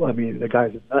fault. I mean, the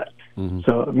guy's a nut. Mm-hmm.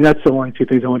 So I mean, that's the only two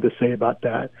things I wanted to say about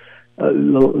that. The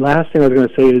last thing I was going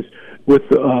to say is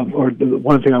the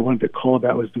one thing I wanted to call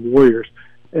about was the Warriors.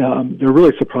 They're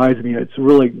really surprising me. It's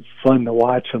really fun to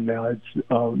watch them now. It's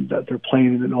that they're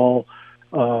playing in all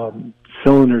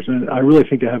cylinders, and I really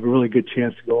think they have a really good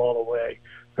chance to go all the way.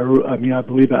 I mean, I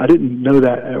believe that. I didn't know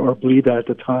that or believe that at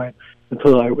the time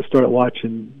until I started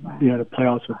watching, the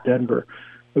playoffs with Denver.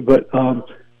 But I'm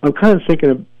kind of thinking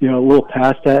of, a little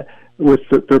past that with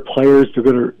their players. They're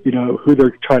going to, who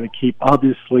they're trying to keep.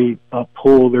 Obviously,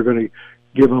 Poole, they're going to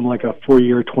give them like a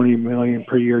 4-year, $20 million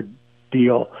per year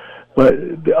deal.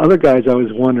 But the other guys, I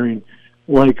was wondering,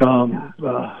 like, trying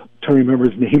to remember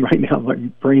his name right now. My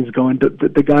brain's going.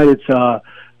 The guy that's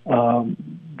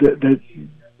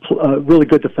really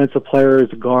good defensive player,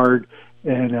 is a guard,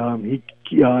 and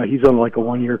he's on like a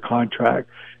 1-year contract,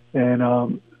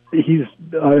 and his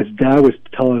dad was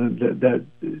telling him that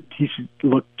he should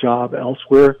look job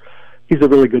elsewhere. He's a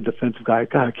really good defensive guy.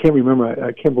 God, I can't remember.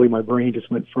 I can't believe my brain just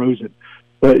went frozen.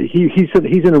 But he's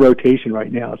in a rotation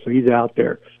right now, so he's out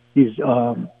there.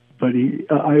 I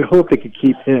hope they could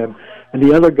keep him. And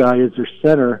the other guy is their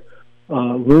center,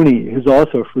 Looney, who's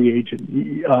also a free agent.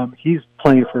 He's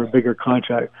playing for a bigger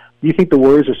contract. Do you think the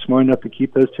Warriors are smart enough to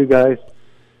keep those two guys?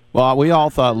 Well, we all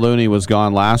thought Looney was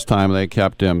gone last time they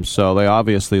kept him, so they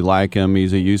obviously like him.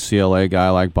 He's a UCLA guy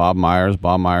like Bob Myers.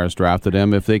 Bob Myers drafted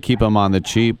him. If they keep him on the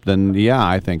cheap, then yeah,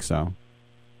 I think so.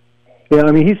 Yeah,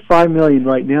 I mean, he's $5 million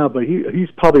right now, but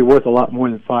he's probably worth a lot more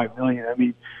than $5 million. I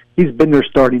mean, he's been their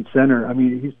starting center. I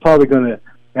mean, he's probably going to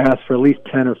ask for at least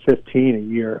 10 or 15 a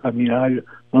year. I mean, I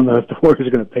don't know if the Warriors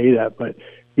are going to pay that, but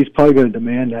he's probably going to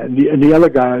demand that. And the other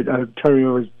guy, I'm trying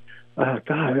to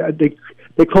remember,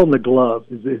 they call him the Glove,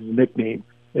 is his nickname.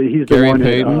 He's the one.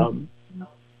 Payton?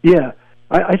 Yeah,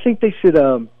 I think they should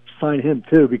sign him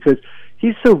too, because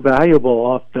he's so valuable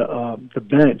off the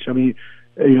bench. I mean,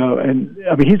 and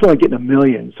I mean, he's only getting $1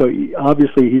 million, so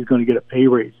obviously he's going to get a pay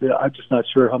raise. I'm just not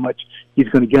sure how much he's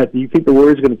going to get. Do you think the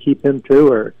Warriors are going to keep him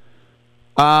too, or?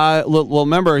 Well,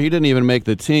 remember, he didn't even make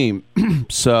the team,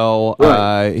 so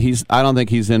right. I don't think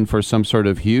he's in for some sort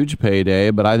of huge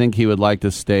payday, but I think he would like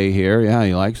to stay here. Yeah,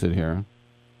 he likes it here.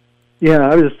 Yeah,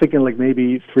 I was just thinking like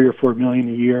maybe $3 or $4 million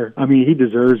a year. I mean, he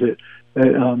deserves it,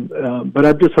 but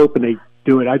I'm just hoping they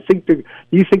do it. Do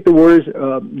you think the Warriors,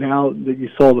 now that you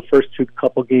saw the first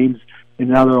couple games and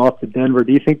now they're off to Denver,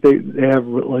 do you think they have a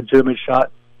legitimate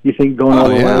shot? Do you think going all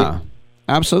the way?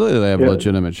 Absolutely, they have a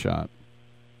legitimate shot.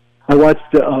 I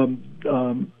watched what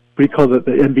do you call it,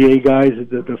 the NBA guys,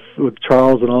 with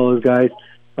Charles and all those guys.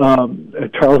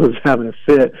 Charles was having a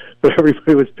fit, but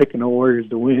everybody was picking the Warriors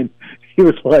to win. He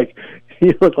looked like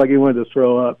he wanted to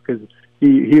throw up, because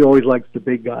he always likes the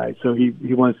big guy, so he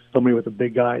wants somebody with a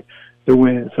big guy to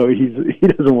win. So he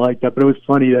doesn't like that. But it was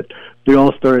funny that they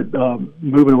all started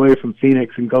moving away from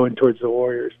Phoenix and going towards the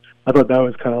Warriors. I thought that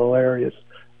was kind of hilarious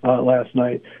last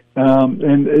night.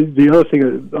 And the other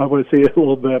thing I want to say a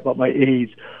little bit about my A's.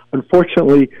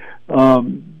 Unfortunately, they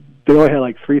only had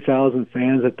like 3,000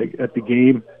 fans at the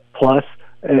game plus.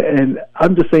 And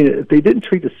I'm just saying, if they didn't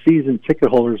treat the season ticket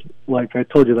holders like I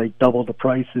told you, like double the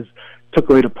prices,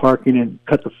 took away the parking, and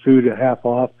cut the food at half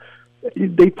off,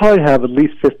 they probably have at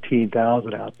least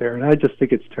 15,000 out there. And I just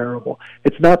think it's terrible.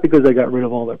 It's not because they got rid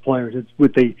of all their players; it's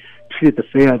what they treated the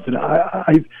fans. And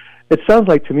it sounds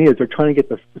like to me as they're trying to get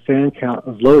the fan count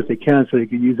as low as they can, so they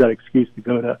can use that excuse to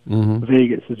go to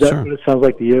Vegas. Is that what it sounds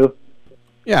like to you?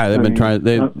 Yeah, they've been trying.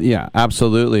 Yeah,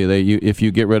 absolutely. If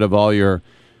you get rid of all your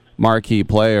marquee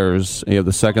players, you have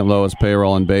the second lowest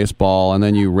payroll in baseball, and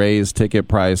then you raise ticket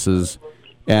prices.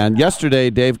 And yesterday,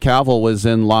 Dave Kaval was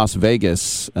in Las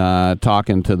Vegas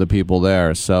talking to the people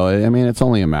there. So, I mean, it's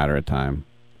only a matter of time.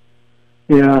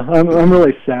 Yeah, I'm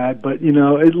really sad, but,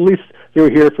 at least they were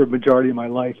here for a majority of my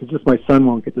life. It's just my son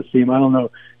won't get to see him. I don't know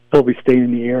if he'll be staying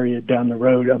in the area down the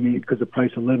road, I mean, because the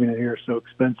price of living here is so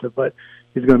expensive, but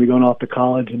he's going to be going off to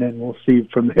college, and then we'll see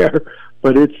from there.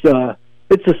 But it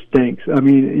just stinks. I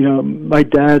mean, my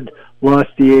dad lost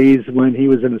the A's when he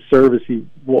was in the service,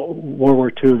 World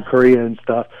War II in Korea and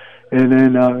stuff. and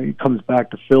then he comes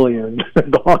back to Philly and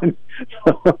gone.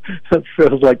 So it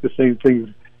feels like the same thing's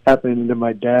happening to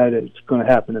my dad. It's going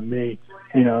to happen to me,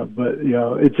 But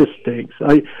it just stinks.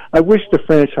 I wish the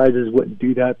franchises wouldn't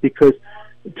do that, because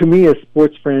to me, a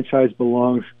sports franchise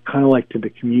belongs kind of like to the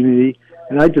community,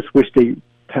 and I just wish they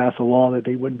pass a law that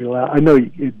they wouldn't be allowed. I know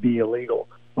it'd be illegal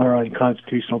or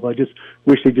unconstitutional, but I just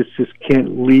wish they just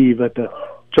can't leave at the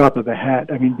drop of a hat.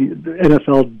 I mean, the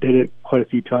NFL did it quite a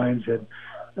few times, and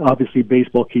obviously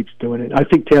baseball keeps doing it. I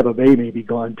think Tampa Bay may be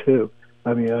gone too.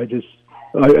 I mean, I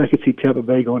could see Tampa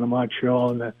Bay going to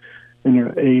Montreal and the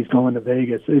A's going to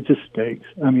Vegas. It just stinks.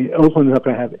 I mean, Oakland's not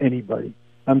going to have anybody.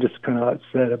 I'm just kind of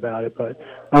upset about it, but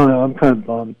I don't know. I'm kind of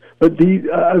bummed. But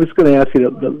I was going to ask you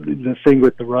the thing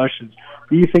with the Russians.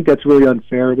 Do you think that's really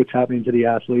unfair, what's happening to the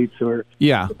athletes? Or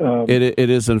yeah, it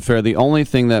is unfair. The only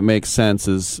thing that makes sense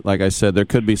is, like I said, there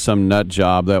could be some nut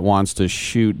job that wants to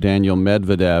shoot Daniel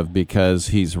Medvedev because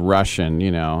he's Russian,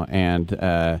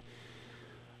 and.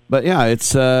 But yeah,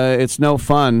 it's no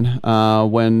fun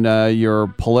when your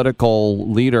political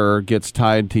leader gets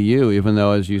tied to you, even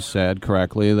though, as you said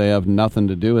correctly, they have nothing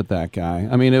to do with that guy.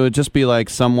 I mean, it would just be like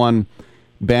someone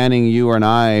banning you or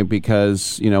I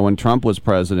because, when Trump was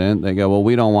president, they go, well,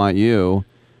 we don't want you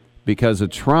because of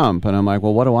Trump. And I'm like,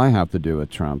 well, what do I have to do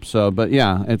with Trump? So, but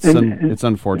yeah, it's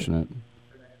unfortunate.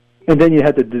 And then you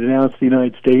had to denounce the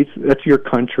United States. That's your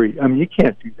country. I mean, you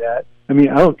can't do that. I mean,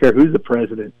 I don't care who's the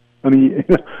president. I mean,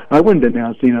 I wouldn't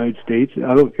denounce the United States.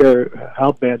 I don't care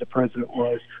how bad the president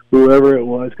was, whoever it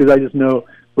was, because I just know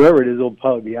whoever it is will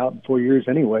probably be out in 4 years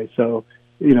anyway. So,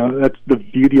 that's the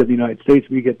beauty of the United States.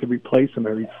 We get to replace them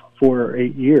every 4 or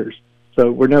 8 years.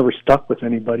 So we're never stuck with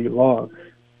anybody long.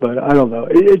 But I don't know.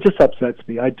 It just upsets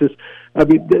me. And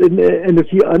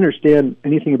if you understand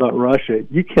anything about Russia,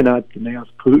 you cannot denounce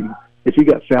Putin if you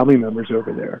got family members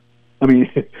over there. I mean,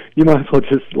 you might as well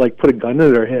just, put a gun to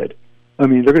their head. I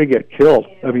mean, they're going to get killed.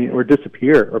 I mean, or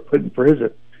disappear, or put in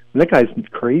prison. And that guy's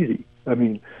crazy. I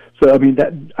mean,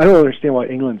 that I don't understand why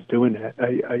England's doing that.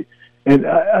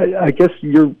 I guess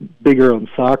you're bigger on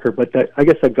soccer, but I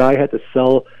guess that guy had to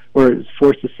sell, or is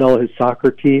forced to sell his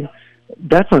soccer team.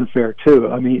 That's unfair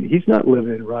too. I mean, he's not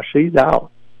living in Russia; he's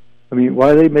out. I mean,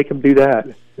 why do they make him do that?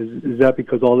 Is that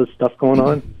because all this stuff going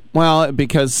on? Well,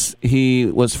 because he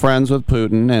was friends with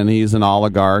Putin, and he's an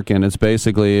oligarch, and it's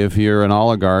basically, if you're an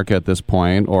oligarch at this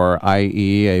point, or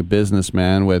i.e. a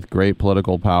businessman with great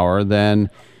political power, then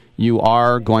you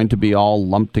are going to be all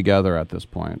lumped together at this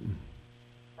point.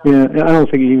 Yeah, I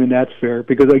don't think even that's fair,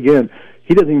 because, again,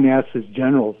 he doesn't even ask his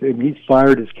generals. I mean, he's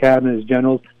fired his cabinet, his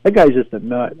generals. That guy's just a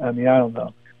nut. I mean, I don't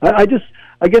know. I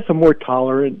guess I'm more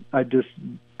tolerant. I just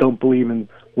don't believe in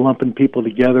lumping people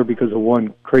together because of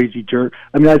one crazy jerk.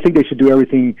 I mean, I think they should do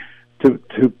everything to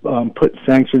put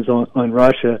sanctions on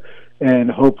Russia, and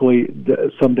hopefully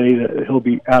someday that he'll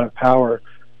be out of power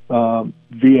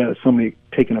via somebody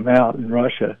taking him out in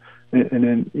Russia, and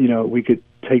then we could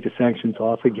take the sanctions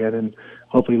off again and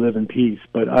hopefully live in peace.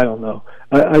 But I don't know.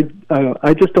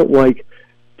 I just don't like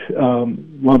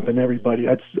lumping everybody.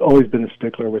 That's always been a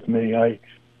stickler with me.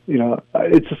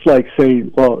 It's just like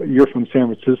saying, well, you're from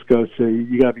San Francisco, so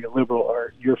you got to be a liberal,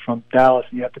 or you're from Dallas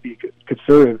and you have to be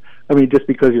conservative. I mean, just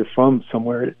because you're from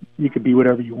somewhere, you could be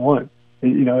whatever you want.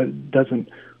 And, it doesn't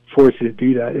force you to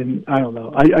do that. And I don't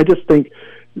know. I just think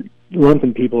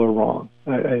lumping people are wrong.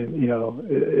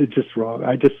 It's just wrong.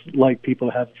 I just like people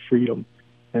to have freedom,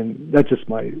 and that's just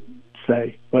my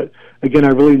say. But again, I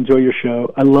really enjoy your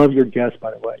show. I love your guests,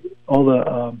 by the way. All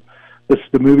the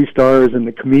movie stars and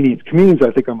the comedians. Comedians,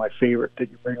 I think, are my favorite that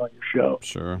you bring on your show.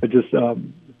 Sure. I just,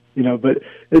 but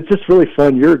it's just really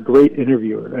fun. You're a great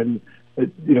interviewer, and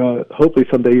hopefully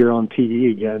someday you're on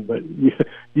TV again. But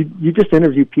you just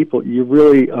interview people. You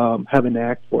really have a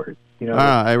knack for it.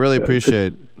 I really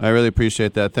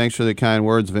appreciate that. Thanks for the kind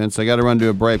words, Vince. I got to run to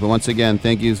a break, but once again,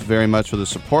 thank you very much for the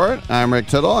support. I'm Rick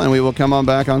Tittle, and we will come on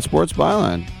back on Sports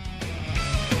Byline.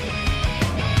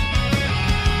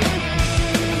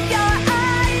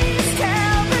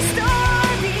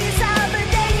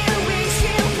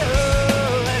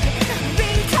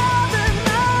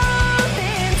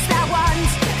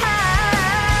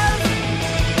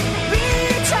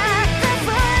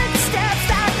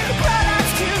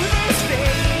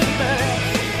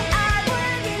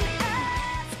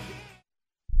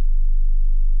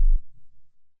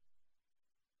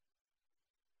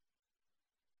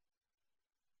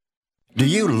 Do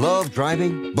you love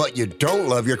driving, but you don't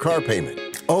love your car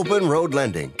payment? Open Road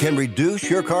Lending can reduce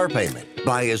your car payment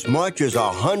by as much as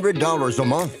 $100 a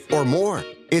month or more.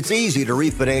 It's easy to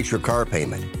refinance your car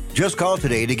payment. Just call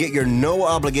today to get your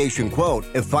no-obligation quote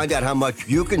and find out how much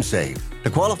you can save. To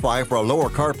qualify for a lower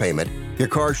car payment, your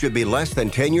car should be less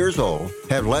than 10 years old,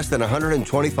 have less than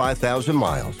 125,000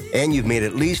 miles, and you've made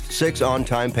at least 6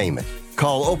 on-time payments.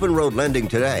 Call Open Road Lending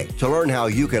today to learn how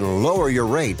you can lower your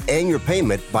rate and your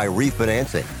payment by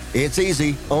refinancing. It's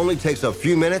easy, only takes a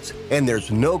few minutes, and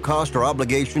there's no cost or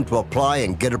obligation to apply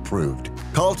and get approved.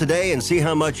 Call today and see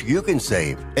how much you can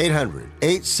save.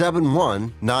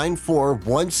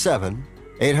 800-871-9417.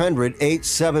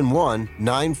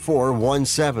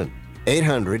 800-871-9417.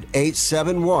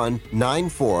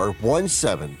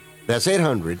 800-871-9417. That's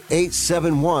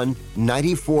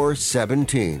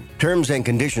 800-871-9417. Terms and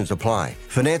conditions apply.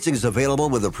 Financing is available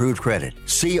with approved credit.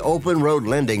 See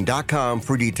openroadlending.com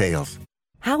for details.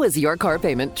 How is your car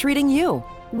payment treating you?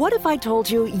 What if I told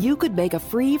you you could make a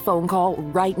free phone call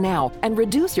right now and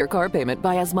reduce your car payment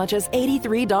by as much as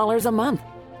 $83 a month?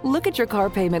 Look at your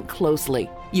car payment closely.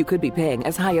 You could be paying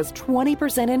as high as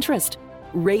 20% interest.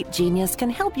 Rate Genius can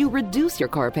help you reduce your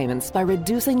car payments by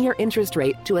reducing your interest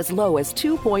rate to as low as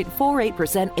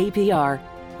 2.48% APR.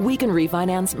 We can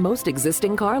refinance most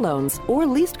existing car loans or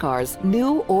leased cars,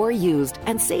 new or used,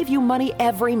 and save you money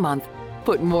every month.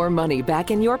 Put more money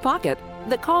back in your pocket.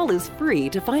 The call is free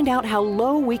to find out how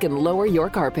low we can lower your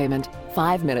car payment.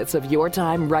 5 minutes of your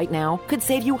time right now could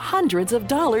save you hundreds of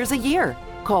dollars a year.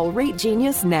 Call Rate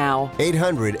Genius now.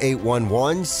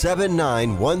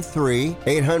 800-811-7913.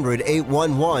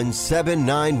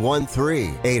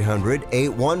 800-811-7913.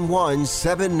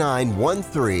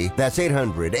 800-811-7913. That's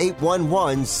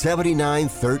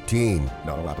 800-811-7913.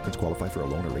 Not all applicants qualify for a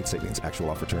loan or rate savings. Actual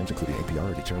offer terms, including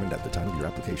APR, are determined at the time of your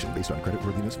application based on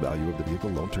creditworthiness, value of the vehicle,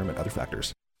 loan term, and other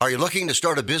factors. Are you looking to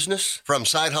start a business? From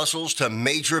side hustles to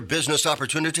major business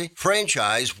opportunity?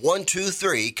 Franchise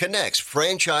 123 connects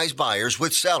franchise buyers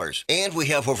with sellers. And we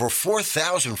have over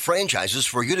 4,000 franchises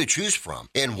for you to choose from.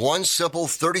 In one simple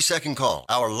 30-second call,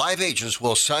 our live agents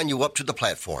will sign you up to the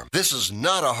platform. This is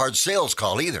not a hard sales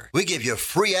call either. We give you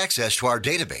free access to our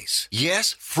database.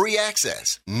 Yes, free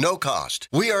access. No cost.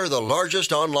 We are the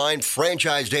largest online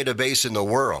franchise database in the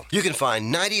world. You can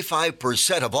find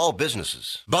 95% of all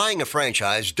businesses. Buying a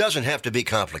franchise doesn't have to be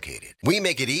complicated. We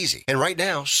make it easy. And right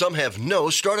now, some have no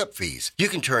startup fees. You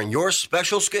can turn your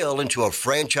special skill into a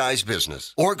franchise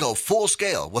business or go full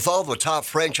scale with all the top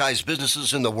franchise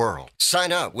businesses in the world.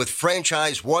 Sign up with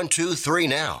Franchise 123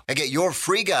 now and get your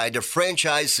free guide to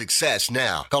franchise success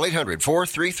now. Call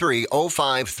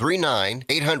 800-433-0539,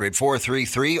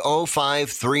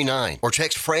 800-433-0539, or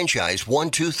text Franchise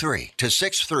 123 to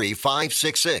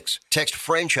 63566. Text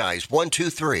Franchise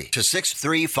 123 to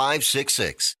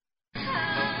 63566.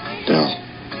 Del.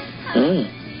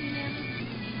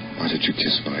 Why did you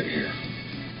kiss my ear?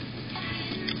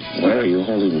 Why are you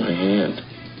holding my hand?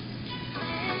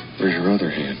 Where's your other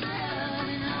hand?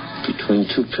 Between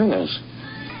two pillows.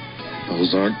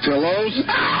 Those aren't pillows.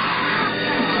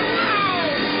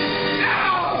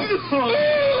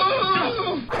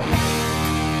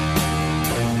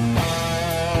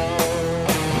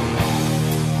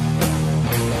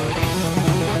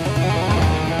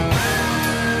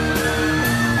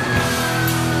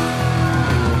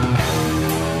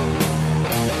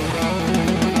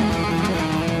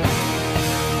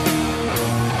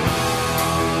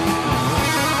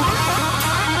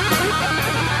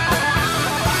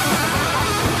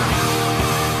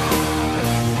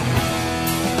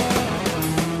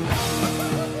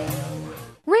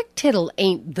 Rick Tittle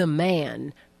ain't the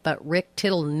man, but Rick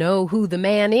Tittle know who the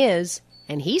man is,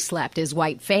 and he slapped his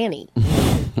white fanny.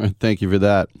 Thank you for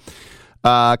that.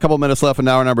 A couple minutes left in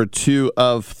hour number 2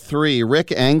 of 3. Rick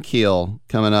Ankiel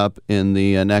coming up in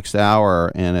the next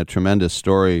hour, and a tremendous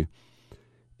story.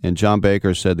 And John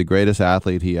Baker said the greatest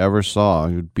athlete he ever saw.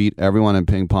 He would beat everyone in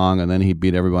ping pong, and then he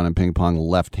beat everyone in ping pong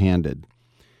left-handed.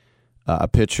 A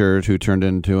pitcher who turned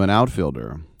into an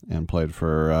outfielder and played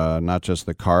for not just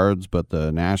the Cards, but the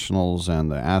Nationals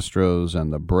and the Astros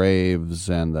and the Braves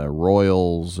and the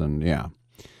Royals. And, yeah,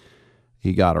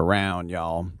 he got around,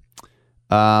 y'all.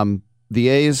 The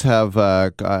A's have,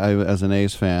 as an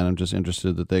A's fan, I'm just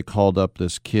interested that they called up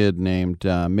this kid named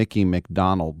Mickey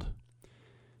McDonald.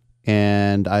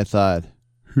 And I thought,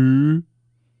 who?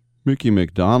 Mickey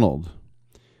McDonald.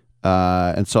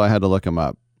 And so I had to look him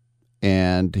up.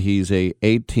 And he's a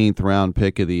 18th round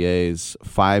pick of the A's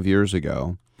 5 years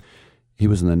ago. He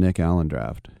was in the Nick Allen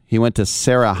draft. He went to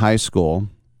Sarah High School,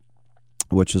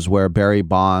 which is where Barry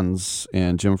Bonds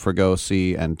and Jim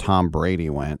Fregosi and Tom Brady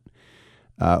went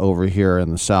over here in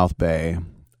the South Bay.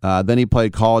 Then he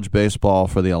played college baseball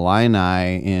for the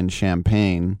Illini in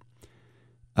Champaign.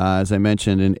 As I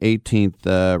mentioned, an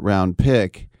 18th round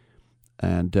pick.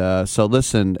 And so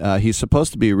listen, he's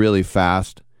supposed to be really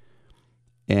fast.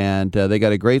 And they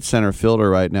got a great center fielder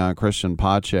right now, Christian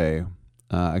Pache,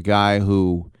 a guy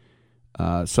who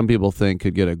some people think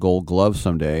could get a Gold Glove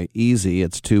someday. Easy,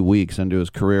 it's 2 weeks into his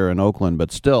career in Oakland,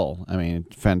 but still, I mean,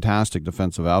 fantastic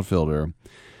defensive outfielder.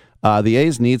 The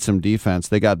A's need some defense.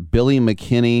 They got Billy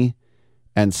McKinney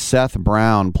and Seth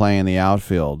Brown playing the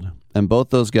outfield. And both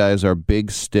those guys are big,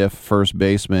 stiff first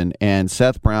basemen, and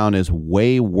Seth Brown is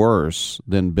way worse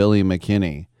than Billy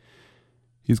McKinney.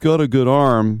 He's got a good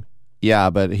arm, yeah,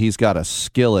 but he's got a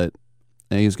skillet,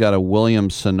 and he's got a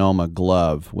Williams-Sonoma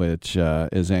glove, which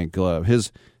is ain't glove.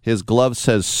 His glove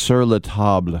says Sur la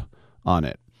Table on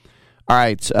it. All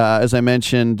right, as I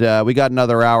mentioned, we got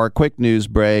another hour. Quick news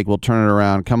break. We'll turn it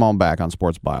around. Come on back on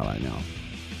Sports Byline now.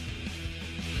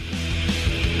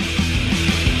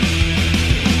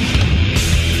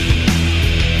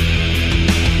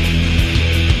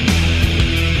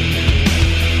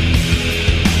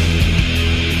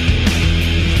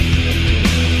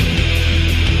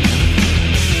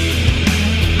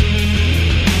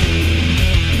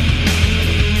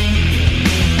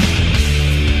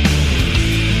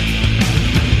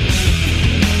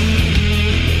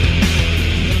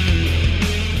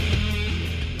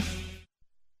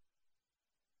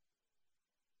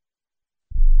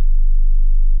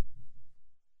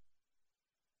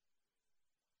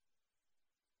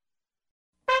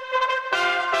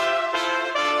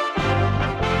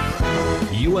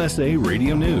 USA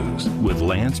Radio News with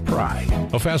Lance Pry.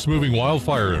 A fast-moving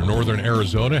wildfire in northern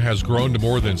Arizona has grown to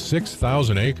more than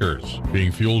 6,000 acres,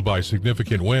 being fueled by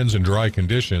significant winds and dry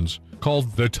conditions.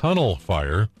 Called the Tunnel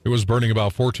Fire, it was burning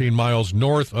about 14 miles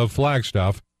north of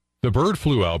Flagstaff. The bird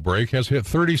flu outbreak has hit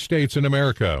 30 states in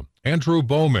America. Andrew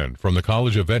Bowman from the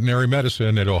College of Veterinary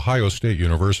Medicine at Ohio State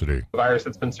University. The virus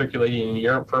that's been circulating in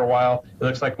Europe for a while. It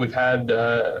looks like we've had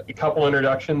a couple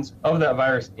introductions of that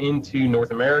virus into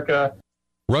North America.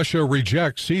 Russia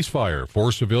rejects ceasefire for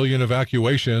civilian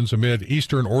evacuations amid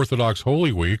Eastern Orthodox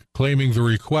Holy Week, claiming the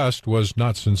request was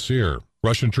not sincere.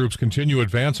 Russian troops continue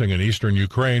advancing in eastern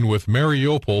Ukraine, with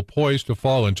Mariupol poised to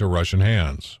fall into Russian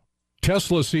hands.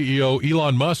 Tesla CEO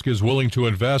Elon Musk is willing to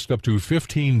invest up to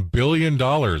 $15 billion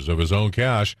of his own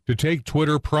cash to take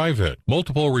Twitter private.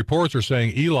 Multiple reports are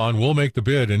saying Elon will make the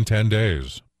bid in 10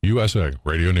 days. USA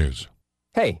Radio News.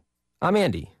 Hey, I'm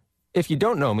Andy. If you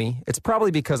don't know me, it's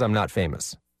probably because I'm not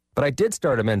famous. But I did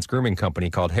start a men's grooming company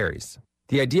called Harry's.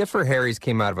 The idea for Harry's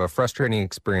came out of a frustrating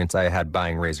experience I had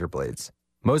buying razor blades.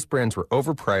 Most brands were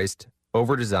overpriced,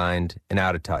 overdesigned, and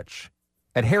out of touch.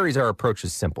 At Harry's, our approach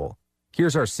is simple.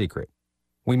 Here's our secret.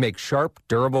 We make sharp,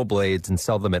 durable blades and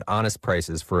sell them at honest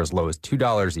prices for as low as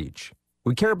 $2 each.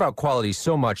 We care about quality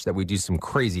so much that we do some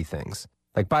crazy things,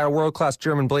 like buy a world-class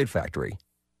German blade factory.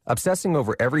 Obsessing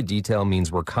over every detail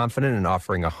means we're confident in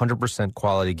offering a 100%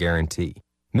 quality guarantee.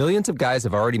 Millions of guys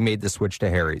have already made the switch to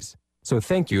Harry's, so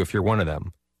thank you if you're one of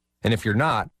them. And if you're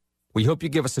not, we hope you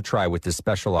give us a try with this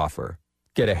special offer.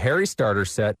 Get a Harry starter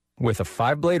set with a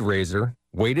 5-blade razor,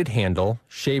 weighted handle,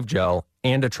 shave gel,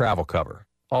 and a travel cover,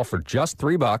 all for just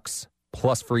 $3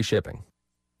 plus free shipping.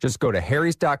 Just go to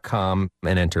harrys.com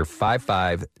and enter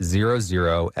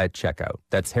 5500 at checkout.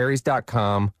 That's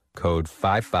harrys.com, code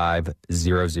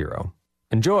 5500.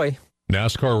 Enjoy!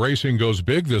 NASCAR racing goes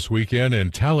big this weekend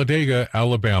in Talladega,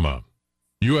 Alabama.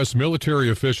 U.S. military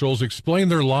officials explain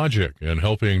their logic in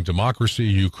helping democracy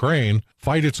Ukraine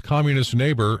fight its communist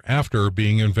neighbor after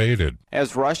being invaded.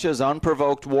 As Russia's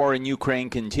unprovoked war in Ukraine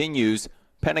continues,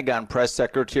 Pentagon Press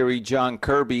Secretary John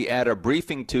Kirby at a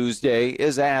briefing Tuesday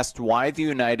is asked why the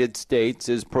United States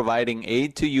is providing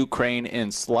aid to Ukraine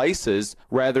in slices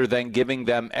rather than giving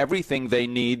them everything they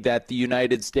need that the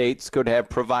United States could have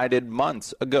provided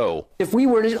months ago. If we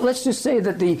were to, let's just say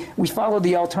that we followed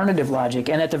the alternative logic,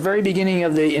 and at the very beginning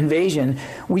of the invasion,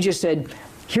 we just said,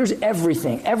 here's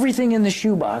everything in the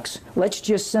shoebox, let's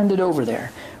just send it over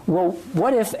there. Well,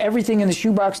 what if everything in the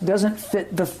shoebox doesn't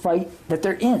fit the fight that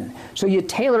they're in? So you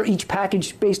tailor each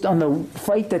package based on the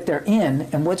fight that they're in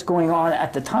and what's going on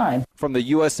at the time. From the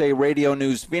USA Radio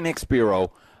News Phoenix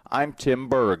Bureau, I'm Tim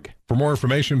Berg. For more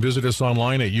information, visit us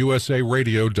online at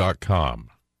usaradio.com.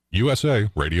 USA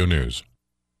Radio News.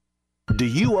 Do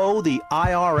you owe the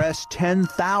IRS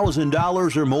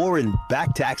 $10,000 or more in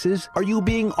back taxes? Are you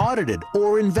being audited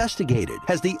or investigated?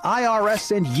 Has the IRS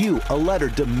sent you a letter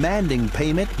demanding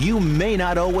payment? You may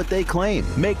not owe what they claim.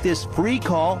 Make this free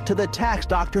call to the tax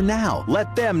doctor now.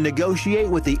 Let them negotiate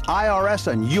with the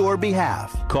IRS on your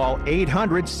behalf. Call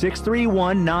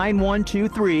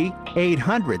 800-631-9123.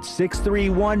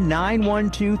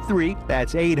 800-631-9123.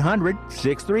 That's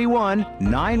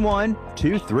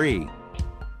 800-631-9123.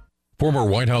 Former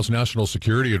White House National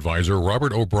Security Advisor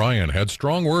Robert O'Brien had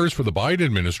strong words for the Biden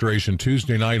administration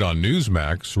Tuesday night on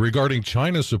Newsmax regarding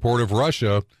China's support of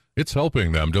Russia. It's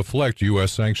helping them deflect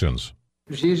U.S. sanctions.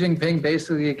 Xi Jinping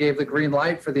basically gave the green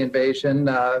light for the invasion.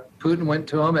 Putin went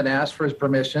to him and asked for his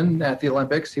permission at the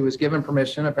Olympics. He was given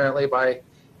permission, apparently, by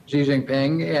Xi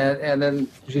Jinping. And then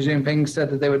Xi Jinping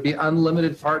said that they would be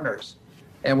unlimited partners.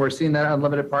 And we're seeing that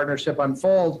unlimited partnership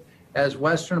unfold as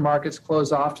Western markets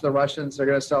close off to the Russians. They're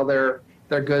going to sell their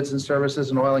goods and services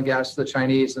and oil and gas to the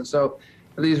Chinese. And so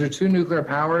these are two nuclear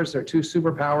powers. They're two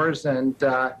superpowers. And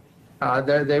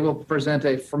they will present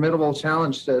a formidable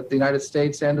challenge to the United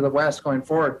States and to the West going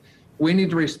forward. We need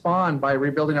to respond by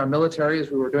rebuilding our military, as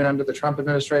we were doing under the Trump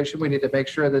administration. We need to make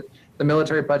sure that the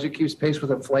military budget keeps pace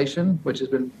with inflation, which has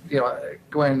been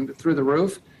going through the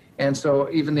roof. And so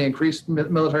even the increased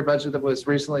military budget that was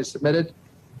recently submitted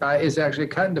is actually a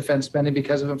cut in defense spending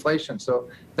because of inflation. So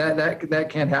that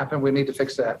can't happen. We need to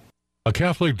fix that. A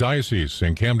Catholic diocese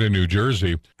in Camden, New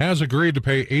Jersey, has agreed to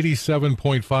pay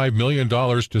 $87.5 million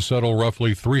to settle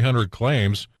roughly 300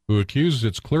 claims who accuse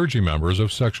its clergy members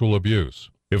of sexual abuse.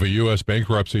 If a U.S.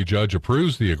 bankruptcy judge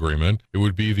approves the agreement, it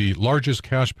would be the largest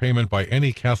cash payment by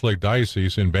any Catholic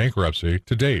diocese in bankruptcy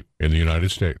to date in the United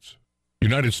States.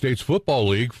 United States Football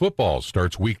League football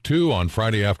starts Week 2 on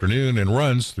Friday afternoon and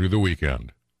runs through the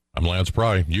weekend. I'm Lance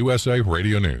Pry, USA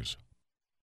Radio News.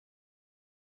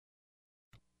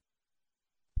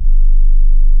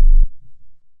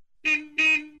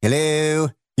 Hello?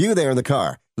 You there in the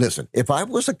car. Listen, if I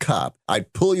was a cop,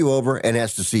 I'd pull you over and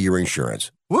ask to see your insurance.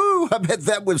 Woo! I bet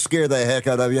that would scare the heck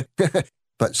out of you.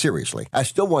 But seriously, I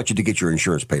still want you to get your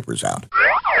insurance papers out.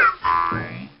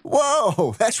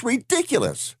 Whoa! That's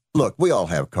ridiculous. Look, we all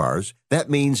have cars. That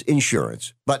means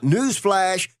insurance. But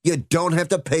newsflash, you don't have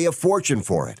to pay a fortune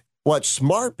for it. What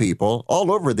smart people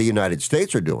all over the United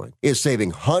States are doing is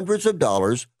saving hundreds of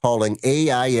dollars hauling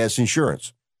AIS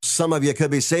insurance. Some of you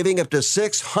could be saving up to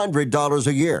 $600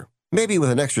 a year. Maybe with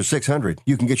an extra $600,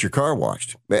 you can get your car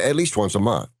washed, at least once a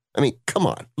month. I mean, come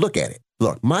on, look at it.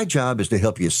 Look, my job is to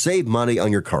help you save money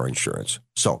on your car insurance.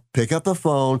 So pick up the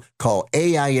phone, call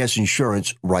AIS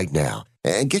Insurance right now,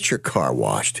 and get your car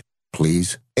washed,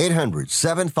 please.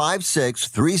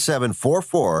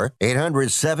 800-756-3744.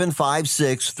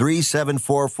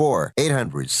 800-756-3744.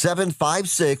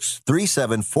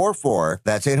 800-756-3744.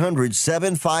 That's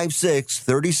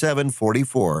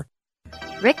 800-756-3744.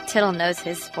 Rick Tittle knows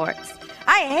his sports.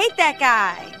 I hate that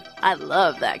guy. I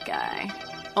love that guy.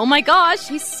 Oh my gosh,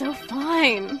 he's so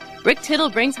fine. Rick Tittle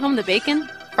brings home the bacon,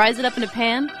 fries it up in a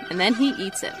pan, and then he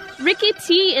eats it. Ricky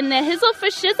T in the hizzle for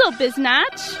shizzle,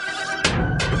 biznatch.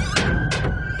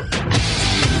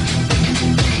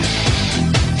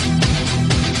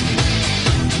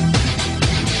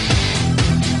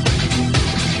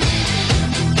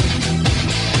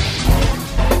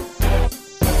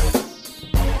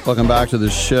 Welcome back to the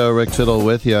show. Rick Tittle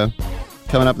with you.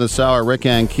 Coming up this hour, Rick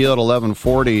Ankiel at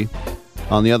 11:40.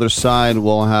 On the other side,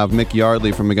 we'll have Mick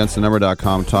Yardley from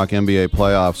AgainstTheNumber.com talk NBA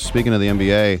playoffs. Speaking of the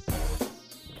NBA,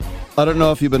 I don't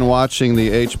know if you've been watching the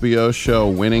HBO show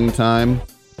Winning Time.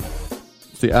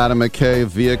 It's the Adam McKay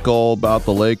vehicle about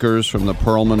the Lakers from the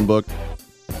Perlman book.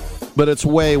 But it's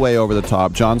way, way over the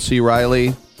top. John C.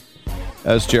 Reilly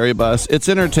as Jerry Buss. It's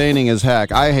entertaining as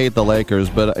heck. I hate the Lakers,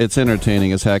 but it's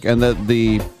entertaining as heck. And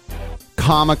the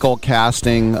comical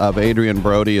casting of Adrian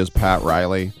Brody as Pat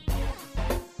Riley.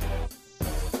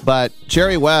 But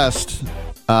Jerry West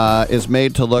is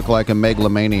made to look like a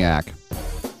megalomaniac.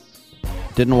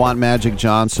 Didn't want Magic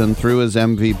Johnson, threw his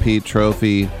MVP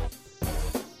trophy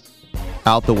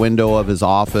out the window of his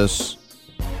office.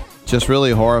 Just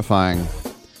really horrifying.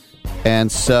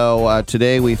 And so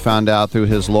today we found out through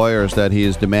his lawyers that he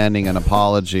is demanding an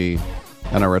apology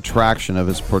and a retraction of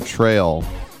his portrayal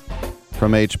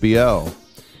from HBO.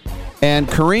 And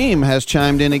Kareem has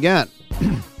chimed in again.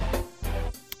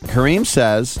 Kareem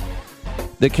says,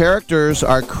 the characters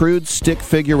are crude stick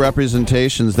figure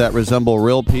representations that resemble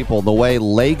real people, the way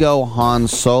Lego Han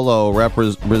Solo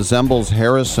resembles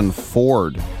Harrison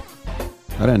Ford.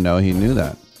 I didn't know he knew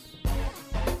that.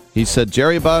 He said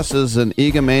Jerry Buss is an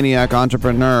egomaniac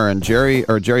entrepreneur, and Jerry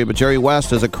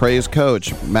West is a crazed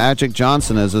coach. Magic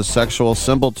Johnson is a sexual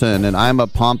simpleton, and I'm a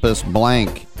pompous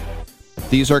blank.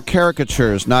 These are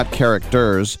caricatures, not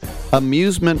characters.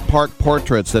 Amusement park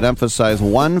portraits that emphasize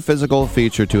one physical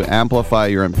feature to amplify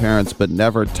your appearance, but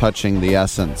never touching the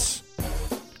essence.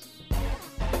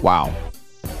 Wow.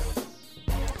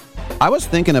 I was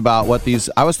thinking about what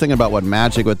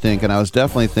Magic would think, and I was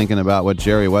definitely thinking about what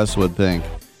Jerry West would think.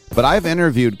 But I've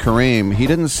interviewed Kareem. He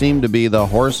didn't seem to be the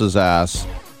horse's ass,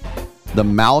 the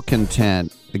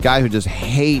malcontent, a guy who just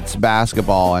hates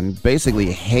basketball and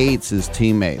basically hates his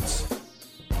teammates.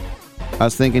 I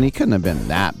was thinking he couldn't have been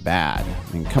that bad.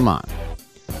 I mean, come on.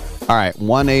 All right,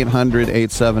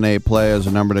 1-800-878-PLAY is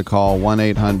a number to call,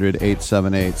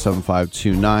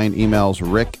 1-800-878-7529. Emails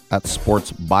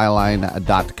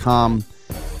rick@sportsbyline.com.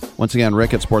 Once again,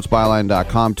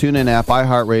 rick@sportsbyline.com. TuneIn app,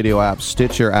 iHeartRadio app,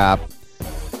 Stitcher app,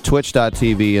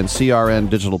 Twitch.tv, and CRN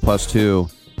Digital Plus 2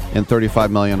 in 35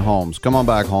 million homes. Come on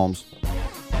back, Holmes.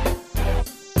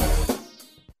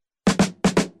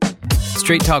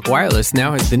 Straight Talk Wireless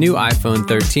now has the new iPhone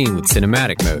 13 with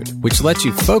cinematic mode, which lets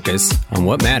you focus on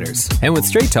what matters. And with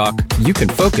Straight Talk, you can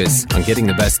focus on getting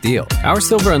the best deal. Our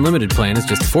Silver Unlimited plan is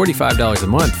just $45 a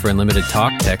month for unlimited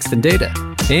talk, text, and data.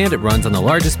 And it runs on the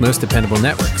largest, most dependable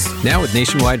networks, now with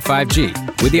nationwide 5G.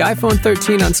 With the iPhone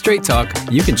 13 on Straight Talk,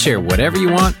 you can share whatever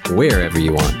you want, wherever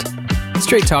you want.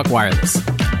 Straight Talk Wireless.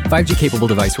 5G capable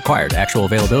device required. Actual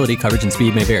availability, coverage, and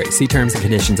speed may vary. See terms and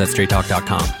conditions at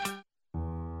straighttalk.com.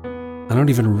 I don't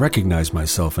even recognize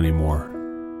myself anymore.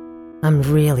 I'm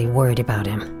really worried about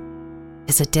him.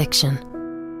 His addiction.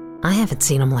 I haven't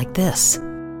seen him like this.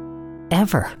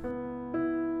 Ever.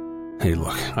 Hey,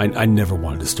 look, I never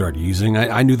wanted to start using.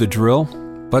 I knew the drill,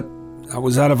 but I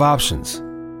was out of options.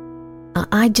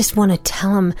 I just want to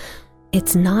tell him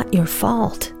it's not your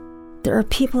fault. There are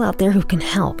people out there who can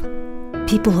help.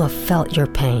 People who have felt your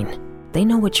pain. They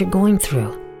know what you're going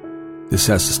through. This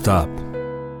has to stop.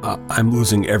 I'm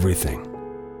losing everything.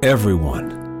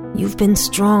 Everyone. You've been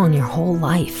strong your whole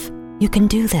life. You can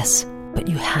do this, but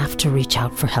you have to reach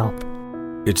out for help.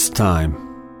 It's time.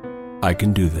 I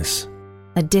can do this.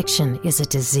 Addiction is a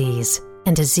disease,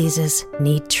 and diseases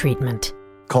need treatment.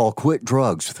 Call Quit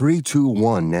Drugs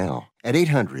 321 now at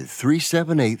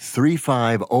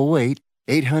 800-378-3508,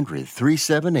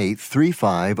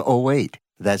 800-378-3508.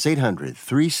 That's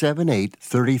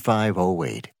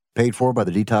 800-378-3508. Paid for by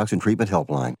the Detox and Treatment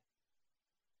Helpline.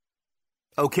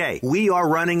 Okay, we are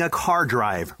running a car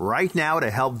drive right now to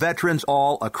help veterans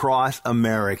all across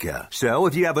America. So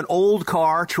if you have an old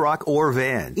car, truck, or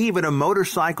van, even a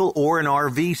motorcycle or an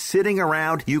RV sitting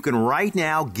around, you can right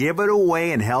now give it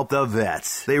away and help the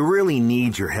vets. They really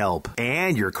need your help.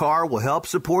 And your car will help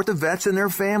support the vets and their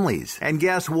families. And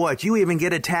guess what? You even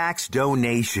get a tax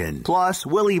donation. Plus,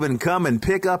 we'll even come and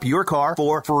pick up your car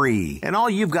for free. And all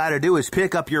you've got to do is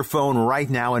pick up your phone right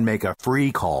now and make a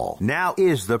free call. Now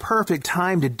is the perfect time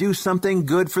to do something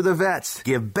good for the vets.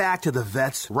 Give back to the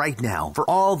vets right now for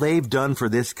all they've done for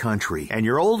this country. And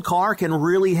your old car can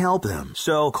really help them.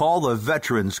 So call the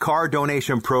Veterans Car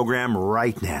Donation Program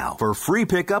right now for free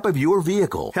pickup of your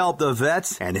vehicle. Help the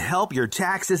vets and help your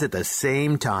taxes at the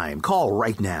same time. Call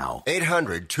right now.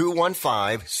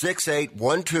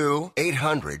 800-215-6812.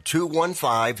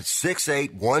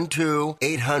 800-215-6812.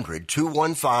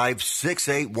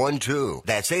 800-215-6812.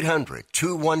 That's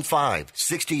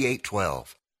 800-215-6812.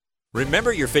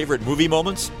 Remember your favorite movie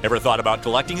moments? Ever thought about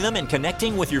collecting them and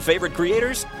connecting with your favorite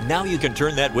creators? Now you can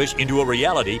turn that wish into a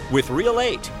reality with Reel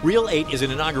 8. Reel 8 is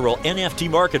an inaugural NFT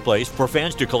marketplace for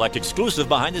fans to collect exclusive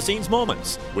behind-the-scenes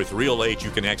moments. With Reel 8,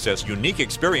 you can access unique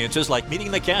experiences like meeting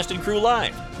the cast and crew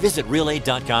live. Visit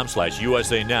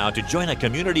Reel8.com/USA now to join a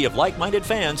community of like-minded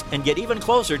fans and get even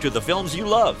closer to the films you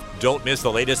love. Don't miss the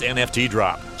latest NFT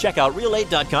drop. Check out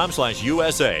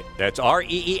Reel8.com/USA. That's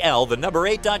REEL, the number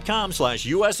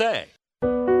 8.com/USA.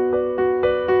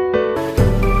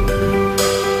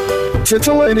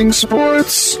 Titillating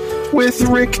Sports with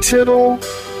Rick Tittle.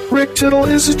 Rick Tittle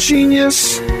is a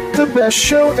genius, the best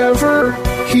show ever.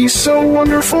 He's so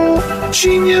wonderful,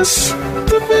 genius,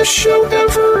 the best show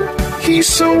ever. He's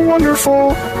so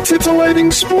wonderful.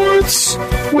 Titillating Sports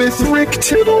with Rick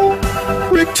Tittle.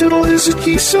 Rick Tittle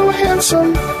he's so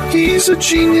handsome, he's a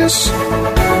genius.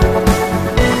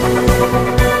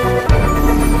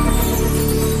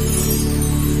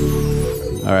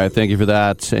 All right, thank you for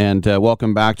that, and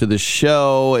welcome back to the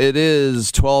show. It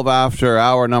is 12 after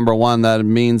hour number one. That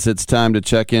means it's time to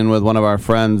check in with one of our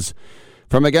friends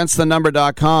from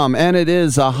AgainstTheNumber.com, and it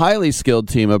is a highly skilled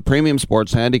team of premium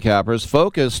sports handicappers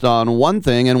focused on one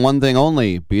thing and one thing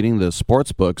only, beating the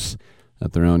sports books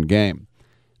at their own game.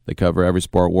 They cover every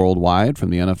sport worldwide, from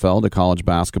the NFL to college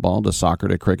basketball to soccer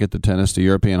to cricket to tennis to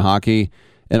European hockey.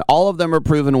 And all of them are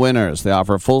proven winners. They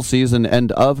offer full season,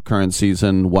 end of current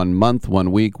season, 1 month,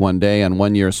 1 week, 1 day, and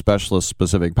 1 year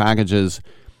specialist-specific packages.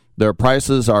 Their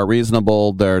prices are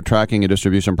reasonable, their tracking and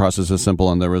distribution process is simple,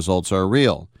 and their results are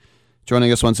real. Joining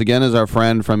us once again is our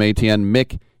friend from ATN,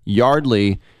 Mick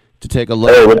Yardley, to take a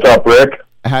look. Hey, what's up, Rick?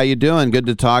 How you doing? Good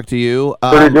to talk to you.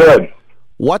 Pretty good.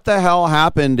 What the hell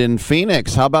happened in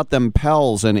Phoenix? How about them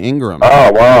Pels and Ingram?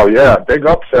 Oh, wow, yeah, big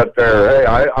upset there. Hey,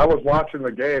 I was watching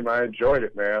the game. I enjoyed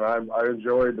it, man. I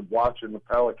enjoyed watching the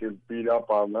Pelicans beat up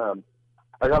on them.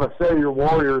 I got to say, your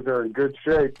Warriors are in good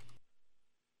shape.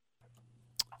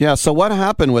 Yeah, so what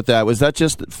happened with that? Was that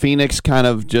just Phoenix kind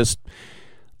of just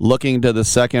looking to the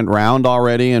second round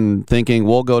already and thinking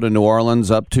we'll go to New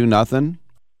Orleans up 2-0?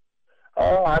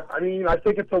 I mean, I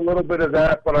think it's a little bit of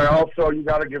that, but you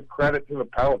got to give credit to the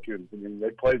Pelicans. I mean, they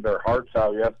played their hearts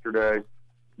out yesterday.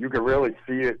 You could really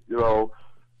see it. You know,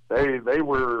 they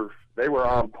were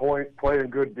on point, playing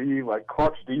good like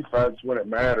clutch defense when it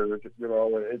mattered. You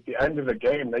know, at the end of the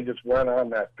game, they just went on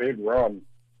that big run,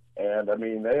 and I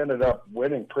mean, they ended up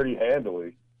winning pretty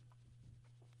handily.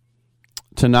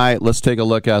 Tonight, let's take a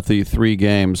look at the 3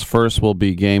 games. First will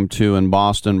be Game 2 in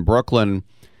Boston. Brooklyn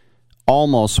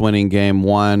almost winning Game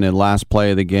 1, and last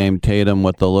play of the game, Tatum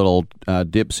with the little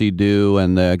dipsy-do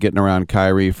and getting around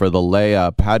Kyrie for the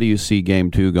layup. How do you see Game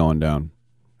 2 going down?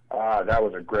 That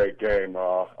was a great game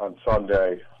on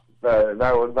Sunday. That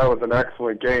was an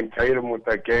excellent game. Tatum with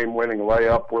that game-winning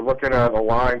layup. We're looking at a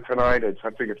line tonight. I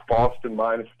think it's Boston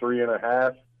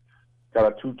 -3.5.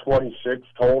 Got a 226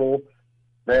 total.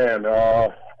 Man,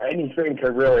 anything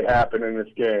could really happen in this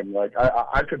game. Like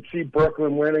I could see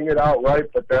Brooklyn winning it outright,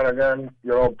 but then again, you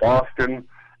know, Boston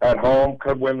at home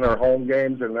could win their home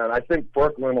games, and then I think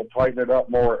Brooklyn will tighten it up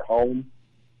more at home.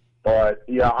 But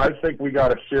yeah, I think we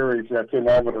got a series that's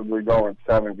inevitably going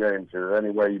 7 games here.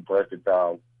 Any way you break it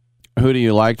down. Who do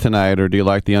you like tonight, or do you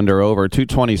like the under/over?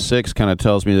 226 kind of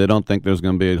tells me they don't think there's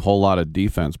going to be a whole lot of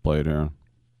defense played here.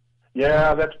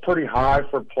 Yeah, that's pretty high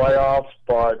for playoffs,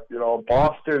 but, you know,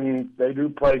 Boston, they do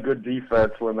play good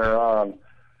defense when they're on.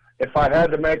 If I had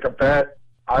to make a bet,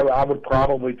 I would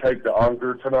probably take the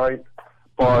under tonight,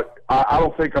 but I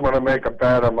don't think I'm going to make a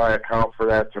bet on my account for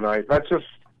that tonight. That's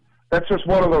just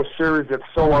one of those series that's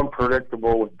so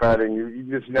unpredictable with betting. You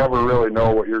just never really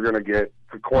know what you're going to get.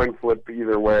 The coin flip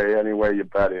either way, any way you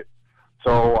bet it.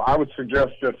 So I would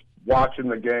suggest just watching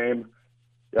the game.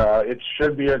 It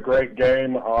should be a great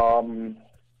game.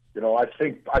 You know, I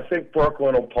think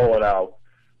Brooklyn will pull it out.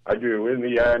 I do. In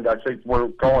the end, I think we're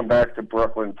going back to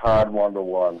Brooklyn tied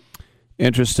 1-1.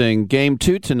 Interesting. Game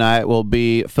 2 tonight will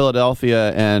be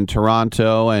Philadelphia and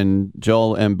Toronto, and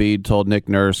Joel Embiid told Nick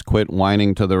Nurse, quit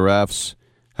whining to the refs.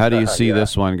 How do you see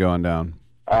this one going down?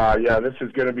 Yeah, this is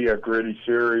going to be a gritty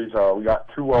series. We got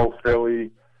 2-0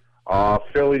 Philly.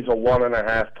 Philly's a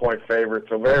 1.5-point favorite,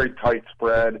 so very tight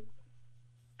spread.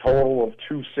 Total of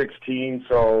 216,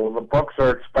 so the Bucks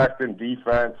are expecting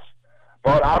defense,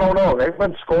 but I don't know. They've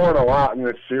been scoring a lot in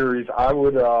this series. I'm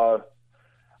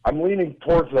leaning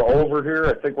towards the over here.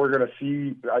 I think we're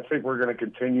going to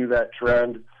continue that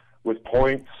trend with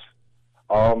points.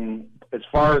 As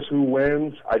far as who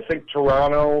wins, I think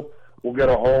Toronto will get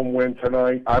a home win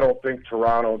tonight. I don't think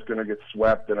Toronto is going to get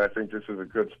swept, and I think this is a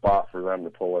good spot for them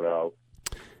to pull it out.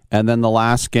 And then the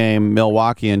last game,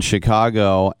 Milwaukee and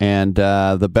Chicago, and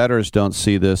the bettors don't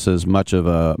see this as much of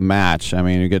a match. I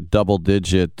mean, you get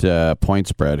double-digit point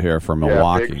spread here for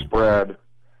Milwaukee. Yeah,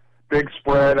 big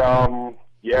spread.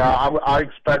 I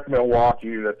expect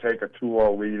Milwaukee to take a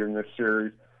 2-0 lead in this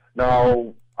series.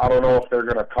 Now, I don't know if they're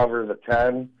going to cover the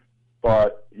 10,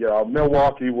 but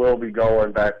Milwaukee will be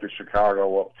going back to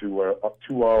Chicago up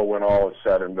 2-0 when all is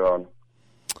said and done.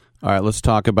 All right, let's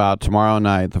talk about tomorrow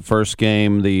night. The first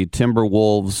game, the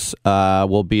Timberwolves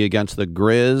will be against the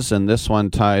Grizz, and this one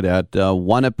tied at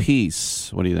 1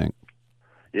 apiece. What do you think?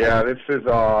 Yeah, this is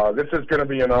going to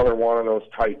be another one of those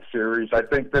tight series. I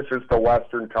think this is the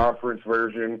Western Conference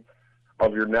version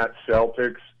of your Nets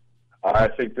Celtics. I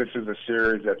think this is a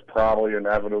series that's probably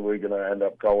inevitably going to end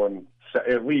up going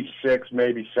at least 6,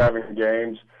 maybe 7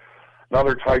 games.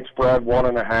 Another tight spread,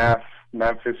 1.5.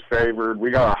 Memphis favored.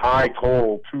 We got a high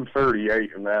total, 238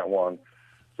 in that one.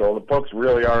 So the books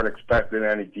really aren't expecting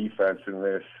any defense in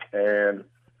this. And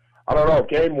I don't know,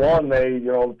 Game 1, they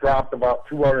dropped about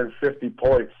 250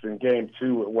 points. In Game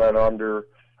 2, it went under.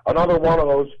 Another one of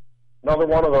those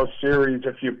series.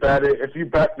 If you bet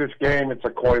this game, it's a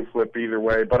coin flip either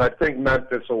way. But I think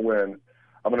Memphis will win.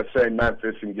 I'm going to say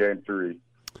Memphis in Game 3.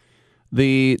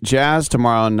 The Jazz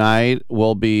tomorrow night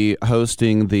will be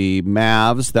hosting the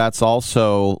Mavs. That's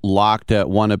also locked at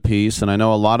 1 apiece, and I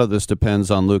know a lot of this depends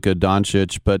on Luka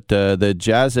Doncic, but the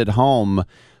Jazz at home,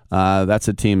 that's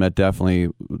a team that definitely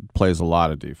plays a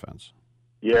lot of defense.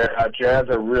 Yeah, Jazz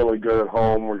are really good at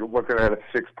home. We're looking at a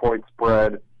 6-point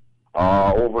spread,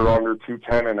 over under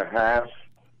 210.5.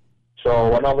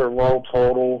 So another low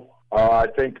total. I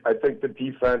think the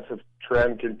defensive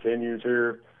trend continues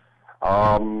here.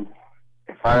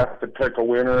 if I have to pick a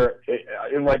winner,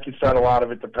 and like you said, a lot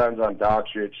of it depends on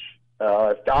Doncic.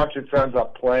 If Doncic ends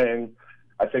up playing,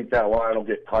 I think that line will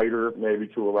get tighter, maybe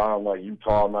to around like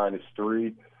Utah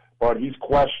 -3. But he's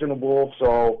questionable,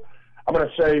 so I'm going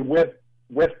to say with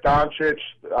Doncic,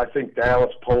 I think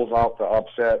Dallas pulls out the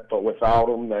upset, but without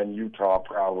him, then Utah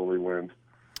probably wins.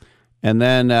 And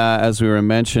then, as we were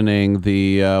mentioning,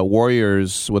 the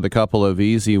Warriors, with a couple of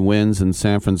easy wins in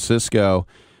San Francisco,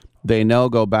 they now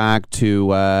go back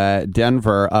to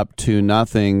Denver up to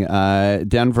nothing.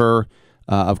 Denver,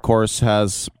 of course,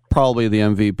 has probably the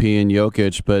MVP in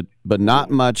Jokic, but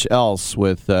not much else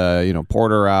with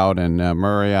Porter out and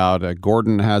Murray out.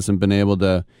 Gordon hasn't been able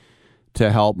to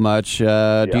help much.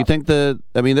 Do you think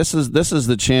this is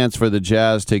the chance for the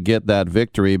Jazz to get that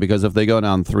victory? Because if they go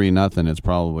down 3-0, it's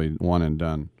probably one and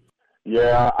done.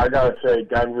 Yeah, I gotta say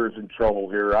Denver's in trouble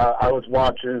here. I was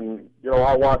watching,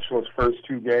 I watched those first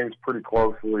two games pretty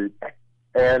closely,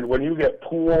 and when you get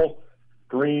Poole,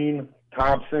 Green,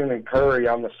 Thompson, and Curry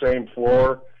on the same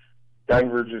floor,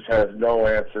 Denver just has no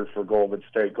answer for Golden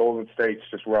State. Golden State's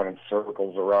just running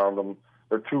circles around them.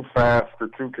 They're too fast. They're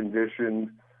too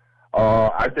conditioned.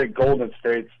 I think Golden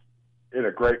State's in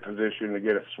a great position to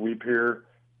get a sweep here.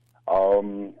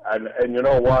 And you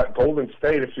know what? Golden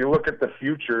State, if you look at the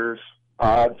futures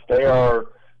odds, they are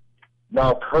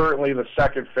now currently the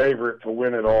second favorite to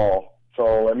win it all.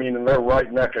 So, and they're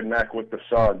right neck and neck with the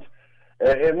Suns.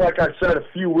 And like I said a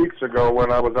few weeks ago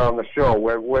when I was on the show,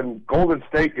 when Golden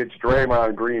State gets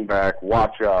Draymond Green back,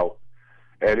 watch out.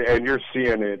 And you're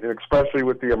seeing it, especially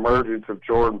with the emergence of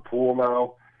Jordan Poole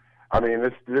now.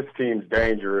 This team's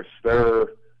dangerous.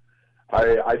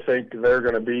 I think they're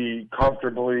going to be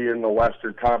comfortably in the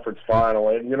Western Conference Final.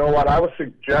 And you know what? I would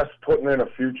suggest putting in a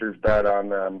futures bet on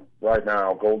them right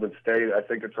now. Golden State, I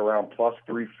think it's around plus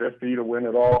 350 to win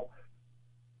it all.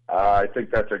 I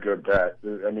think that's a good bet.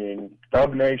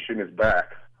 Dub Nation is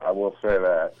back. I will say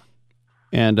that.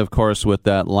 And, of course, with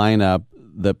that lineup,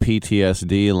 the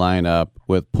PTSD lineup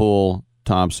with Poole,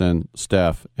 Thompson,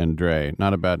 Steph, and Dre.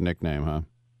 Not a bad nickname, huh?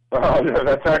 Oh, yeah,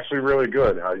 that's actually really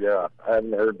good. Yeah, I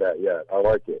haven't heard that yet. I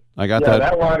like it. I got that.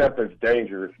 That lineup is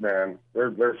dangerous, man.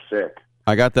 They're sick.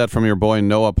 I got that from your boy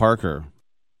Noah Parker.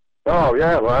 Oh,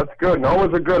 yeah, well, that's good.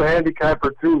 Noah's a good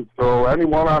handicapper, too. So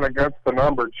anyone on Against the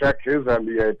Number, check his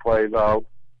NBA plays out.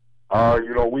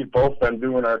 We've both been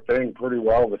doing our thing pretty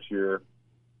well this year.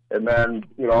 And then,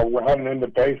 we're heading into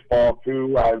baseball,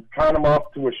 too. I've kind of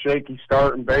off to a shaky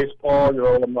start in baseball.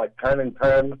 I'm like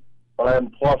 10-10. But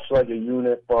I'm plus like a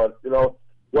unit. But,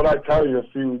 what I tell you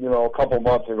a couple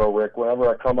months ago, Rick, whenever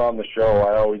I come on the show,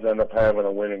 I always end up having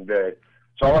a winning day.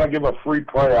 So I want to give a free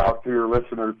play out to your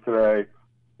listeners today.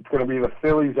 It's going to be the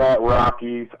Phillies at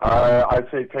Rockies. I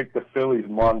say take the Phillies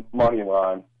money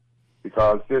line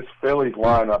because this Phillies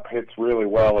lineup hits really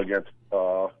well against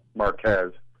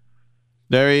Marquez.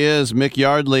 There he is, Mick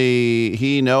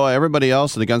Yardley. Noah, everybody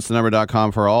else at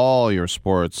AgainstTheNumber.com for all your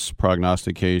sports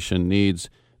prognostication needs.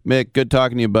 Mick, good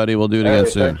talking to you, buddy. We'll do it again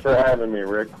soon. Thanks for having me,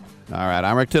 Rick. All right,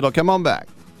 I'm Rick Tittle. Come on back.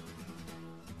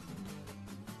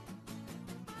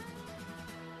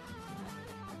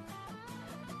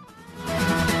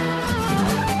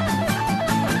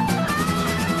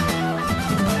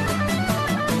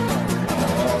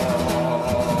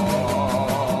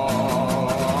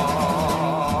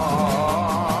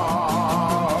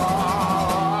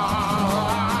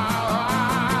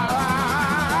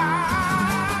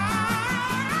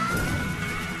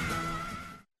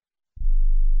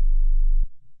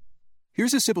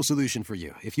 Here's a simple solution for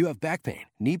you. If you have back pain,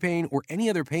 knee pain, or any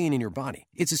other pain in your body,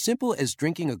 it's as simple as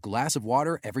drinking a glass of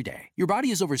water every day. Your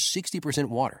body is over 60%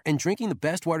 water, and drinking the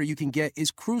best water you can get is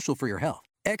crucial for your health.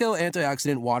 Echo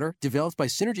Antioxidant Water, developed by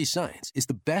Synergy Science, is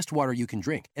the best water you can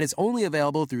drink, and it's only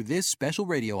available through this special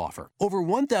radio offer. Over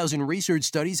 1,000 research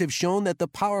studies have shown that the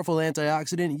powerful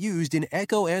antioxidant used in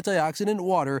Echo Antioxidant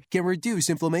Water can reduce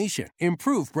inflammation,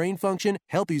 improve brain function,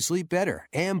 help you sleep better,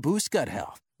 and boost gut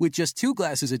health. With just 2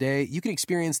 glasses a day, you can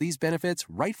experience these benefits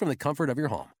right from the comfort of your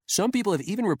home. Some people have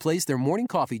even replaced their morning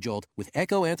coffee jolt with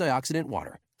Echo Antioxidant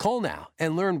Water. Call now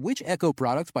and learn which Echo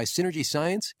product by Synergy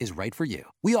Science is right for you.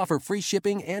 We offer free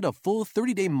shipping and a full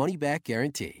 30-day money-back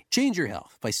guarantee. Change your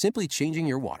health by simply changing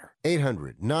your water.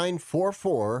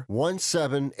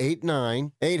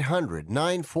 800-944-1789.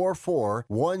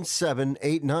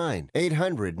 800-944-1789.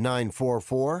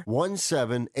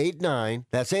 800-944-1789.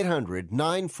 That's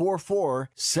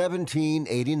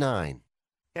 800-944-1789.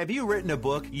 Have you written a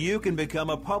book? You can become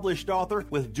a published author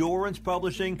with Dorrance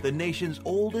Publishing, the nation's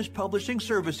oldest publishing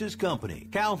services company.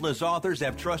 Countless authors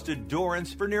have trusted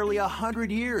Dorrance for nearly 100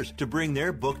 years to bring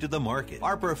their book to the market.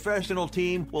 Our professional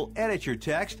team will edit your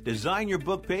text, design your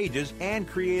book pages, and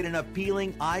create an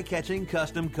appealing, eye-catching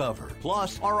custom cover.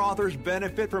 Plus, our authors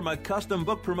benefit from a custom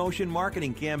book promotion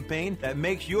marketing campaign that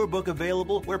makes your book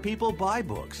available where people buy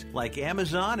books, like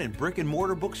Amazon and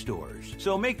brick-and-mortar bookstores.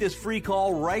 So make this free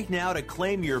call right now to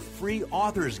claim your free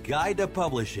author's guide to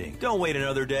publishing. Don't wait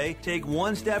another day. Take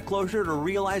one step closer to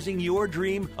realizing your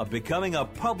dream of becoming a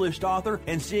published author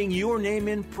and seeing your name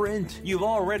in print. You've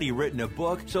already written a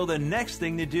book, so the next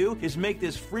thing to do is make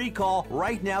this free call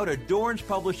right now to Dorrance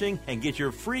Publishing and get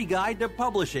your free guide to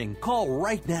publishing. Call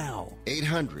right now.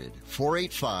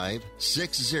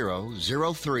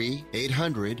 800-485-6003.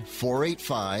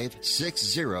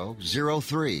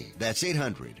 800-485-6003. That's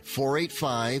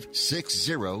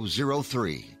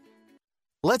 800-485-6003.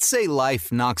 Let's say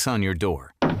life knocks on your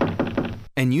door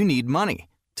and you need money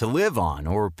to live on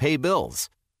or pay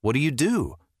bills. What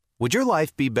do? Would your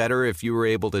life be better if you were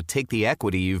able to take the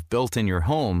equity you've built in your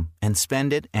home and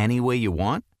spend it any way you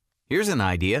want? Here's an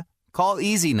idea. Call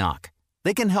EasyKnock.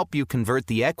 They can help you convert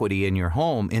the equity in your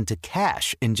home into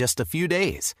cash in just a few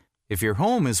days. If your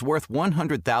home is worth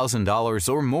 $100,000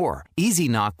 or more,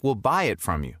 EasyKnock will buy it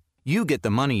from you. You get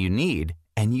the money you need,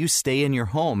 and you stay in your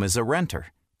home as a renter.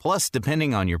 Plus,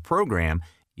 depending on your program,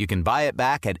 you can buy it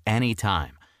back at any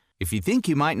time. If you think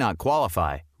you might not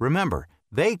qualify, remember,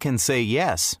 they can say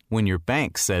yes when your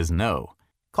bank says no.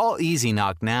 Call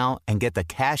EasyKnock now and get the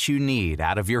cash you need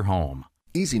out of your home.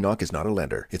 EasyKnock is not a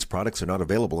lender. Its products are not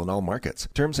available in all markets.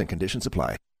 Terms and conditions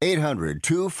apply.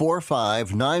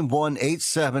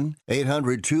 800-245-9187.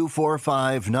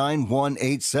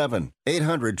 800-245-9187.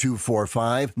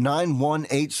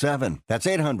 800-245-9187. That's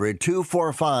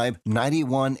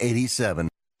 800-245-9187.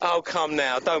 Oh, come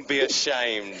now. Don't be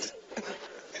ashamed.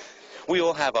 We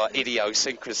all have our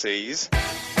idiosyncrasies.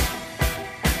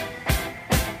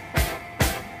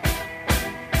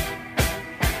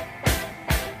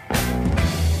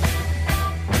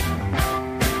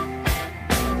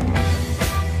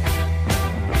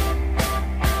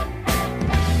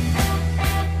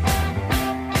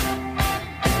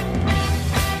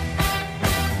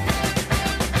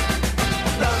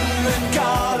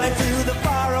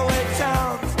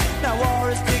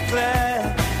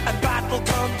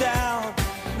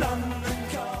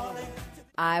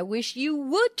 I wish you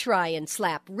would try and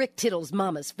slap Rick Tittle's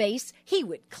mama's face. He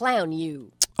would clown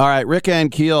you. All right, Rick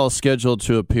Ankiel scheduled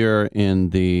to appear in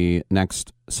the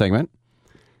next segment,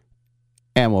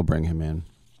 and we'll bring him in.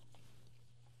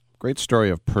 Great story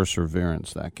of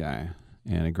perseverance, that guy,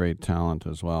 and a great talent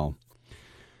as well.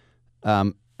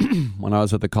 When I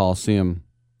was at the Coliseum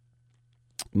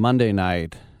Monday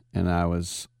night, and I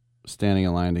was standing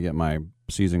in line to get my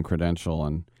season credential,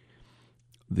 and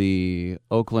the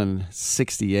Oakland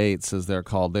 68s, as they're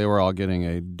called, they were all getting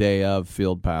a day of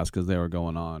field pass because they were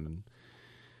going on. And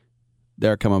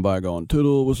they're coming by going,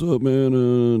 Tittle, what's up,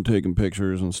 man? Taking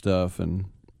pictures and stuff. And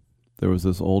there was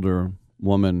this older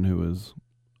woman who was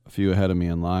a few ahead of me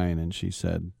in line, and she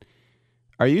said,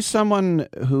 are you someone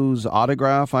whose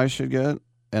autograph I should get?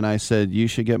 And I said, you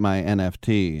should get my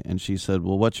NFT. And she said,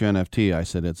 well, what's your NFT? I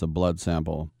said, it's a blood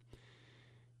sample.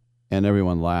 And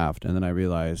everyone laughed, and then I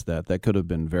realized that that could have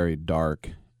been very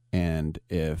dark, and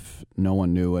if no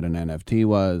one knew what an NFT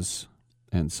was,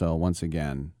 and so once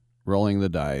again, rolling the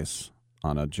dice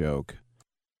on a joke.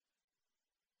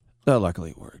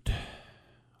 Luckily it worked.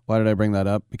 Why did I bring that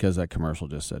up? Because that commercial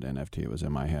just said NFT. It was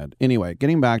in my head. Anyway,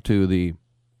 getting back to the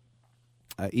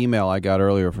email I got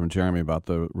earlier from Jeremy about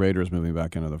the Raiders moving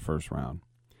back into the first round.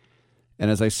 And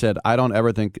as I said, I don't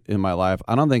ever think in my life,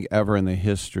 I don't think ever in the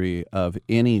history of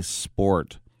any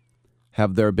sport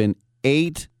have there been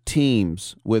 8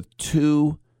 teams with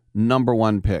 2 number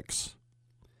 1 picks.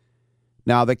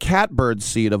 Now, the catbird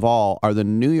seed of all are the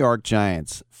New York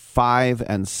Giants,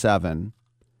 5-7.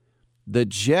 The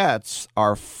Jets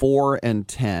are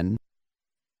 4-10.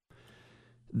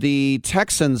 The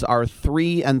Texans are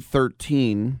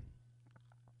 3-13.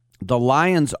 The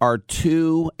Lions are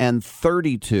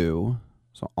 2-32.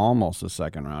 So almost a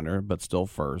second rounder, but still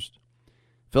first.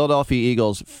 Philadelphia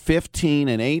Eagles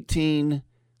 15-18,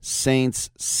 Saints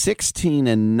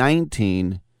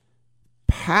 16-19,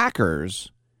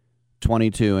 Packers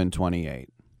 22-28.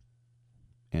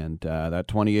 And that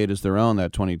 28 is their own,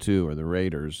 that 22 are the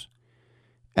Raiders.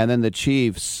 And then the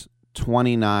Chiefs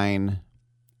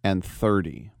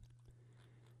 29-30.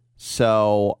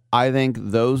 So I think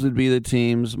those would be the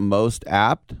teams most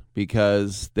apt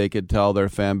because they could tell their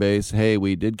fan base, hey,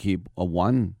 we did keep a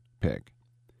 1 pick.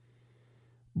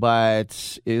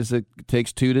 But it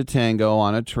takes 2 to tango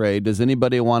on a trade. Does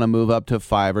anybody want to move up to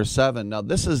 5 or 7? Now,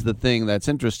 this is the thing that's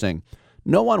interesting.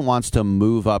 No one wants to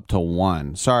move up to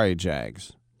 1. Sorry,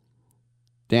 Jags.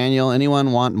 Daniel,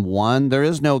 anyone want 1? There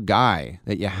is no guy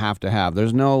that you have to have.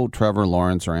 There's no Trevor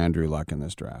Lawrence or Andrew Luck in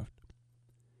this draft.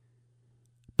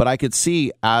 But I could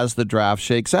see as the draft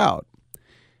shakes out,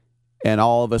 and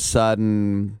all of a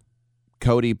sudden,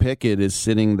 Cody Pickett is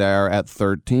sitting there at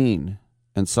 13,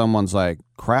 and someone's like,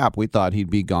 crap, we thought he'd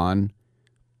be gone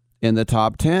in the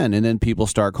top 10. And then people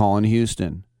start calling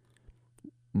Houston.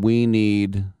 We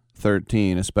need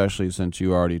 13, especially since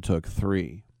you already took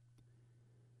 3.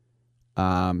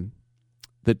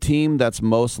 The team that's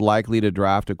most likely to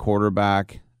draft a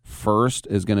quarterback first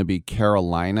is going to be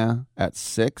Carolina at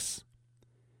 6.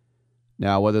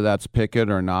 Now, whether that's Pickett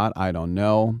or not, I don't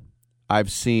know.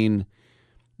 I've seen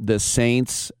the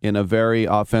Saints in a very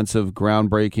offensive,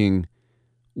 groundbreaking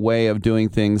way of doing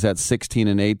things at 16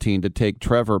 and 18 to take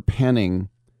Trevor Penning,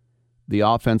 the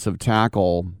offensive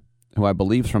tackle, who I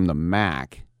believe is from the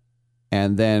MAC,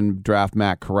 and then draft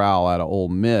Matt Corral out of Ole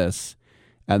Miss.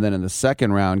 And then in the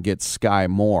second round, get Sky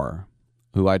Moore,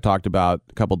 who I talked about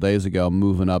a couple days ago,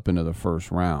 moving up into the first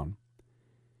round.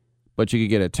 But you could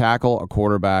get a tackle, a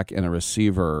quarterback, and a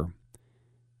receiver.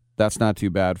 That's not too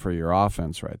bad for your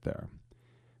offense right there.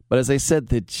 But as I said,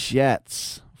 the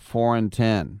Jets, 4 and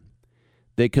 10.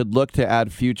 They could look to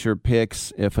add future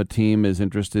picks if a team is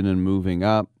interested in moving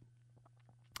up.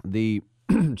 The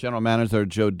general manager,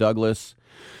 Joe Douglas,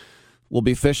 will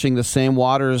be fishing the same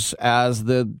waters as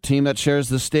the team that shares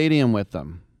the stadium with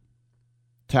them.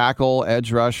 Tackle,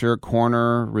 edge rusher,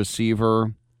 corner,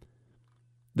 receiver.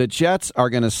 The Jets are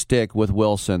going to stick with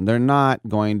Wilson. They're not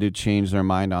going to change their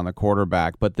mind on the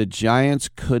quarterback, but the Giants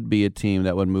could be a team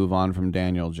that would move on from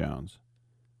Daniel Jones.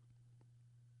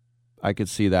 I could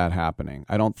see that happening.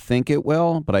 I don't think it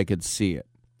will, but I could see it.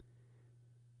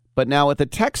 But now with the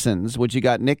Texans, which you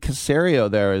got Nick Caserio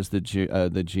there as the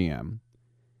GM,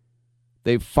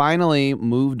 they've finally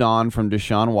moved on from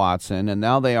Deshaun Watson, and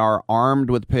now they are armed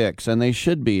with picks, and they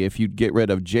should be if you get rid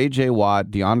of J.J. Watt,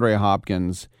 DeAndre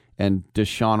Hopkins, and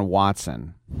Deshaun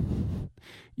Watson.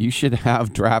 You should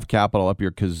have draft capital up your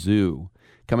kazoo,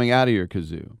 coming out of your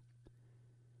kazoo.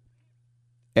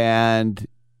 And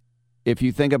if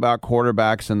you think about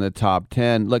quarterbacks in the top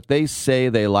 10, look, they say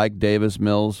they like Davis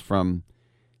Mills from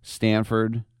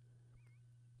Stanford,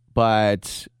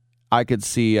 but I could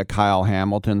see a Kyle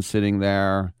Hamilton sitting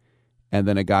there and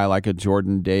then a guy like a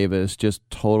Jordan Davis just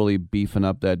totally beefing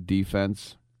up that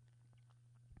defense.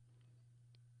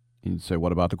 You'd say,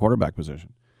 what about the quarterback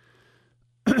position?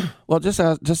 Well, just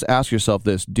ask yourself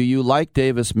this. Do you like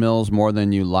Davis Mills more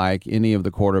than you like any of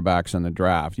the quarterbacks in the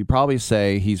draft? You probably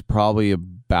say he's probably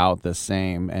about the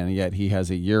same, and yet he has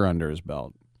a year under his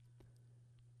belt.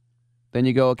 Then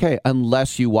you go, okay,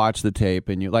 unless you watch the tape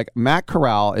and you like, Matt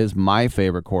Corral is my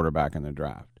favorite quarterback in the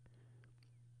draft.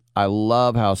 I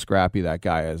love how scrappy that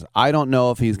guy is. I don't know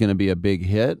if he's going to be a big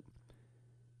hit,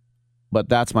 but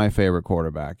that's my favorite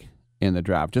quarterback in the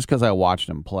draft just because I watched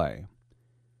him play.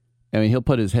 I mean, he'll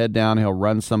put his head down, he'll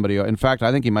run somebody. In fact,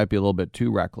 I think he might be a little bit too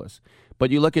reckless.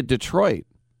 But you look at Detroit.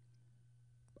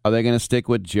 Are they going to stick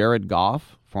with Jared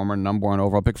Goff, former number 1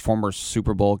 overall pick, former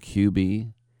Super Bowl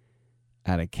QB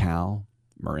out of Cal,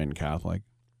 Marin Catholic?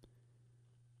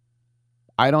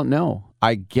 I don't know.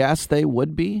 I guess they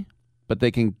would be, but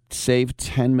they can save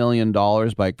 $10 million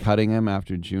by cutting him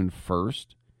after June 1st.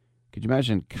 Could you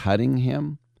imagine cutting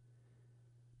him?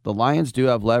 The Lions do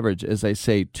have leverage, as I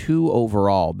say, 2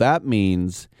 overall. That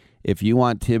means if you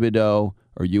want Thibodeau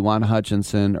or you want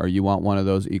Hutchinson or you want one of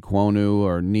those Ekwonu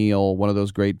or Neal, one of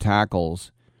those great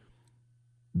tackles,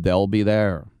 they'll be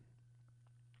there.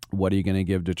 What are you going to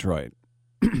give Detroit?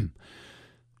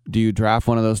 Do you draft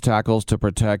one of those tackles to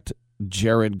protect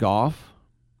Jared Goff,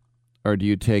 or do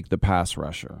you take the pass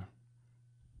rusher?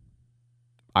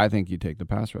 I think you take the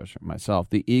pass rusher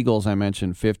myself. The Eagles, I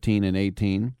mentioned, 15 and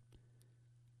 18.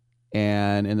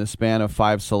 And in the span of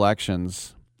 5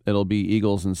 selections, it'll be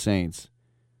Eagles and Saints.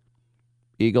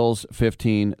 Eagles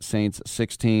 15, Saints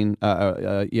 16.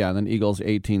 And then Eagles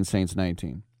 18, Saints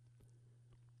 19.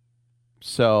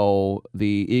 So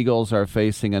the Eagles are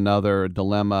facing another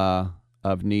dilemma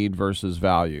of need versus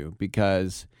value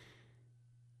because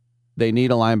they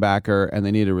need a linebacker and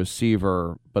they need a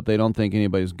receiver, but they don't think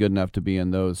anybody's good enough to be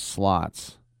in those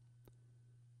slots.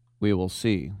 We will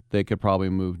see. They could probably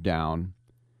move down.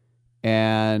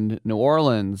 And New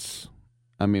Orleans,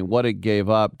 I mean, what it gave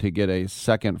up to get a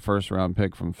second first-round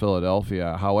pick from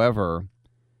Philadelphia. However,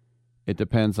 it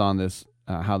depends on this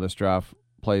how this draft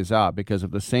plays out, because if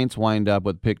the Saints wind up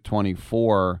with pick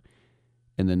 24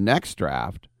 in the next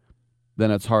draft,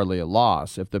 then it's hardly a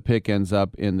loss. If the pick ends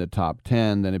up in the top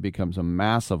 10, then it becomes a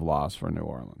massive loss for New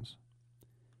Orleans.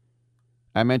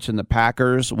 I mentioned the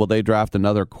Packers. Will they draft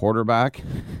another quarterback?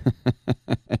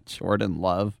 Jordan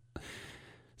Love.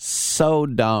 So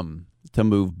dumb to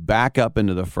move back up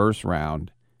into the first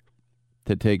round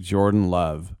to take Jordan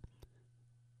Love.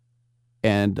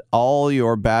 And all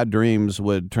your bad dreams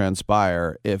would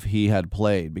transpire if he had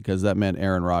played, because that meant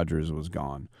Aaron Rodgers was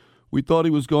gone. We thought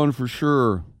he was gone for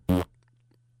sure.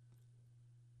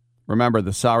 Remember,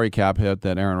 the salary cap hit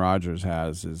that Aaron Rodgers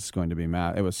has is going to be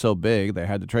mad. It was so big, they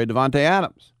had to trade Devontae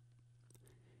Adams.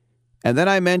 And then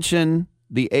I mentioned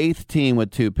the 8th team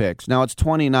with 2 picks. Now, it's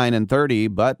 29 and 30,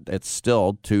 but it's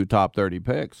still 2 top 30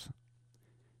 picks.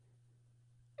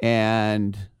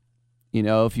 And, you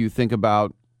know, if you think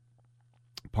about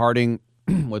parting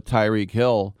with Tyreek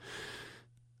Hill,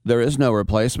 there is no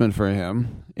replacement for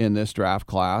him in this draft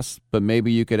class, but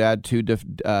maybe you could add 2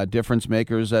 difference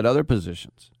makers at other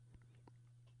positions.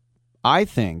 I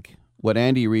think what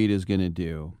Andy Reid is going to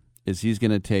do is he's going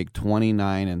to take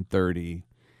 29 and 30,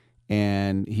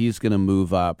 and he's going to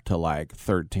move up to like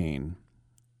 13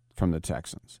 from the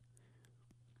Texans.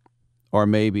 Or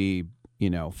maybe,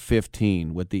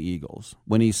 15 with the Eagles.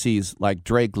 When he sees like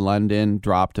Drake London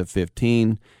drop to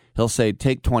 15, he'll say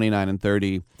take 29 and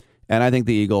 30, and I think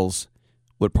the Eagles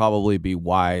would probably be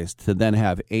wise to then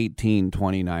have 18,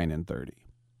 29, and 30.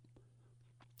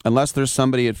 Unless there's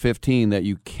somebody at 15 that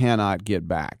you cannot get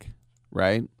back,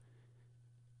 right?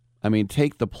 I mean,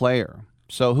 take the player.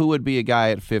 So who would be a guy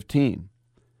at 15?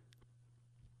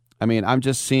 I mean, I'm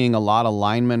just seeing a lot of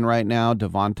linemen right now.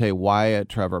 Devontae Wyatt,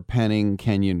 Trevor Penning,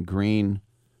 Kenyon Green.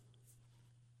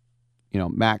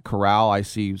 Matt Corral, I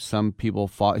see some people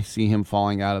see him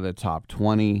falling out of the top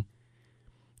 20.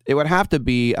 It would have to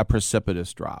be a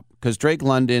precipitous drop because Drake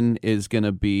London is going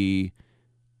to be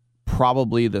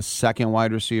probably the second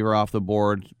wide receiver off the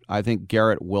board. I think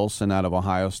Garrett Wilson out of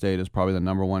Ohio State is probably the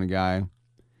number 1 guy.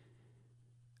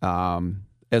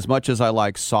 As much as I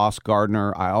like Sauce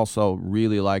Gardner, I also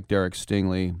really like Derek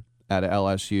Stingley at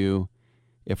LSU,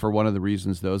 if for one of the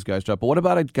reasons those guys drop. But what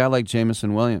about a guy like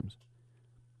Jameson Williams?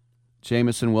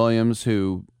 Jameson Williams,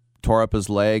 who tore up his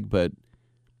leg but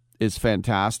is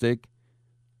fantastic.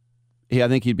 I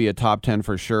think he'd be a top 10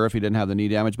 for sure if he didn't have the knee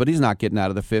damage, but he's not getting out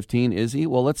of the 15, is he?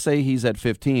 Well, let's say he's at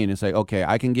 15 and say, okay,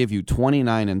 I can give you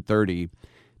 29 and 30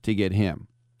 to get him.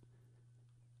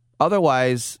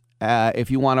 Otherwise, if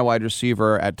you want a wide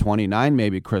receiver at 29,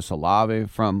 maybe Chris Olave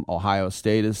from Ohio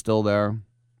State is still there.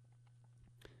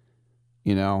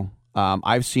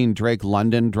 I've seen Drake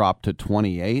London drop to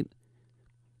 28.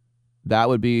 That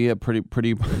would be a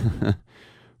pretty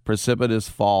precipitous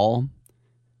fall.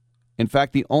 In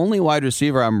fact, the only wide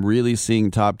receiver I'm really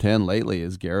seeing top 10 lately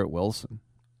is Garrett Wilson.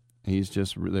 He's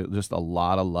just a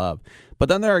lot of love. But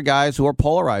then there are guys who are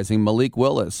polarizing. Malik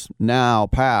Willis, now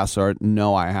pass, or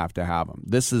no, I have to have him.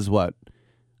 This is what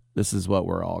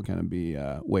we're all going to be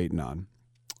waiting on.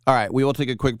 All right, we will take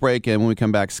a quick break, and when we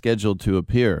come back, scheduled to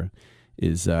appear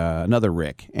is another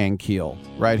Rick Ankiel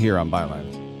right here on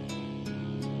Byline.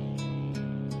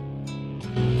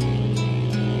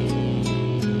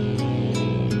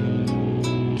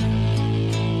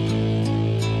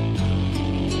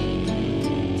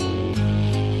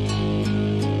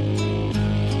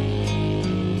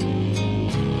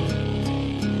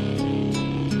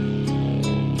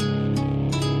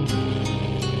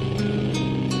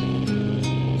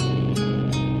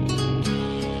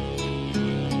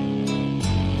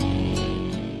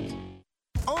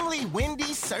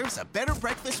 A better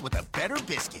breakfast with a better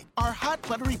biscuit. Our hot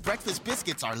buttery breakfast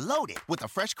biscuits are loaded with a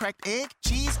fresh cracked egg,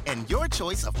 cheese, and your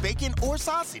choice of bacon or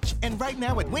sausage. And right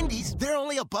now at Wendy's, they're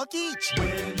only $1 each.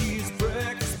 Wendy's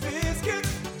breakfast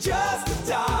biscuits, just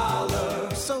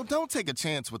 $1. So don't take a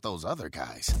chance with those other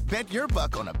guys. Bet your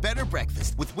buck on a better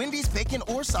breakfast with Wendy's bacon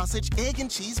or sausage, egg, and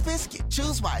cheese biscuit.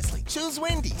 Choose wisely. Choose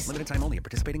Wendy's. Limited time only at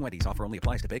participating Wendy's. Offer only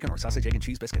applies to bacon or sausage, egg, and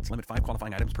cheese biscuits. Limit 5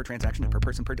 qualifying items per transaction and per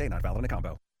person per day. Not valid in a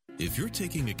combo. If you're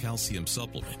taking a calcium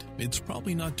supplement, it's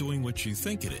probably not doing what you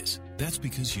think it is. That's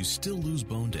because you still lose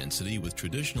bone density with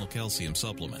traditional calcium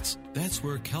supplements. That's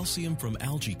where calcium from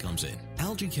algae comes in.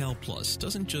 AlgaeCal Plus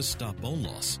doesn't just stop bone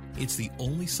loss. It's the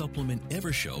only supplement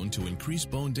ever shown to increase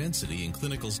bone density in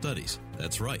clinical studies.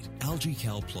 That's right.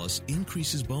 AlgaeCal Plus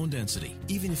increases bone density,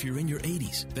 even if you're in your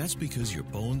 80s. That's because your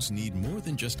bones need more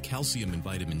than just calcium and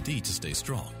vitamin D to stay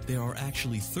strong. There are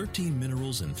actually 13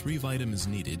 minerals and 3 vitamins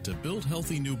needed to build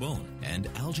healthy new bone. And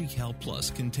AlgaeCal Plus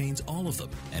contains all of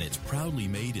them, and it's proudly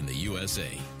made in the USA.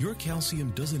 Your calcium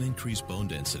doesn't increase bone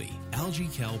density.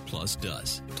 AlgaeCal Plus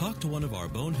does. Talk to one of our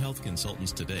bone health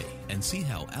consultants today and see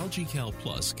how AlgaeCal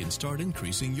Plus can start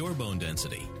increasing your bone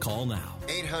density. Call now.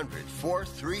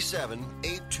 800-437-8217.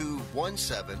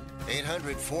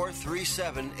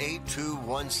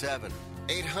 800-437-8217.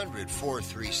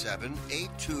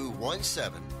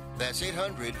 800-437-8217. That's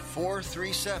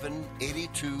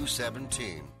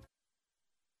 800-437-8217.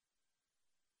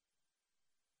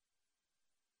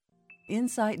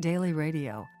 Insight Daily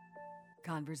Radio.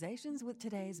 Conversations with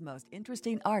today's most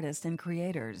interesting artists and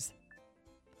creators.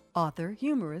 Author,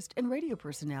 humorist, and radio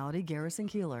personality Garrison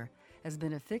Keillor has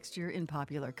been a fixture in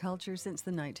popular culture since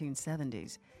the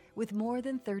 1970s, with more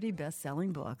than 30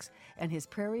 best-selling books and his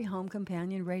Prairie Home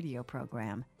Companion radio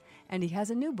program. And he has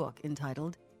a new book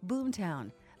entitled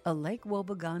Boomtown, a Lake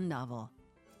Wobegon novel.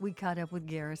 We caught up with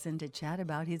Garrison to chat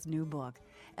about his new book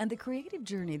and the creative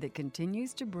journey that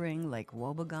continues to bring Lake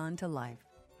Wobegon to life.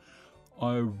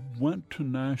 I went to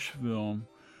Nashville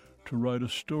to write a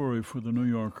story for the New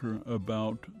Yorker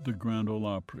about the Grand Ole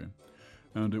Opry,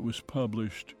 and it was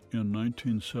published in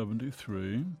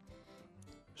 1973.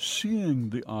 Seeing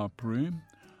the Opry,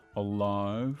 a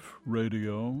live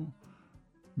radio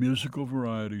musical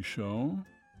variety show,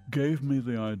 gave me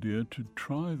the idea to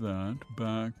try that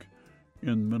back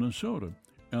in Minnesota,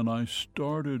 and I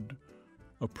started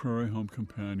a Prairie Home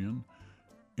Companion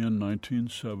in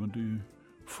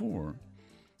 1974.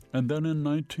 And then in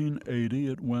 1980,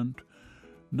 it went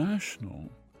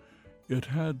national. It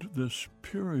had this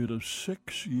period of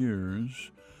 6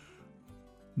 years,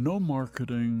 no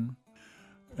marketing,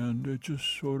 and it just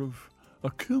sort of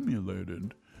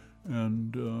accumulated,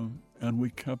 and we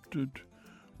kept it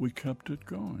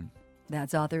going.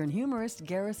 That's author and humorist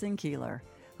Garrison Keillor,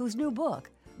 whose new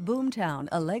book, Boomtown,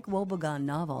 a Lake Wobegon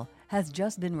novel, has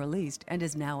just been released and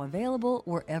is now available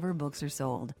wherever books are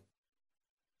sold.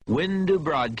 When do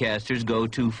broadcasters go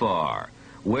too far?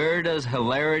 Where does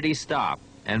hilarity stop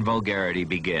and vulgarity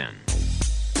begin?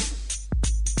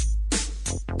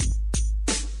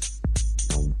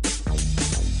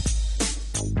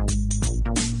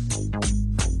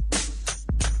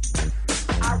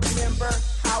 I remember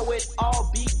how it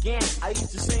all began. I used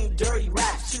to sing dirty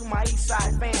raps to my East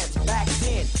Side fans. Back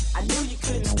then, I knew you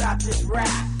couldn't stop this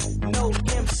rap. No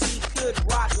MC could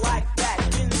rock like that.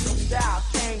 Then the new style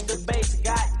came, the bass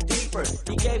got deeper.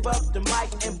 He gave up the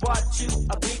mic and bought you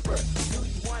a beeper. Do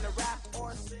you want to rap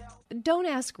or sell? Don't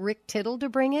ask Rick Tittle to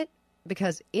bring it,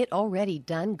 because it already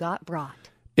done got brought.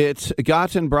 It's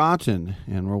gotten broughton,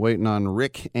 and we're waiting on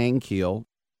Rick Ankiel.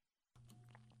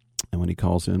 And when he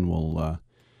calls in, we'll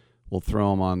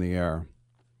throw him on the air.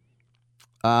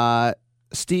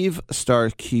 Steve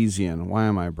Sarkisian, why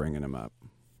am I bringing him up?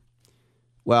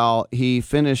 Well, he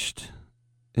finished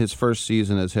his first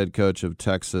season as head coach of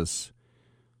Texas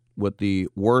with the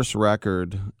worst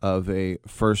record of a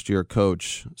first-year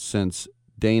coach since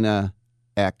Dana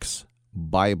X.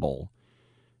 Bible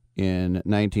in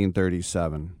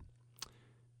 1937.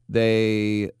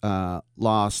 They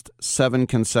lost 7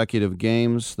 consecutive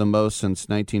games, the most since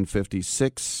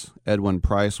 1956. Edwin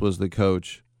Price was the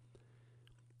coach.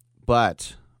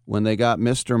 But when they got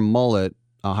Mr. Mullet,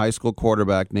 a high school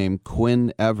quarterback named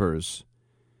Quinn Evers,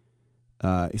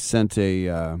 he sent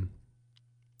a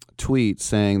tweet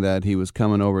saying that he was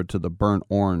coming over to the Burnt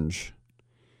Orange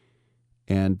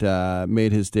and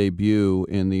made his debut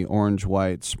in the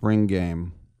orange-white spring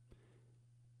game.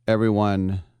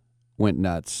 Everyone went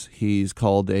nuts. He's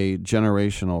called a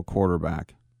generational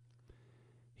quarterback.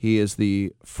 He is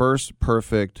the first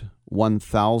perfect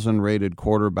 1,000 rated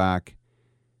quarterback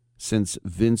since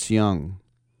Vince Young,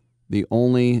 the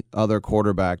only other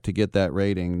quarterback to get that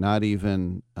rating. Not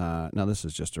even, now this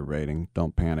is just a rating,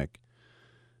 don't panic.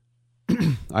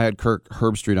 I had Kirk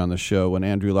Herbstreit on the show when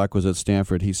Andrew Luck was at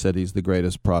Stanford. He said he's the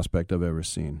greatest prospect I've ever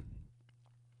seen.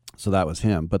 So that was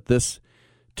him. But this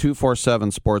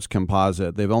 247 Sports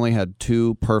Composite, they've only had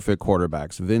 2 perfect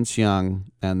quarterbacks, Vince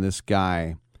Young and this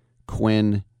guy,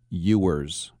 Quinn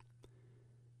Ewers,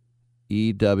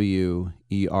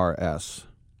 Ewers.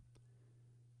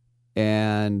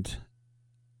 And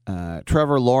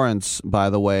Trevor Lawrence, by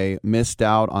the way, missed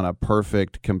out on a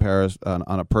perfect comparison,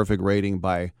 on a perfect rating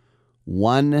by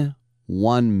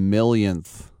 1/1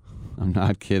 millionth, I'm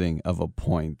not kidding, of a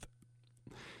point.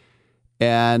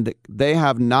 And they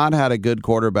have not had a good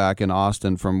quarterback in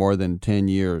Austin for more than 10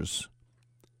 years.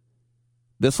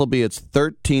 This will be its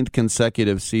 13th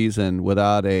consecutive season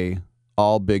without a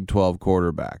all Big 12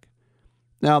 quarterback.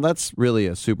 Now, that's really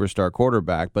a superstar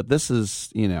quarterback, but this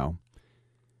is, you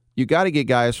got to get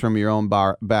guys from your own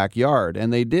backyard,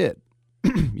 and they did.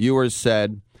 Ewers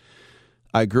said,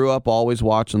 I grew up always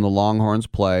watching the Longhorns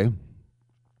play,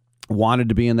 wanted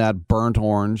to be in that burnt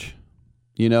orange.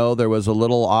 There was a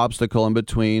little obstacle in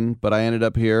between, but I ended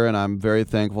up here, and I'm very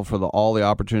thankful for all the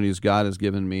opportunities God has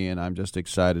given me, and I'm just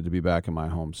excited to be back in my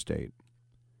home state.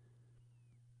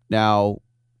 Now,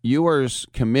 Ewers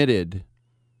committed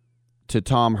to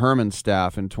Tom Herman's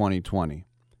staff in 2020,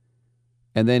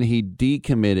 and then he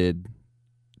decommitted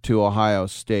to Ohio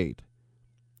State.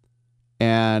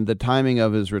 And the timing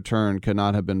of his return could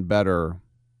not have been better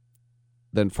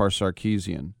than for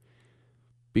Sarkisian,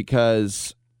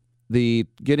 because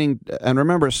and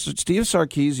remember, Steve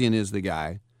Sarkisian is the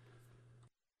guy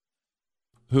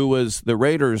who was the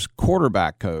Raiders'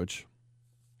 quarterback coach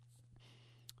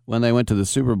when they went to the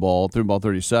Super Bowl, Super Bowl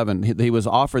 37. He was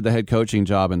offered the head coaching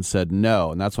job and said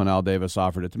no, and that's when Al Davis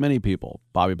offered it to many people.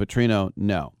 Bobby Petrino,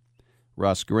 no.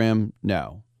 Russ Grimm,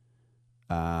 no.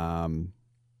 Ken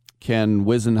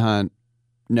Wisenhunt,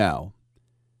 no.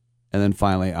 And then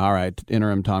finally, all right,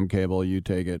 interim Tom Cable, you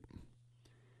take it.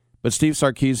 But Steve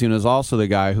Sarkisian is also the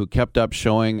guy who kept up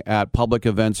showing at public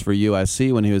events for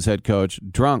USC when he was head coach,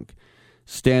 drunk,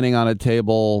 standing on a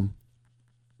table,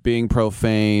 being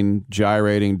profane,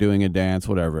 gyrating, doing a dance,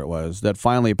 whatever it was, that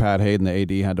finally Pat Hayden, the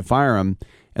AD, had to fire him.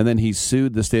 And then he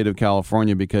sued the state of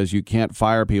California because you can't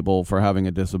fire people for having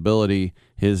a disability.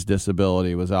 His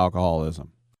disability was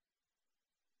alcoholism.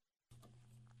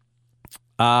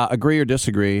 Agree or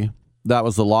disagree, that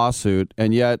was the lawsuit,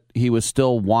 and yet he was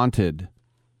still wanted.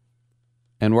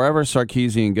 And wherever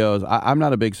Sarkisian goes, I'm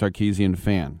not a big Sarkisian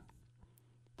fan,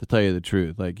 to tell you the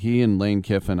truth. Like, he and Lane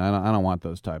Kiffin, I don't want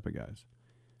those type of guys.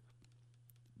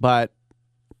 But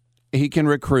he can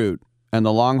recruit, and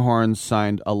the Longhorns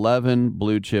signed 11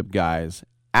 blue-chip guys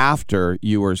after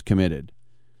Ewers committed.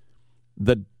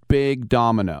 The big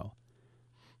domino.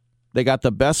 They got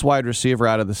the best wide receiver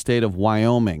out of the state of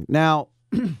Wyoming. Now,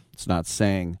 it's not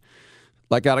saying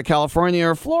like out of California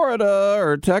or Florida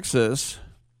or Texas,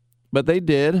 but they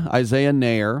did. Isaiah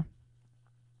Nair.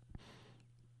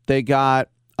 They got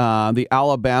the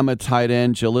Alabama tight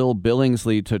end Jaleel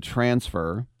Billingsley to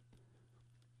transfer.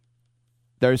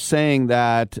 They're saying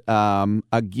that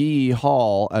Agee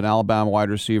Hall, an Alabama wide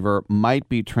receiver, might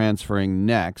be transferring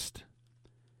next.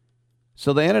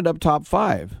 So they ended up top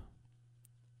 5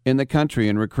 in the country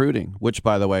in recruiting, which,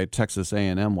 by the way, Texas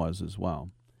A&M was as well.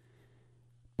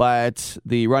 But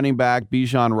the running back,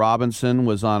 Bijan Robinson,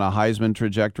 was on a Heisman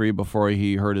trajectory before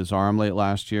he hurt his arm late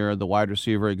last year. The wide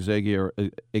receiver,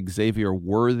 Xavier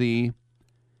Worthy,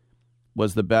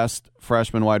 was the best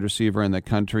freshman wide receiver in the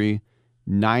country.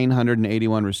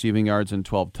 981 receiving yards and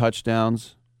 12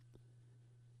 touchdowns.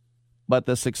 But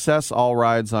the success all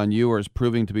rides on Ewers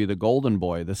proving to be the golden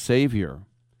boy, the savior.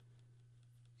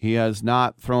 He has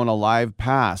not thrown a live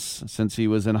pass since he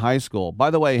was in high school. By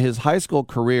the way, his high school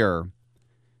career,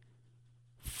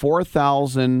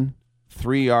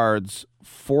 4,003 yards,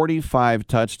 45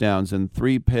 touchdowns, and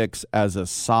 3 picks as a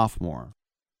sophomore.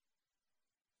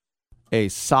 A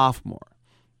sophomore.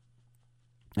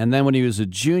 And then when he was a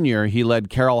junior, he led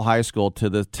Carroll High School to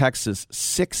the Texas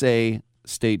 6A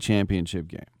state championship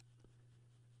game.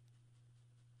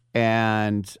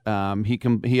 And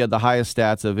he had the highest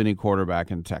stats of any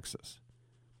quarterback in Texas.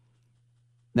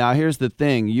 Now, here's the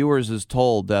thing. Ewers is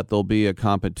told that there'll be a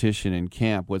competition in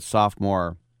camp with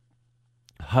sophomore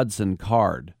Hudson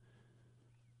Card.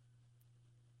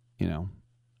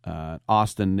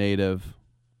 Austin native.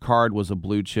 Card was a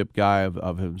blue-chip guy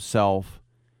of himself.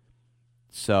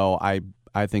 So I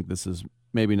think this is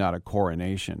maybe not a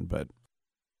coronation, but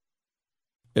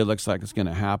it looks like it's going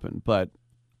to happen. But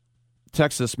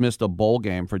Texas missed a bowl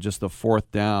game for just a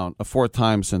fourth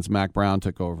time since Mac Brown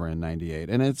took over in 98,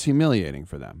 and it's humiliating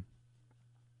for them.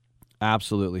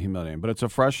 Absolutely humiliating. But it's a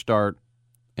fresh start,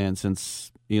 and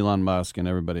since Elon Musk and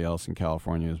everybody else in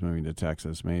California is moving to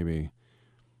Texas, maybe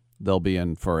they'll be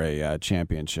in for a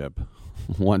championship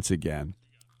once again.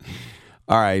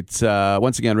 All right.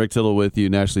 Once again, Rick Tittle with you,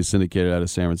 nationally syndicated out of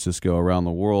San Francisco, around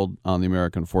the world on the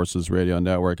American Forces Radio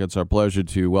Network. It's our pleasure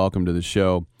to welcome to the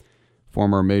show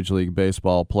former Major League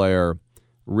Baseball player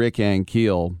Rick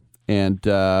Ankiel. And,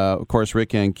 of course, Rick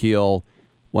Ankiel,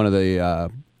 one of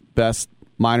the best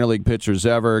minor league pitchers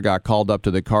ever, got called up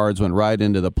to the Cards, went right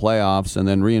into the playoffs, and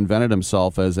then reinvented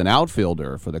himself as an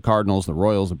outfielder for the Cardinals, the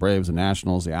Royals, the Braves, the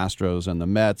Nationals, the Astros, and the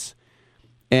Mets.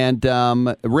 And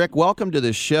Rick, welcome to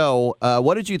the show.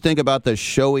 What did you think about the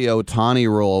Shohei Ohtani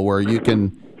rule, where you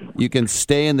can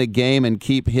stay in the game and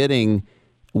keep hitting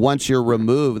once you're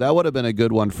removed? That would have been a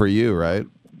good one for you, right?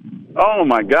 Oh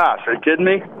my gosh, are you kidding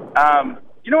me?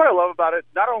 You know what I love about it?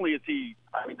 Not only is he,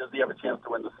 does he have a chance to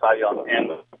win the Cy Young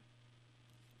and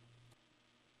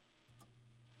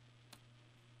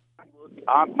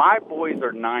my boys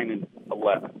are 9 and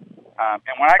 11. And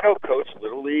when I go coach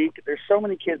Little League, there's so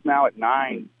many kids now at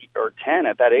 9 or 10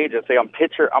 at that age that say,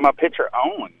 I'm a pitcher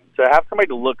only. So have somebody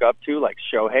to look up to like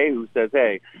Shohei, who says,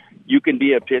 hey, you can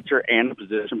be a pitcher and a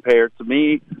position player. To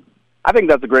me, I think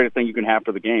that's the greatest thing you can have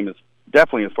for the game, is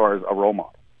definitely as far as a role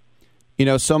model.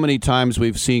 So many times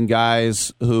we've seen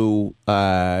guys who,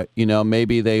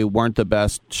 maybe they weren't the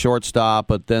best shortstop,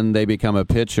 but then they become a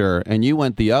pitcher, and you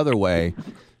went the other way.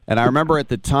 And I remember at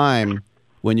the time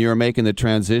when you were making the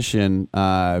transition,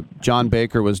 John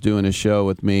Baker was doing a show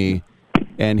with me,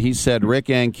 and he said Rick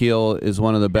Ankiel is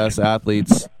one of the best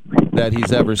athletes that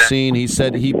he's ever seen. He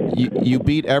said you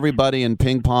beat everybody in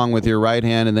ping pong with your right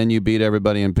hand, and then you beat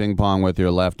everybody in ping pong with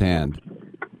your left hand.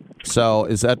 So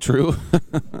is that true?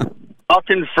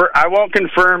 I won't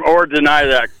confirm or deny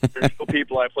that. There's still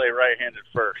people I play right-handed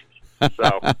first.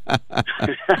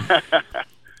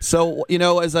 So,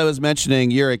 as I was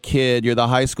mentioning, you're a kid. You're the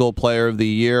high school player of the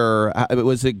year.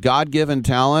 Was it God-given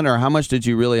talent, or how much did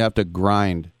you really have to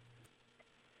grind?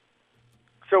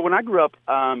 So when I grew up,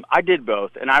 I did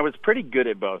both, and I was pretty good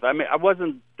at both. I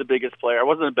wasn't the biggest player. I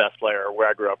wasn't the best player where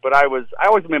I grew up, but I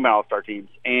always made my all-star teams.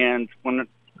 And when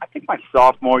I think my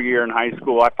sophomore year in high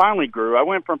school, I finally grew. I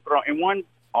went from in one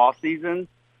off-season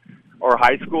or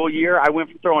high school year, I went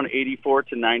from throwing 84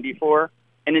 to 94.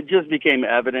 And it just became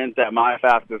evident that my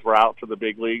fastest route to the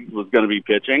big leagues was going to be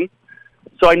pitching.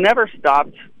 So I never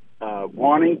stopped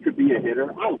wanting to be a hitter.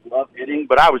 I love hitting,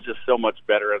 but I was just so much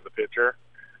better as a pitcher.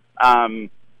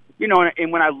 And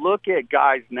when I look at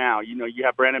guys now, you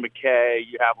have Brandon McKay,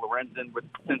 you have Lorenzen with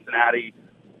Cincinnati.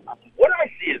 What I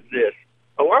see is this.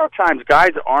 A lot of times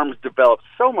guys' arms develop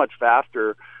so much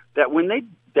faster that when they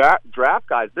draft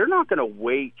guys, they're not going to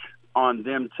wait on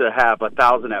them to have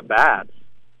 1,000 at-bats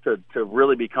to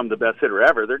really become the best hitter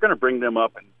ever. They're going to bring them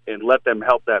up and let them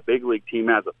help that big league team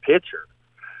as a pitcher.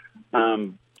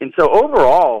 And so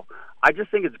overall, I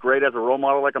just think it's great as a role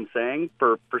model, like I'm saying,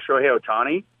 for Shohei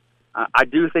Ohtani. I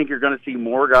do think you're going to see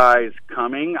more guys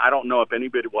coming. I don't know if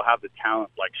anybody will have the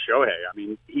talent like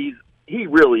Shohei. He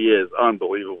really is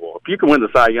unbelievable. If you can win the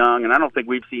Cy Young, and I don't think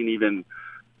we've seen even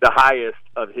the highest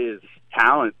of his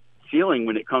talent ceiling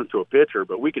when it comes to a pitcher,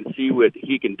 but we can see what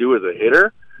he can do as a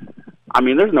hitter.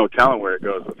 There's no telling where it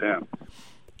goes with him.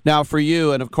 Now, for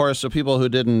you, and of course, so people who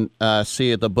didn't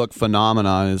see it, the book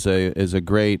Phenomenon is a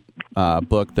great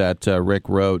book that Rick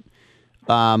wrote.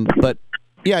 But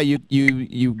yeah,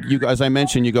 you as I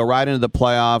mentioned, you go right into the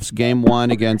playoffs. Game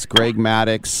 1 against Greg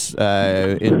Maddux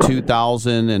in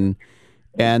 2000,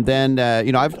 and then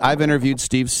I've interviewed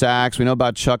Steve Sachs. We know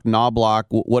about Chuck Knobloch.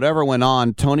 Whatever went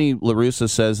on, Tony La Russa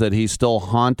says that he's still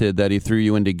haunted that he threw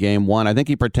you into Game 1. I think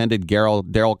he pretended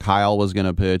Darryl Kyle was going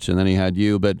to pitch, and then he had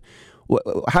you. But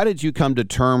how did you come to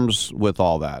terms with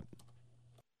all that?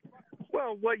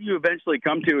 Well, what you eventually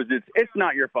come to is it's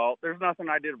not your fault. There's nothing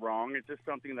I did wrong. It's just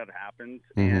something that happened.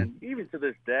 Mm-hmm. And even to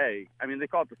this day, they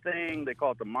call it the Thing, they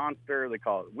call it the Monster, they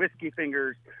call it Whiskey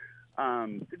Fingers.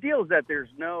 The deal is that there's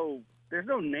no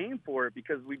name for it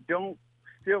because we don't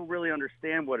still really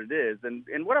understand what it is.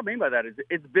 And what I mean by that is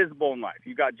it's visible in life.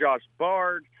 You got Josh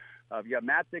Bard, you got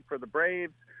Matzik for the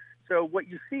Braves. So what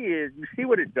you see is you see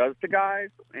what it does to guys.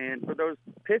 And for those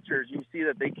pitchers, you see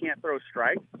that they can't throw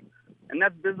strikes. And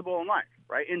that's visible in life,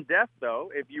 right? In death,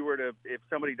 though, if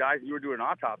somebody dies and you were doing an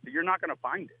autopsy, you're not going to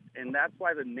find it. And that's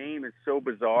why the name is so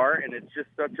bizarre. And it's just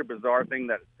such a bizarre thing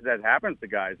that happens to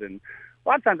guys. And a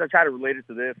lot of times I try to relate it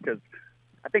to this because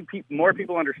I think more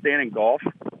people understand in golf.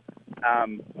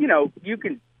 You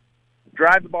can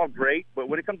drive the ball great, but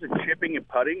when it comes to chipping and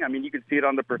putting, you can see it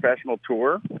on the professional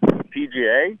tour,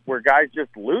 PGA, where guys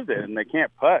just lose it and they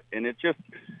can't putt. And it's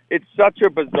such a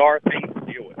bizarre thing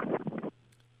to deal with.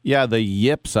 Yeah, the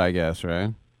yips, I guess,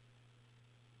 right?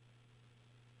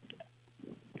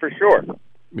 For sure.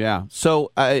 Yeah.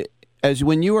 So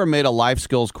when you were made a life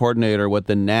skills coordinator with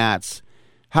the Nats,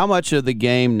 how much of the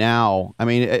game now,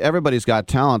 everybody's got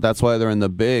talent, that's why they're in the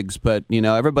bigs, but,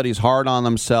 everybody's hard on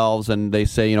themselves and they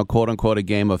say, quote unquote, a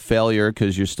game of failure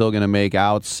because you're still going to make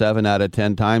outs 7 out of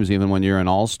 10 times even when you're an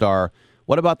all-star.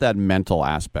 What about that mental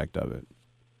aspect of it?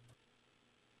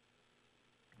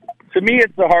 To me,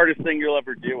 it's the hardest thing you'll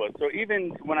ever deal with. So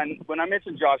even when I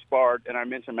mentioned Josh Bard and I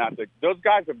mentioned Matt Vick, those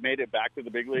guys have made it back to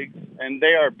the big leagues, and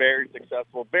they are very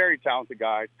successful, very talented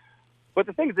guys. But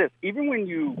the thing is this, even when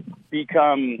you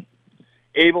become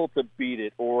able to beat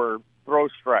it or throw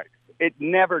strikes, it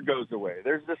never goes away.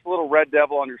 There's this little red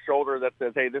devil on your shoulder that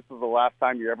says, hey, this is the last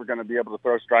time you're ever going to be able to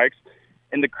throw strikes.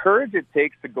 And the courage it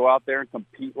takes to go out there and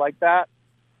compete like that,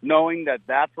 knowing that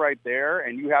that's right there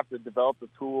and you have to develop the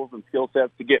tools and skill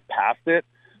sets to get past it,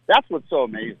 that's what's so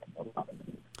amazing about it.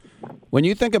 When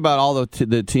you think about all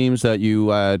the teams that you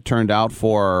turned out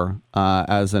for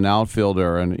as an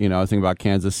outfielder, and I think about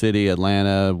Kansas City,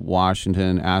 Atlanta,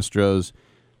 Washington, Astros,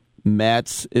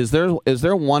 Mets, is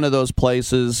there one of those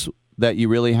places that you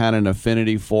really had an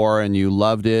affinity for and you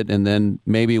loved it, and then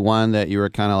maybe one that you were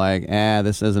kind of like,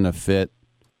 this isn't a fit?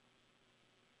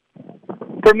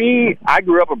 For me, I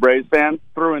grew up a Braves fan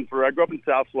through and through. I grew up in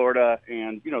South Florida,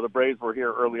 and, the Braves were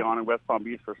here early on in West Palm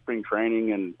Beach for spring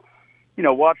training, and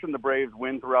watching the Braves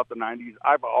win throughout the 90s,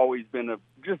 I've always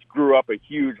just grew up a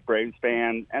huge Braves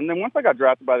fan. And then once I got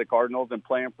drafted by the Cardinals and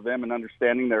playing for them and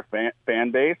understanding their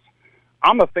fan base,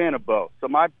 I'm a fan of both. So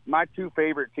my two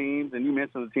favorite teams, and you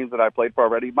mentioned the teams that I played for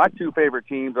already, my two favorite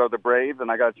teams are the Braves,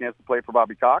 and I got a chance to play for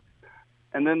Bobby Cox.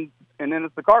 And then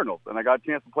it's the Cardinals, and I got a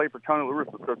chance to play for Tony La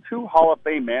Russa. So two Hall of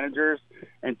Fame managers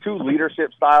and two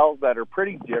leadership styles that are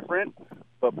pretty different,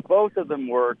 but both of them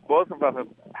work. Both of them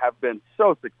have been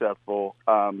so successful.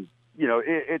 I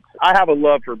have a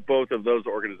love for both of those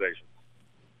organizations.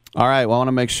 All right. Well, I want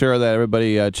to make sure that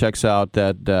everybody checks out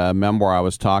that memoir I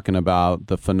was talking about,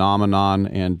 The Phenomenon,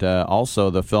 and also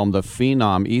the film The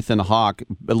Phenom, Ethan Hawke,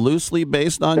 loosely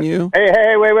based on you.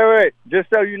 Hey, wait. Just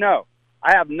so you know,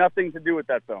 I have nothing to do with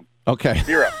that film. Okay.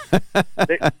 Zero.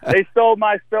 They stole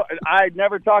my story. I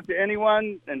never talked to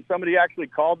anyone, and somebody actually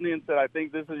called me and said, I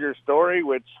think this is your story,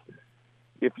 which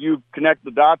if you connect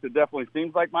the dots, it definitely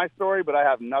seems like my story, but I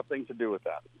have nothing to do with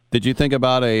that. Did you think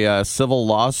about a civil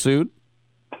lawsuit?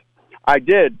 I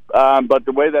did, but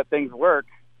the way that things work,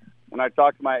 when I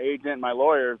talked to my agent and my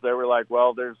lawyers, they were like,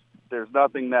 well, there's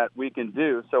nothing that we can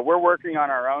do. So we're working on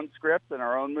our own script and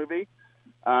our own movie.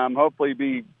 Hopefully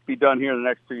be done here in the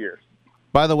next 2 years.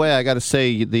 By the way, I got to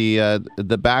say,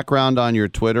 the background on your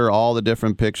Twitter, all the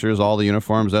different pictures, all the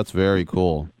uniforms, that's very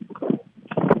cool.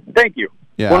 Thank you.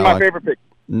 Yeah, one of my favorite pictures.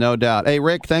 No doubt. Hey,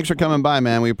 Rick, thanks for coming by,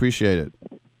 man. We appreciate it.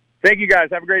 Thank you, guys.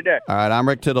 Have a great day. All right, I'm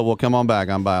Rick Tittle. We'll come on back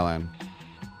on Byline.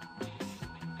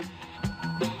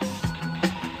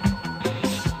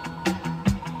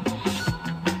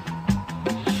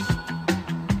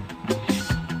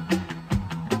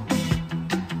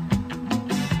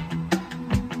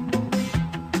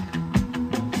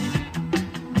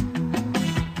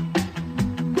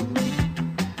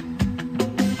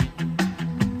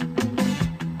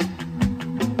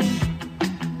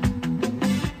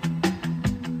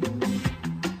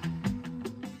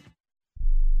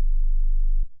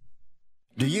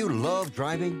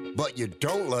 Driving, but you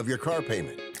don't love your car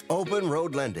payment? Open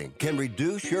Road Lending can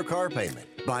reduce your car payment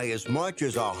by as much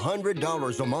as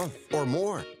 $100 a month or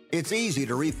more. It's easy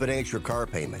to refinance your car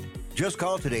payment. Just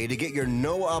call today to get your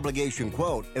no-obligation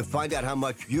quote and find out how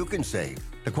much you can save.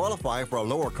 To qualify for a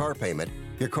lower car payment,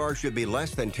 your car should be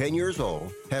less than 10 years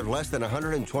old, have less than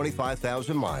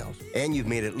 125,000 miles, and you've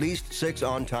made at least 6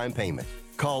 on-time payments.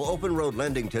 Call Open Road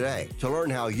Lending today to learn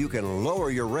how you can lower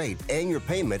your rate and your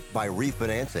payment by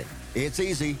refinancing. It's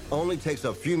easy, only takes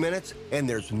a few minutes, and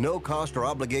there's no cost or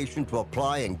obligation to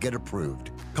apply and get approved.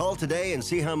 Call today and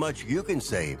see how much you can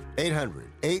save.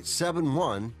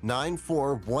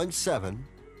 800-871-9417.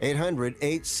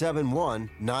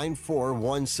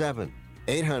 800-871-9417.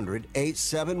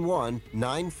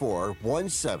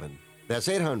 800-871-9417. That's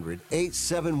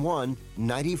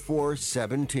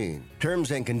 800-871-9417.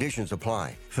 Terms and conditions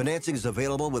apply. Financing is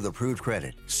available with approved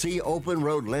credit. See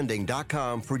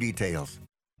openroadlending.com for details.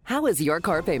 How is your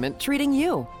car payment treating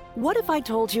you? What if I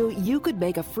told you you could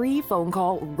make a free phone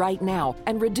call right now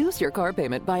and reduce your car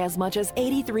payment by as much as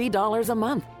 $83 a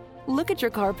month? Look at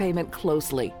your car payment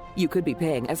closely. You could be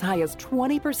paying as high as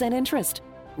 20% interest.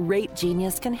 Rate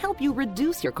Genius can help you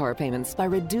reduce your car payments by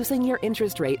reducing your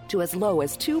interest rate to as low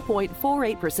as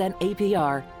 2.48%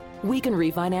 APR. We can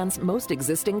refinance most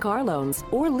existing car loans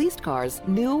or leased cars,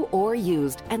 new or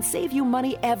used, and save you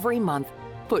money every month.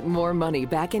 Put more money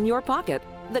back in your pocket.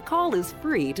 The call is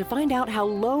free to find out how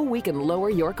low we can lower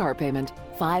your car payment.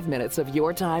 5 minutes of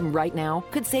your time right now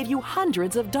could save you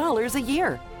hundreds of dollars a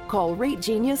year. Call Rate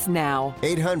Genius now.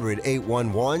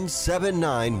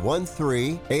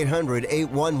 800-811-7913.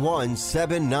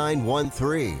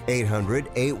 800-811-7913.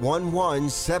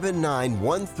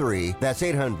 800-811-7913. That's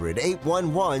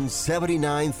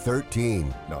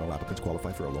 800-811-7913. Not all applicants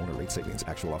qualify for a loan or rate savings.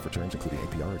 Actual offer terms, including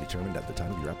APR, are determined at the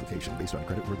time of your application based on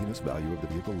creditworthiness, value of the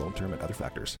vehicle, loan term, and other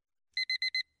factors.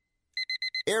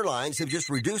 Airlines have just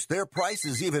reduced their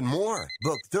prices even more.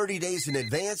 Book 30 days in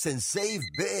advance and save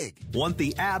big. Want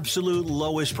the absolute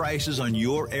lowest prices on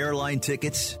your airline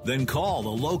tickets? Then call the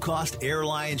Low Cost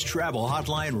Airlines Travel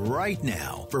Hotline right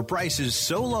now for prices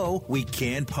so low we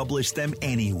can't publish them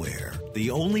anywhere. The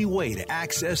only way to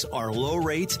access our low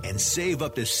rates and save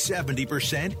up to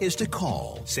 70% is to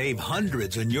call. Save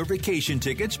hundreds on your vacation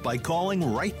tickets by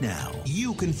calling right now.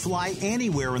 You can fly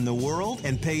anywhere in the world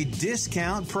and pay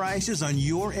discount prices on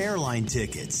your airline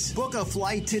tickets. Book a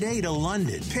flight today to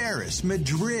London, Paris,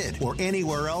 Madrid, or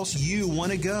anywhere else you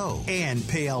want to go. And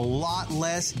pay a lot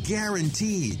less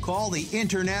guaranteed. Call the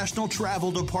International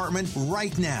Travel Department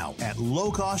right now at Low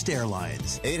Cost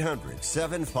Airlines.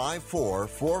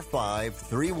 800-754-4531.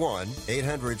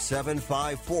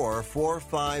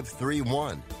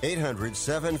 800-754-4531.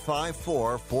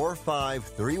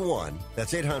 800-754-4531.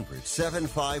 That's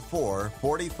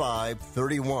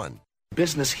 800-754-4531.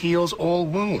 Business heals all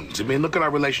wounds. I mean, look at our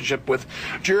relationship with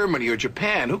Germany or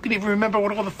Japan. Who can even remember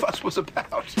what all the fuss was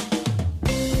about?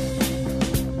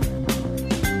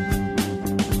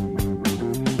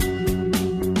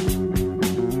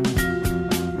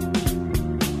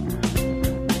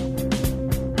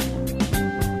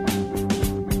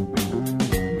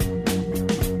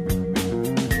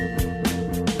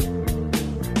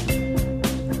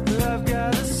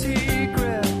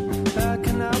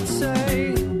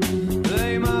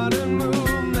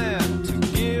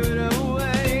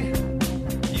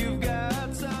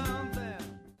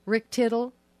 Rick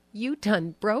Tittle, you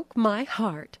done broke my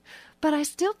heart, but I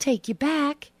still take you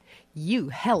back. You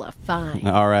hella fine.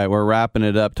 All right, we're wrapping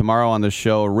it up. Tomorrow on the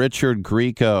show, Richard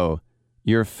Grieco,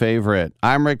 your favorite.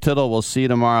 I'm Rick Tittle. We'll see you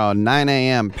tomorrow, 9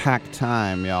 a.m. pack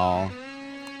time, y'all.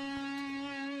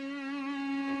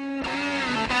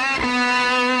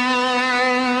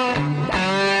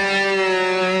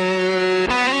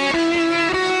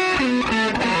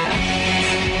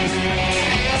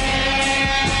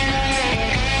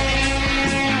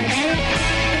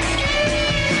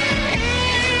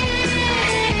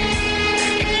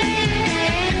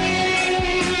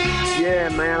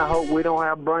 Man, I hope we don't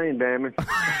have brain damage.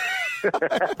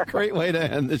 Great way to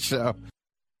end the show.